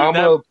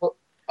 Dude,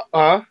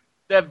 Huh?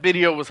 that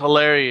video was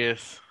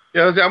hilarious.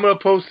 Yeah, I'm gonna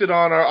post it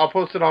on our. I'll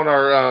post it on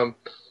our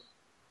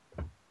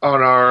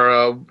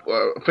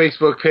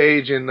Facebook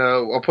page, and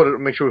I'll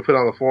make sure we put it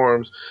on the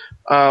forums.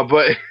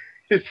 But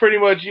it's pretty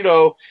much,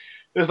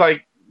 there's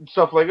like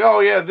stuff like, oh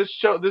yeah,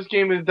 this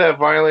game isn't that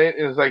violent.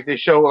 And it's like they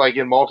show like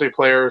in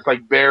multiplayer, it's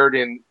like Baird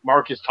and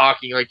Marcus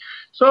talking like,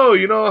 so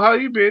how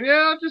you been?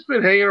 Yeah, I've just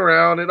been hanging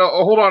around. And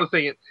hold on a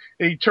second,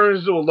 and he turns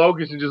into a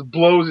locust and just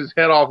blows his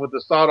head off with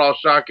a sawed-off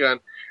shotgun.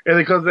 And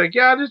then comes like,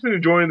 yeah, I've just been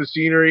enjoying the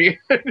scenery.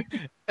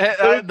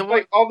 It's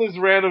like all this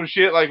random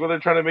shit, like when they're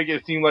trying to make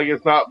it seem like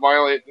it's not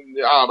violent. And,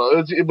 I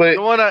don't know. But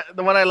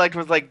The one I liked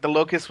was like the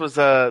Locust was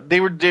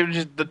they were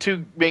just the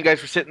two main guys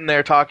were sitting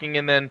there talking,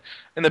 and then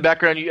in the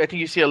background I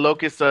think you see a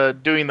Locust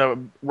doing the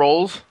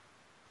rolls.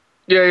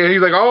 yeah,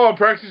 he's like, oh, I'm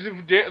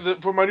practicing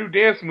for my new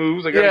dance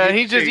moves. I gotta Yeah, get and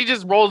he in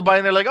just shape. rolls by,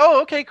 and they're like,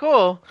 oh, okay,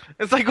 cool.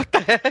 It's like, what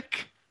the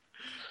heck?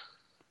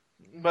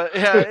 But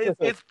yeah,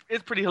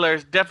 it's pretty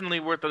hilarious.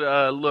 Definitely worth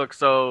a look.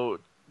 So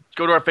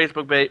go to our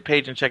Facebook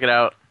page and check it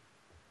out.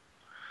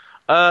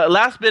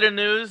 Last bit of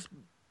news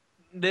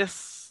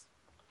this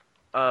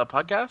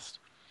podcast.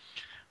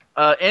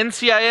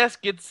 NCIS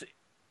gets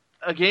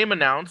a game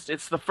announced.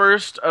 It's the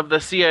first of the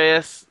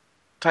CIS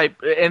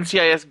type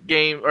NCIS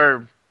game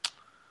or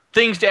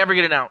things to ever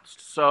get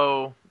announced.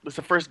 So it's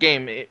the first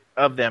game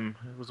of them,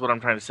 is what I'm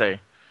trying to say.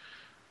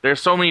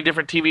 There's so many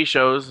different TV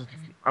shows.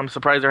 I'm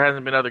surprised there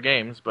hasn't been other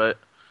games, but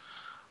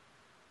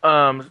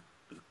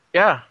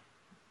yeah.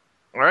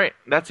 All right,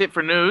 that's it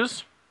for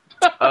news.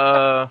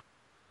 I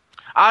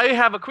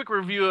have a quick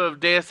review of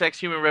Deus Ex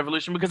Human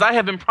Revolution because I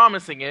have been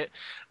promising it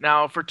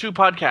now for 2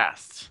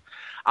 podcasts.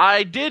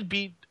 I did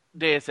beat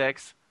Deus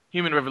Ex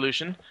Human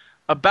Revolution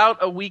about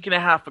a week and a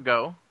half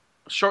ago,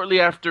 shortly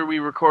after we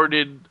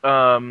recorded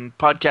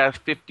podcast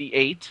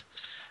 58,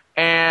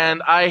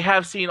 and I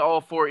have seen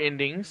all 4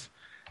 endings,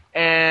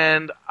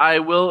 and I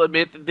will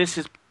admit that this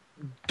is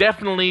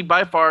definitely,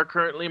 by far,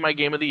 currently my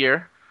game of the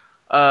year.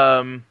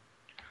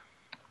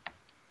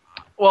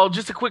 Well,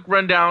 just a quick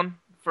rundown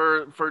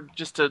for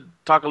just to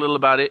talk a little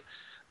about it.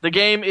 The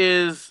game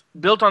is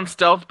built on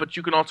stealth, but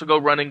you can also go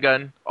run and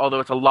gun, although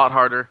it's a lot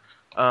harder,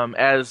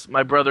 as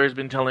my brother has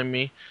been telling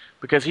me,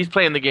 because he's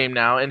playing the game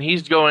now, and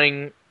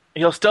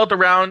he'll stealth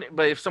around,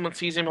 but if someone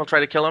sees him, he'll try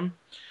to kill him.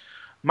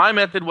 My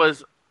method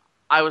was,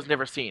 I was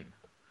never seen.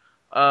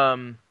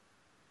 And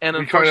We try not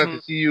unfortunately,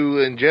 to see you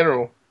in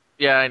general.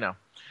 yeah, I know.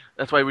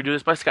 That's why we do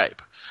this by Skype.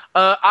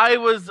 I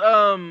was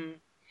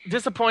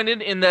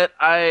disappointed in that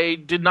I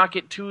did not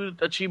get 2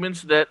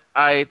 achievements that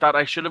I thought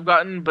I should have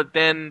gotten, but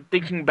then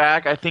thinking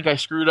back, I think I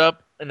screwed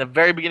up in the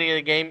very beginning of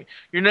the game.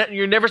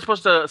 You're never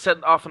supposed to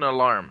set off an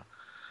alarm.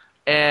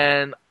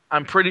 And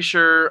I'm pretty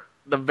sure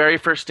the very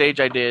first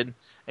stage I did,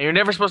 and you're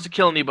never supposed to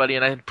kill anybody,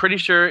 and I'm pretty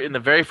sure in the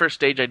very first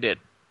stage I did.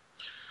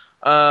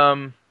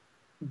 But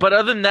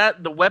other than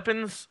that, the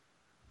weapons,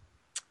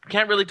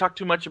 can't really talk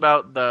too much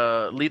about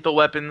the lethal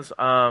weapons.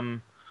 I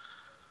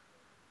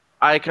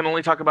can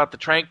only talk about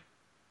the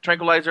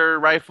tranquilizer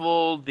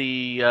rifle,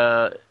 the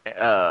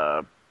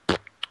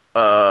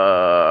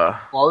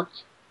Art?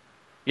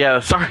 yeah,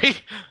 sorry,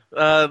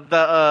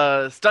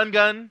 the stun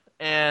gun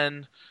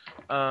and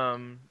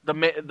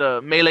the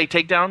melee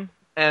takedown.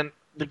 And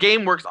the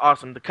game works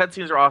awesome. The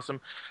cutscenes are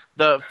awesome.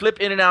 The flip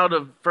in and out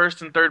of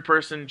first and third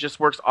person just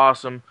works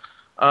awesome.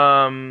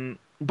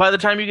 By the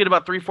time you get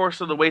about 3/4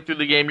 of the way through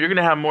the game, you're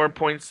gonna have more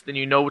points than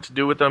you know what to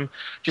do with them.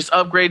 Just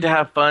upgrade to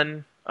have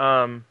fun.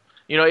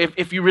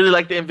 If you really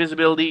like the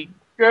invisibility,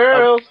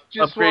 Girls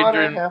just upgrade want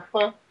to your- have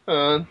fun.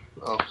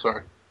 Oh,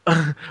 sorry.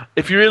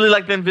 if you really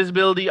like the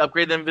invisibility,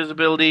 upgrade the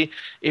invisibility.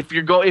 If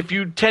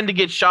you tend to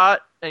get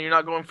shot and you're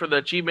not going for the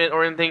achievement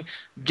or anything,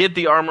 get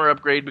the armor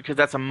upgrade because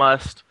that's a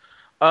must.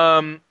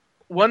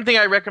 One thing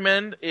I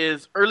recommend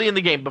is early in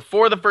the game,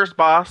 before the first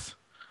boss,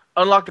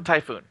 unlock the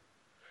Typhoon.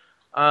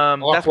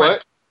 Unlock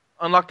what?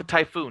 Unlock the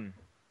Typhoon.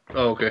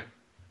 Oh, okay.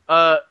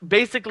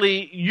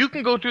 Basically, you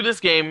can go through this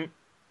game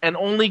and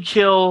only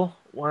kill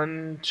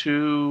 1,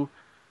 2,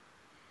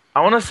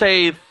 I want to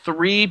say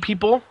 3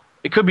 people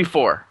It could be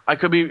 4.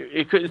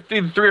 It's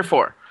either 3 or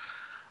 4.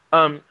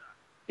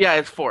 Yeah,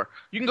 it's 4.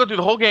 You can go through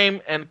the whole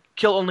game and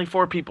kill only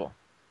 4 people.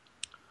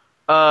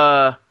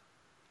 And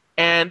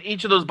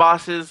each of those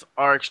bosses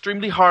are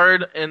extremely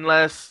hard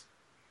unless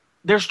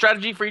there's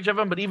strategy for each of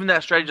them, but even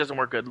that strategy doesn't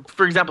work good.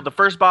 For example, the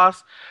first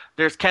boss,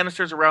 there's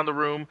canisters around the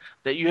room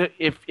that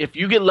if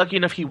you get lucky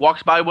enough, he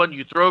walks by one,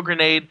 you throw a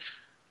grenade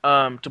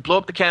to blow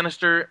up the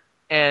canister,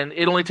 and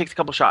it only takes a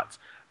couple shots.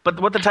 But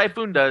what the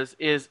Typhoon does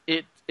is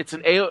it's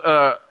an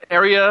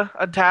area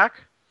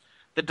attack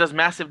that does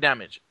massive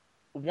damage.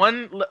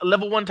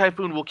 Level 1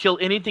 Typhoon will kill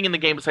anything in the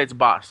game besides a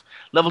boss.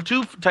 Level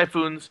 2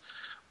 Typhoons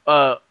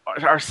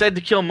are said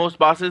to kill most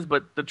bosses,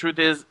 but the truth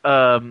is,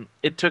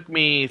 it took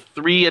me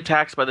 3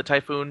 attacks by the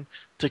Typhoon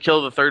to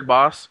kill the 3rd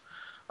boss.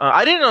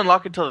 I didn't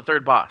unlock it until the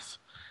 3rd boss,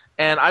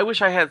 and I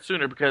wish I had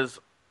sooner because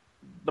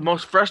the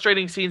most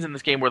frustrating scenes in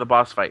this game were the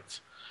boss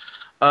fights.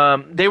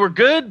 They were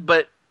good,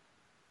 but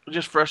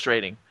just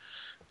frustrating.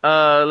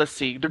 Let's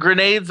see. The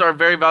grenades are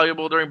very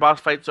valuable during boss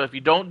fights, so if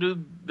you don't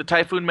do the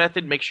Typhoon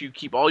method, make sure you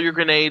keep all your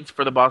grenades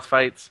for the boss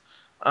fights.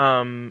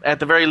 At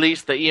the very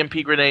least, the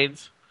EMP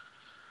grenades.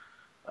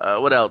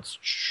 What else?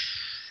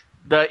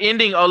 The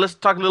ending. Oh, let's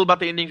talk a little about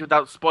the endings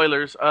without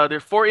spoilers. There are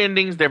 4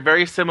 endings. They're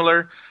very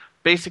similar.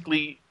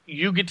 Basically,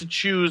 you get to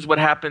choose what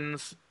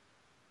happens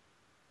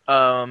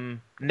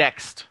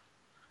next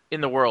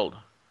in the world.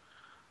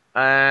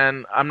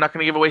 And I'm not going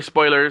to give away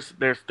spoilers.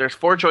 There's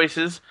 4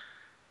 choices,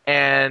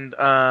 and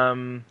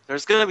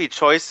There's gonna be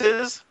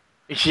choices.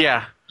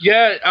 yeah.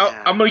 Yeah,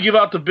 I'm gonna give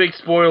out the big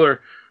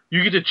spoiler.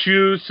 You get to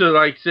choose to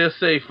like just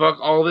say fuck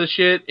all this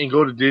shit and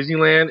go to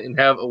Disneyland and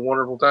have a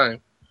wonderful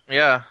time.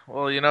 Yeah,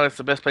 well, it's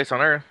the best place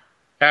on earth.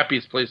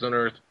 Happiest place on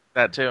earth.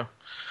 That too.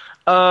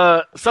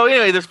 So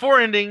anyway, there's 4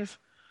 endings.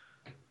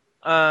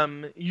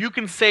 You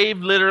can save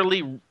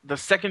literally the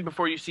second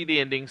before you see the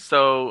ending,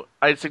 so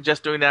I'd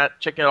suggest doing that,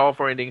 checking out all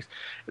 4 endings.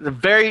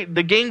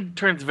 The game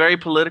turns very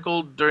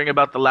political during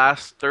about the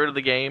last third of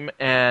the game,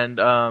 and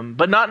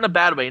but not in a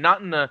bad way,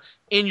 not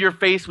in your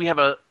face, we have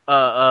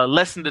a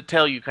lesson to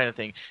tell you kind of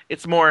thing.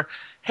 It's more,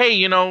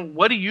 hey,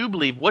 what do you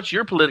believe? What's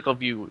your political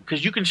view?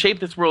 Because you can shape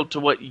this world to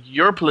what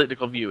your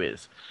political view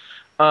is.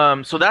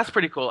 So that's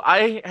pretty cool.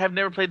 I have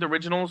never played the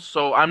originals,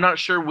 so I'm not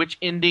sure which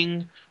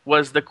ending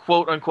was the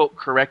quote-unquote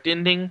correct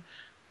ending,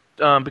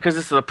 because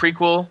this is a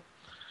prequel.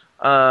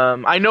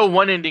 I know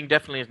one ending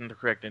definitely isn't the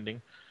correct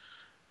ending.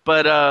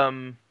 But,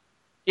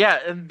 yeah,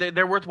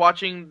 they're worth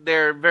watching.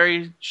 They're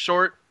very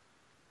short,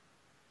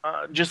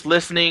 just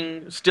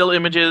listening, still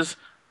images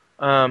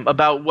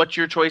about what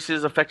your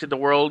choices affected the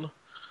world.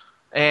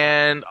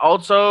 And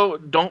also,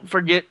 don't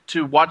forget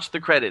to watch the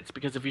credits,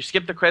 because if you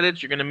skip the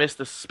credits, you're going to miss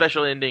the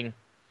special ending.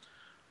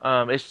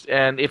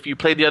 And if you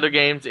played the other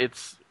games,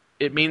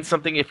 it means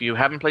something. If you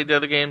haven't played the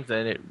other games,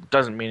 then it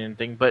doesn't mean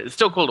anything, but it's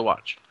still cool to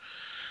watch.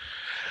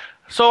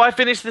 So I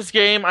finished this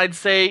game. I'd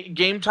say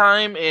game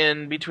time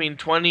in between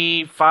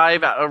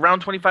around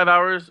 25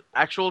 hours.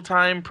 Actual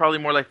time, probably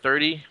more like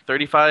 30,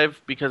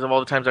 35, because of all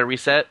the times I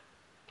reset.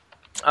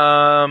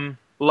 A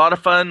lot of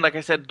fun. Like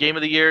I said, game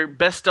of the year.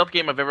 Best stealth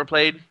game I've ever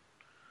played.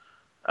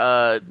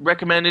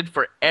 Recommended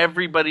for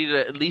everybody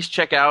to at least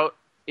check out.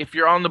 If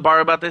you're on the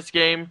bar about this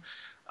game,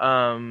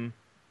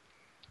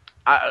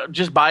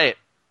 just buy it.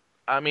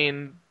 I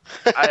mean,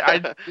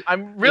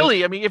 I'm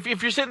really. I mean, if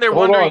you're sitting there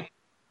wondering,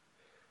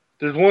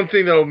 there's one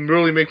thing that'll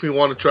really make me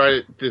want to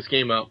try this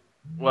game out.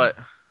 What?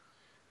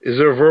 Is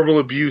there verbal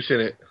abuse in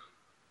it?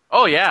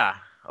 Oh yeah,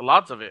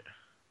 lots of it.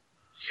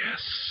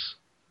 Yes.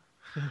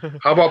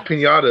 How about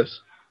piñatas?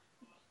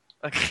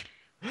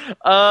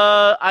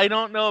 I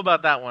don't know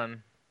about that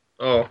one.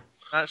 Oh,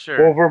 not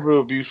sure. Well,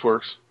 verbal abuse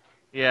works.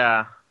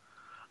 Yeah.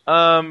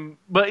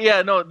 But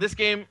yeah, no, this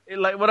game,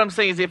 like what I'm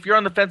saying is, if you're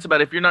on the fence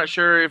about it, if you're not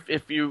sure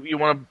if you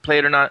want to play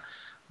it or not,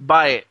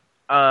 buy it.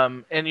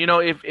 And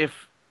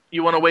if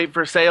you want to wait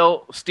for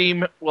sale,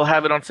 Steam will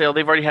have it on sale.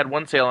 They've already had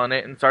one sale on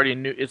it, and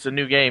it's a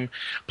new game.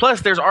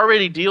 Plus, there's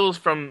already deals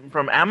from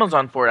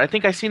Amazon for it. I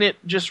think I seen it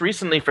just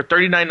recently for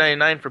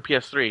 $39.99 for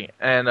PS3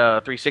 and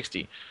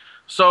 360.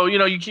 So you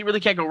really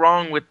can't go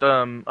wrong with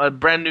a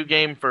brand new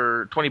game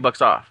for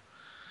 $20 off.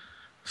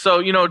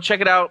 So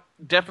check it out.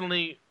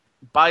 Definitely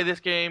buy this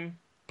game,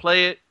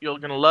 play it. You're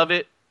gonna love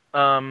it.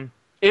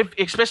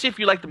 Especially if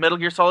you like the Metal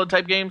Gear Solid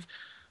type games,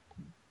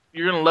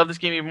 you're gonna love this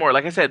game even more.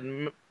 Like I said,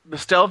 the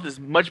stealth is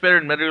much better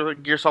than Metal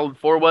Gear Solid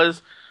 4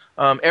 was.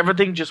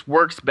 Everything just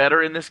works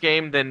better in this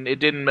game than it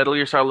did in Metal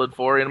Gear Solid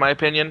 4, in my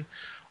opinion.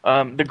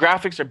 The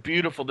graphics are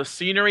beautiful. The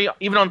scenery,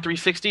 even on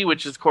 360,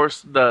 which is of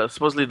course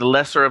supposedly the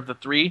lesser of the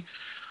three,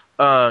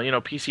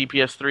 PC,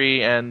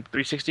 PS3, and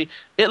 360,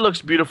 it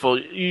looks beautiful.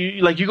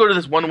 You go to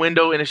this one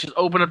window and it's just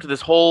open up to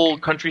this whole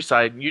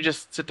countryside. And you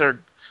just sit there.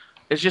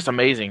 It's just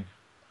amazing.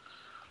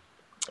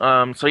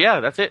 So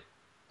yeah, that's it.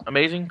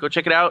 Amazing. Go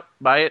check it out.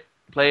 Buy it.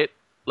 Play it.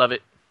 Love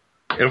it.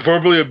 And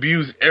verbally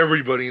abuse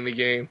everybody in the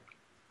game.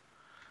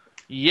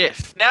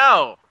 Yes.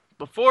 Now,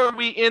 before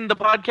we end the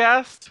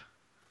podcast,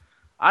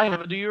 I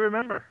have a Do You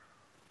Remember?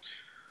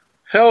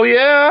 Hell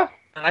yeah.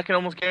 And I can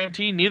almost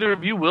guarantee neither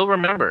of you will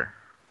remember.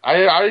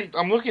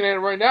 I'm looking at it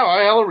right now.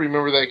 I hella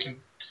remember that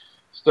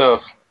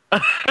stuff.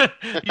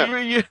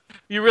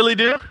 You really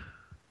do?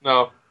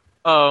 No.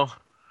 Oh.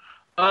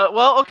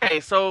 Well, okay.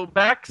 So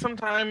back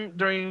sometime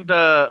during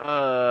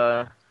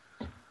the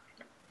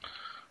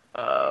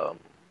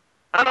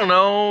I don't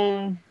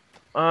know,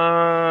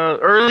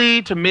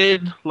 early to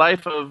mid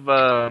life of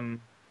the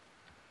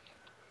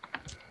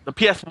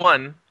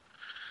PS1.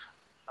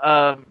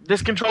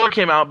 This controller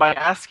came out by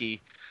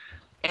ASCII,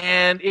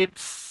 and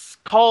it's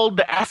called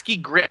the ASCII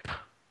Grip,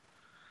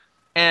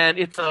 and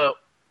it's a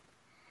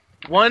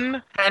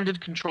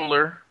one-handed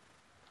controller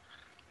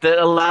that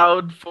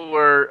allowed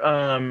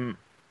for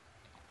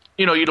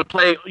you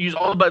to use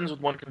all the buttons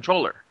with one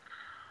controller.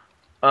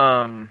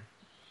 I'm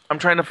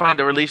trying to find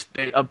a release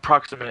date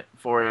approximate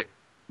for it,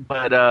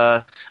 but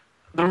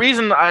the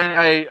reason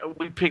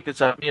we picked this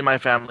up, me and my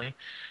family,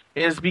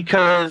 is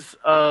because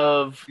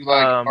of You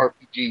like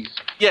RPGs.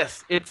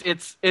 yes,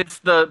 it's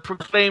the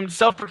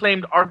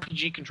self-proclaimed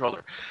RPG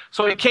controller.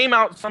 So it came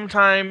out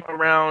sometime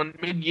around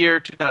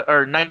mid-year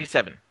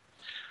 97.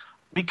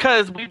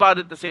 Because we bought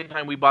it at the same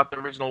time we bought the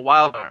original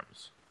Wild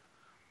Arms.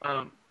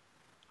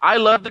 I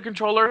love the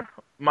controller.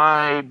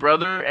 My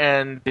brother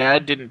and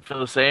dad didn't feel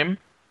the same,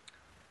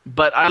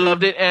 but I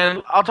loved it,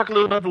 and I'll talk a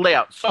little about the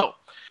layout. So,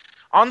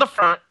 on the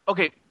front,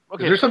 okay. Is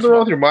there something wrong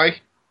with your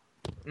mic?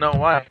 No,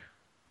 why?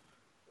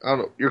 I don't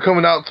know. You're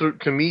coming out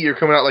to me. You're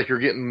coming out like you're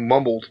getting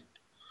mumbled.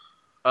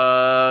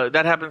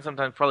 That happens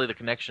sometimes. Probably the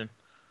connection.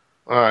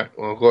 All right.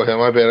 Well, go ahead.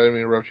 My bad. I didn't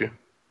mean to interrupt you.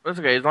 That's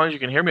okay, as long as you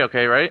can hear me.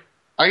 Okay, right?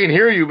 I can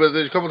hear you, but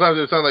there's a couple times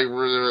it sounded like,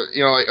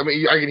 I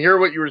mean, I can hear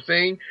what you were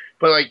saying,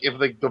 but like if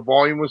the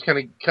volume was kind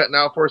of cutting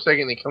out for a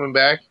second and then coming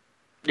back.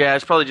 Yeah,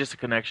 it's probably just a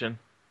connection.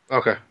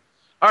 Okay.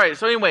 All right.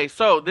 So anyway,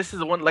 this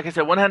is like I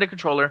said, one-handed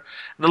controller.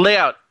 The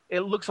layout,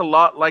 it looks a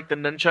lot like the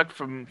nunchuck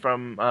from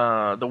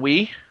the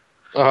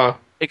Wii,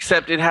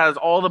 except it has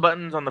all the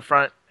buttons on the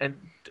front. And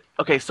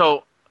okay,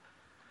 so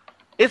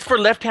it's for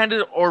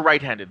left-handed or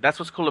right-handed. That's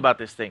what's cool about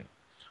this thing.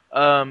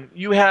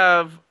 You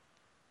have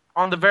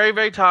on the very,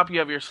 very top, you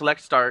have your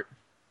select start.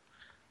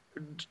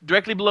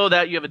 Directly below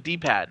that, you have a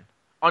D-pad.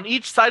 On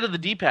each side of the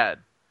D-pad,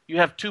 you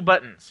have two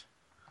buttons.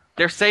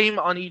 They're same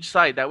on each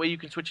side. That way you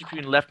can switch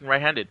between left and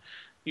right-handed.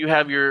 You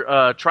have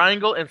your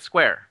triangle and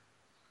square.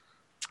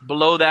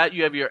 Below that,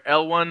 you have your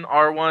L1,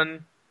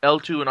 R1,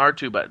 L2, and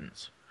R2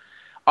 buttons.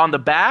 On the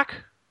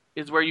back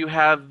is where you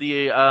have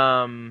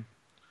the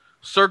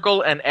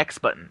circle and X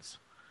buttons.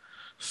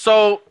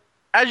 So,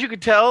 as you can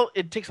tell,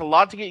 it takes a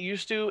lot to get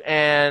used to,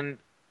 and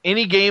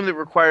any game that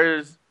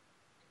requires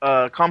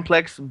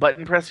complex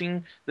button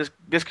pressing,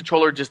 this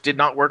controller just did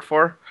not work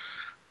for.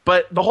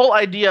 But the whole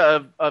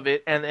idea of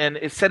it, and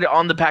it said it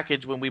on the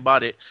package when we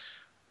bought it,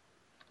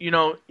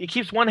 it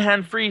keeps one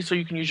hand free so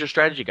you can use your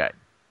strategy guide.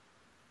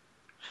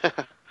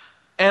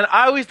 And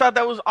I always thought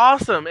that was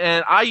awesome,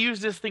 and I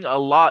used this thing a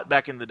lot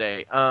back in the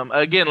day.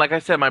 Again, like I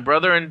said, my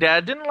brother and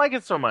dad didn't like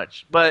it so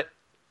much, but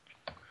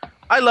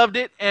I loved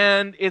it,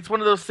 and it's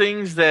one of those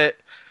things that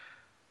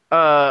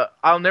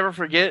I'll never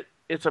forget.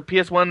 It's a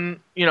PS1,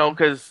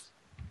 because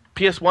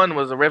PS1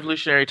 was a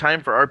revolutionary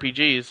time for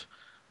RPGs.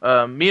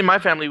 Me and my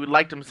family, we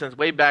liked them since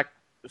way back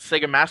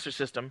Sega Master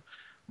System,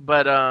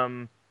 but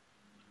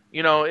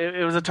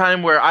it was a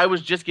time where I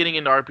was just getting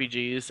into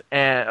RPGs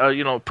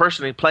and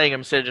personally playing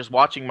them instead of just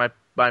watching my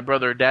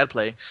brother or dad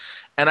play.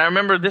 And I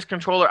remember this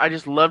controller, I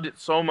just loved it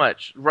so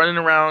much, running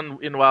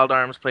around in Wild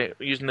Arms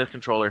using this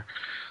controller.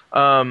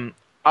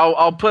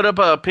 I'll put up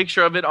a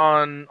picture of it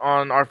on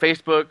our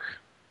Facebook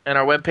and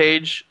our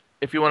webpage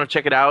if you want to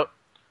check it out.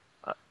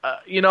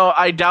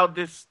 I doubt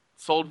this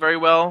sold very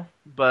well,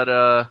 but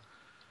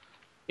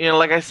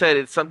like I said,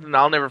 it's something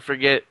I'll never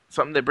forget.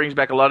 Something that brings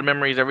back a lot of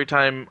memories every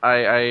time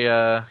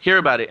I hear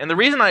about it. And the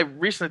reason I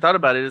recently thought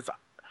about it is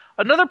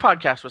another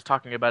podcast was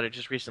talking about it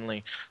just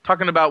recently,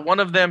 talking about one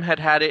of them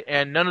had it,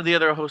 and none of the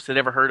other hosts had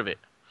ever heard of it.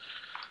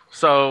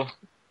 So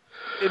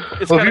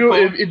it's kind of cool.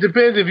 It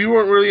depends. If you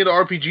weren't really into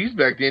RPGs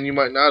back then, you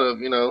might not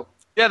have.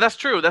 Yeah, that's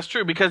true. That's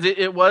true, because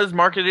it was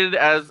marketed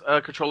as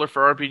a controller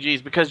for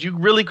RPGs, because you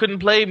really couldn't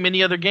play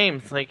many other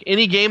games. Like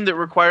any game that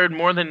required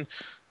more than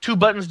two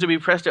buttons to be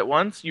pressed at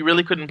once, you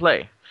really couldn't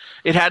play.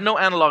 It had no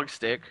analog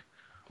stick,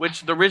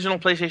 which the original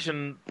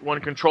PlayStation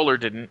 1 controller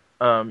didn't.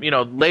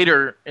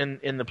 Later in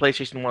the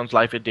PlayStation 1's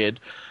life it did.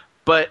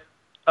 But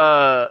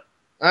I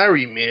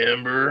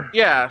remember.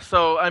 Yeah,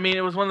 so I mean,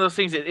 it was one of those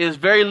things. It is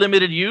very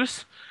limited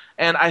use,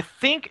 and I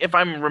think if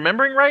I'm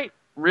remembering right,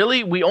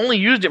 really we only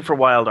used it for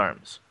Wild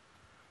Arms.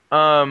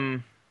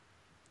 But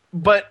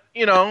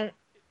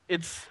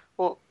it's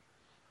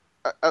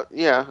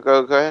yeah.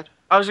 Go ahead.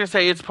 I was gonna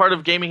say it's part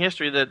of gaming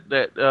history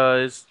that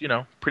is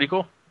pretty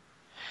cool.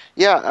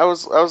 Yeah, I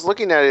was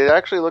looking at it. It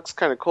actually looks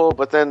kind of cool,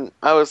 but then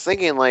I was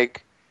thinking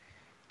like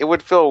it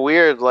would feel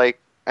weird. Like,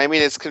 I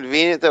mean, it's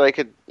convenient that I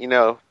could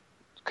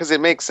because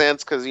it makes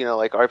sense because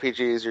like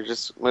RPGs, you're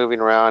just moving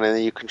around and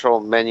then you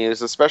control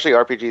menus. Especially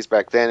RPGs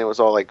back then, it was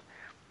all like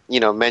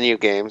menu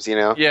games.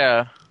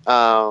 Yeah.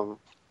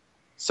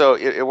 So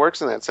it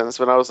works in that sense,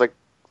 but I was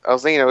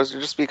thinking it would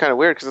just be kind of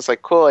weird because it's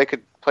like cool. I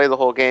could play the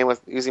whole game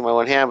with using my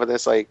one hand, but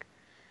it's like,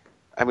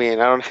 I mean,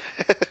 I don't,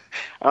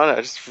 I don't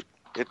know,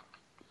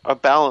 a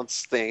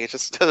balance thing. It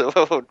just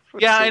doesn't.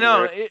 Yeah, I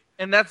know,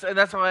 and that's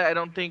why I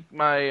don't think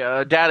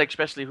my dad,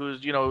 especially,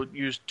 who's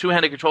used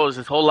two-handed controllers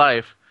his whole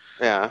life.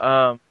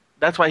 Yeah.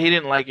 That's why he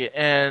didn't like it,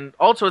 and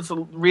also it's the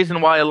reason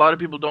why a lot of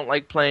people don't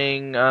like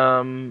playing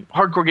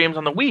hardcore games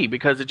on the Wii,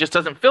 because it just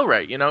doesn't feel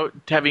right,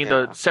 having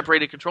the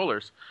separated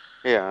controllers.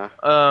 Yeah.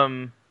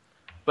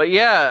 But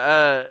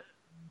yeah,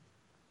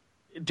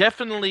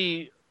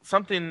 definitely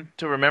something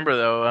to remember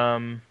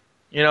though.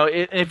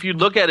 If you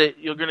look at it,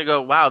 you're gonna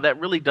go, "Wow,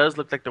 that really does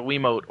look like the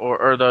Wiimote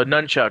or the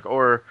Nunchuck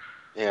or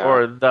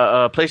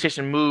the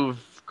PlayStation Move,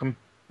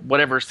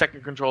 whatever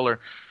second controller."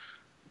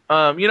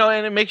 And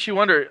it makes you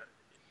wonder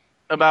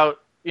about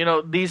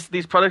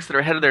these products that are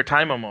ahead of their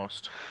time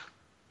almost.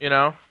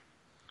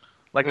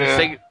 Like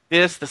the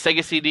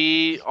Sega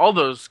CD, all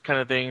those kind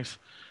of things.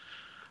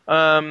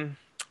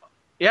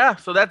 Yeah,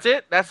 so that's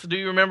it. That's the Do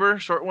You Remember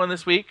short one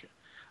this week.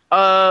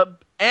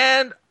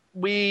 And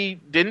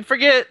we didn't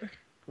forget,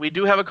 we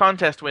do have a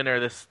contest winner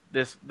this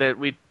that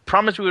we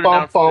promised we would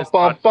announce this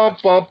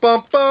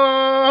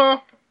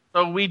podcast.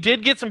 So we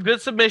did get some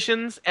good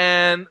submissions,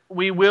 and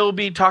we will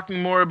be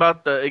talking more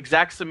about the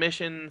exact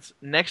submissions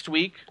next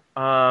week.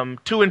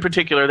 Two in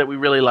particular that we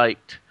really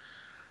liked.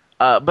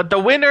 But the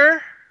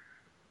winner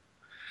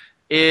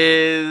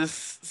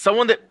is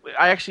someone that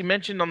I actually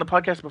mentioned on the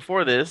podcast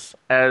before this,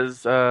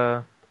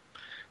 but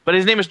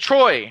his name is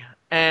Troy,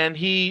 and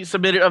he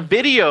submitted a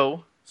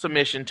video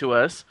submission to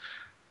us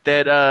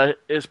that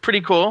is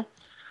pretty cool.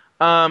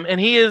 And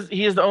he is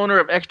the owner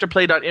of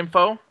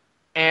extraplay.info,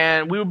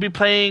 and we will be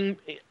playing,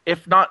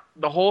 if not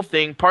the whole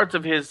thing, parts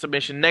of his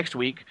submission next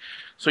week,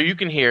 so you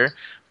can hear.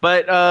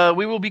 But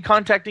we will be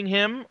contacting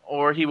him,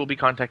 or he will be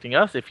contacting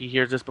us if he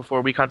hears this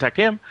before we contact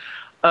him,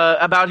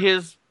 about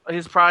his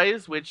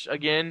prize, which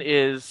again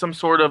is some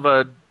sort of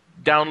a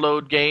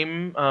download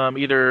game,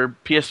 either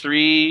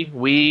PS3,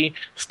 Wii,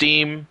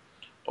 Steam,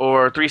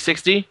 or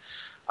 360.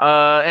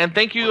 And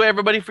thank you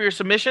everybody for your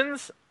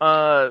submissions.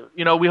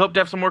 We hope to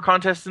have some more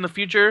contests in the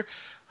future.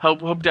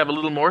 Hope to have a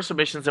little more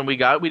submissions than we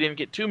got. We didn't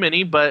get too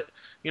many, but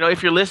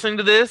if you're listening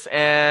to this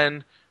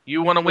and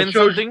you want to win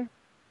something,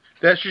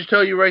 that should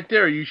tell you right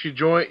there. You should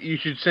join. You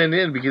should send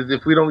in, because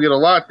if we don't get a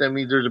lot, that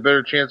means there's a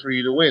better chance for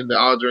you to win. The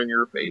odds are in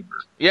your favor.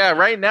 Yeah,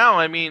 right now,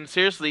 I mean,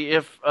 seriously,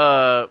 if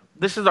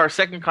this is our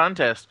second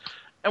contest,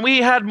 and we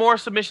had more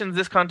submissions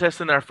this contest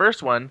than our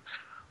first one,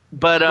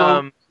 but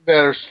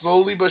better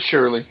slowly but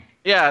surely.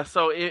 Yeah,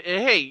 so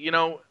hey,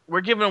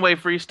 we're giving away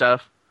free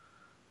stuff.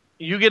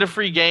 You get a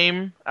free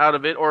game out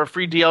of it, or a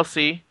free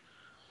DLC,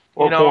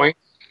 or points,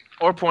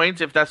 or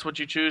points if that's what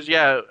you choose.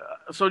 Yeah.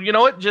 So you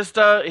know what? Just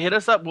hit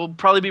us up. We'll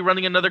probably be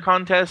running another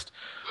contest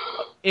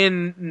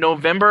in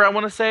November, I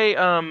want to say,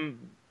 and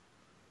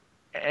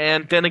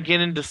then again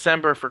in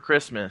December for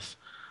Christmas.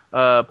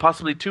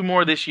 Possibly 2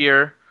 more this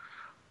year.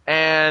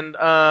 And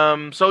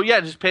so yeah,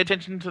 just pay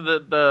attention to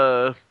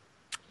the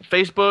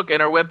Facebook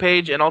and our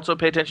webpage, and also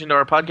pay attention to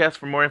our podcast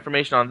for more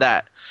information on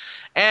that.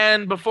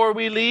 And before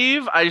we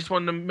leave, I just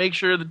wanted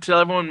to tell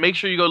everyone, make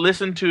sure you go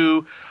listen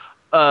to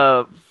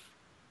the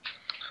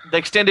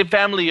extended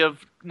family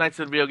of Knights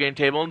of the Video Game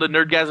Table, the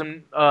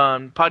Nerdgasm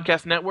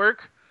podcast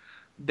network.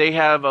 They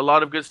have a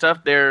lot of good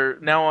stuff. They're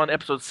now on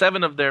episode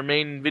 7 of their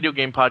main video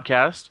game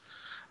podcast.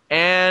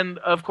 And,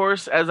 of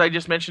course, as I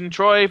just mentioned,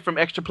 Troy from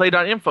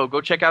extraplay.info.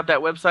 Go check out that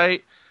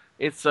website.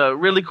 It's a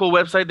really cool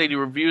website. They do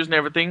reviews and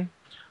everything.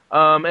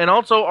 And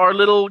also, our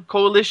little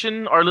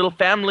coalition, our little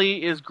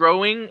family is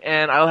growing,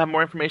 and I'll have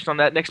more information on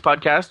that next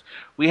podcast.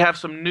 We have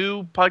some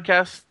new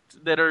podcasts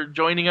that are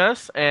joining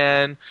us,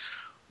 and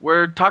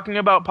we're talking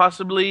about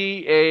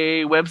possibly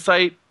a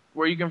website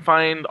where you can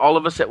find all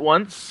of us at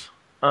once.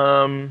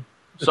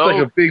 It's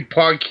like a big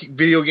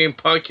video game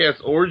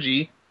podcast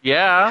orgy.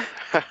 Yeah,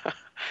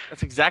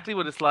 that's exactly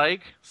what it's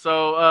like.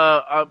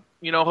 So,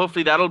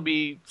 hopefully that'll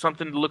be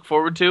something to look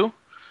forward to.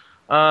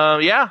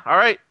 Yeah, all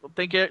right. Well,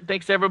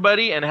 thanks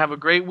everybody, and have a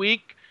great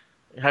week.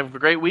 Have a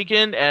great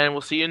weekend, and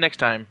we'll see you next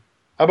time.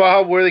 How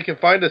about where they can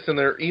find us in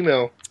their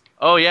email?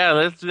 Oh, yeah,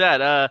 let's do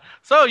that.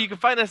 So you can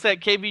find us at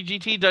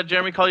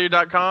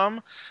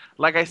kvgt.jeremycollier.com.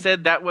 Like I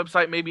said, that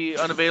website may be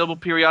unavailable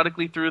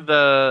periodically through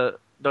the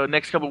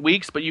next couple of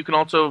weeks, but you can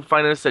also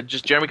find us at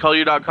just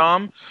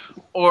jeremycollier.com,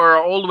 or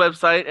our old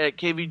website at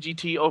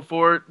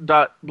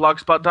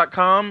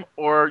kvgt04.blogspot.com,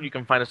 or you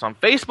can find us on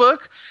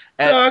Facebook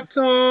at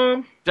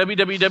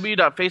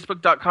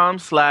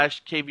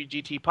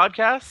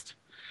www.facebook.com/kvgtpodcast.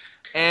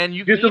 And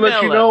you can just to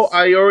let you know,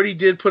 I already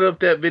did put up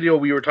that video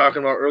we were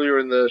talking about earlier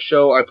in the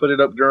show. I put it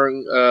up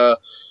during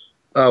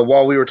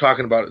while we were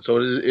talking about it,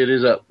 so it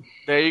is up.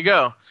 There you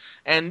go.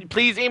 And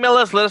please email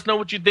us. Let us know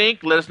what you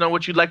think. Let us know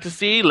what you'd like to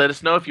see. Let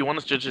us know if you want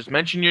us to just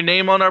mention your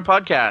name on our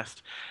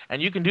podcast.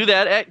 And you can do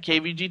that at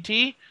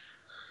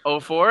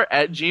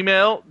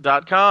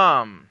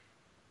kvgt04@gmail.com.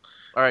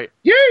 All right.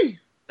 Yay!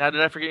 Now,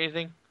 did I forget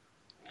anything?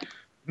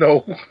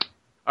 No.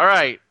 All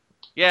right.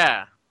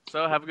 Yeah.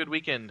 So have a good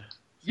weekend.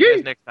 See you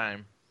guys next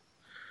time.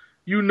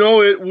 You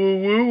know it.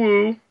 Woo, woo,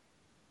 woo.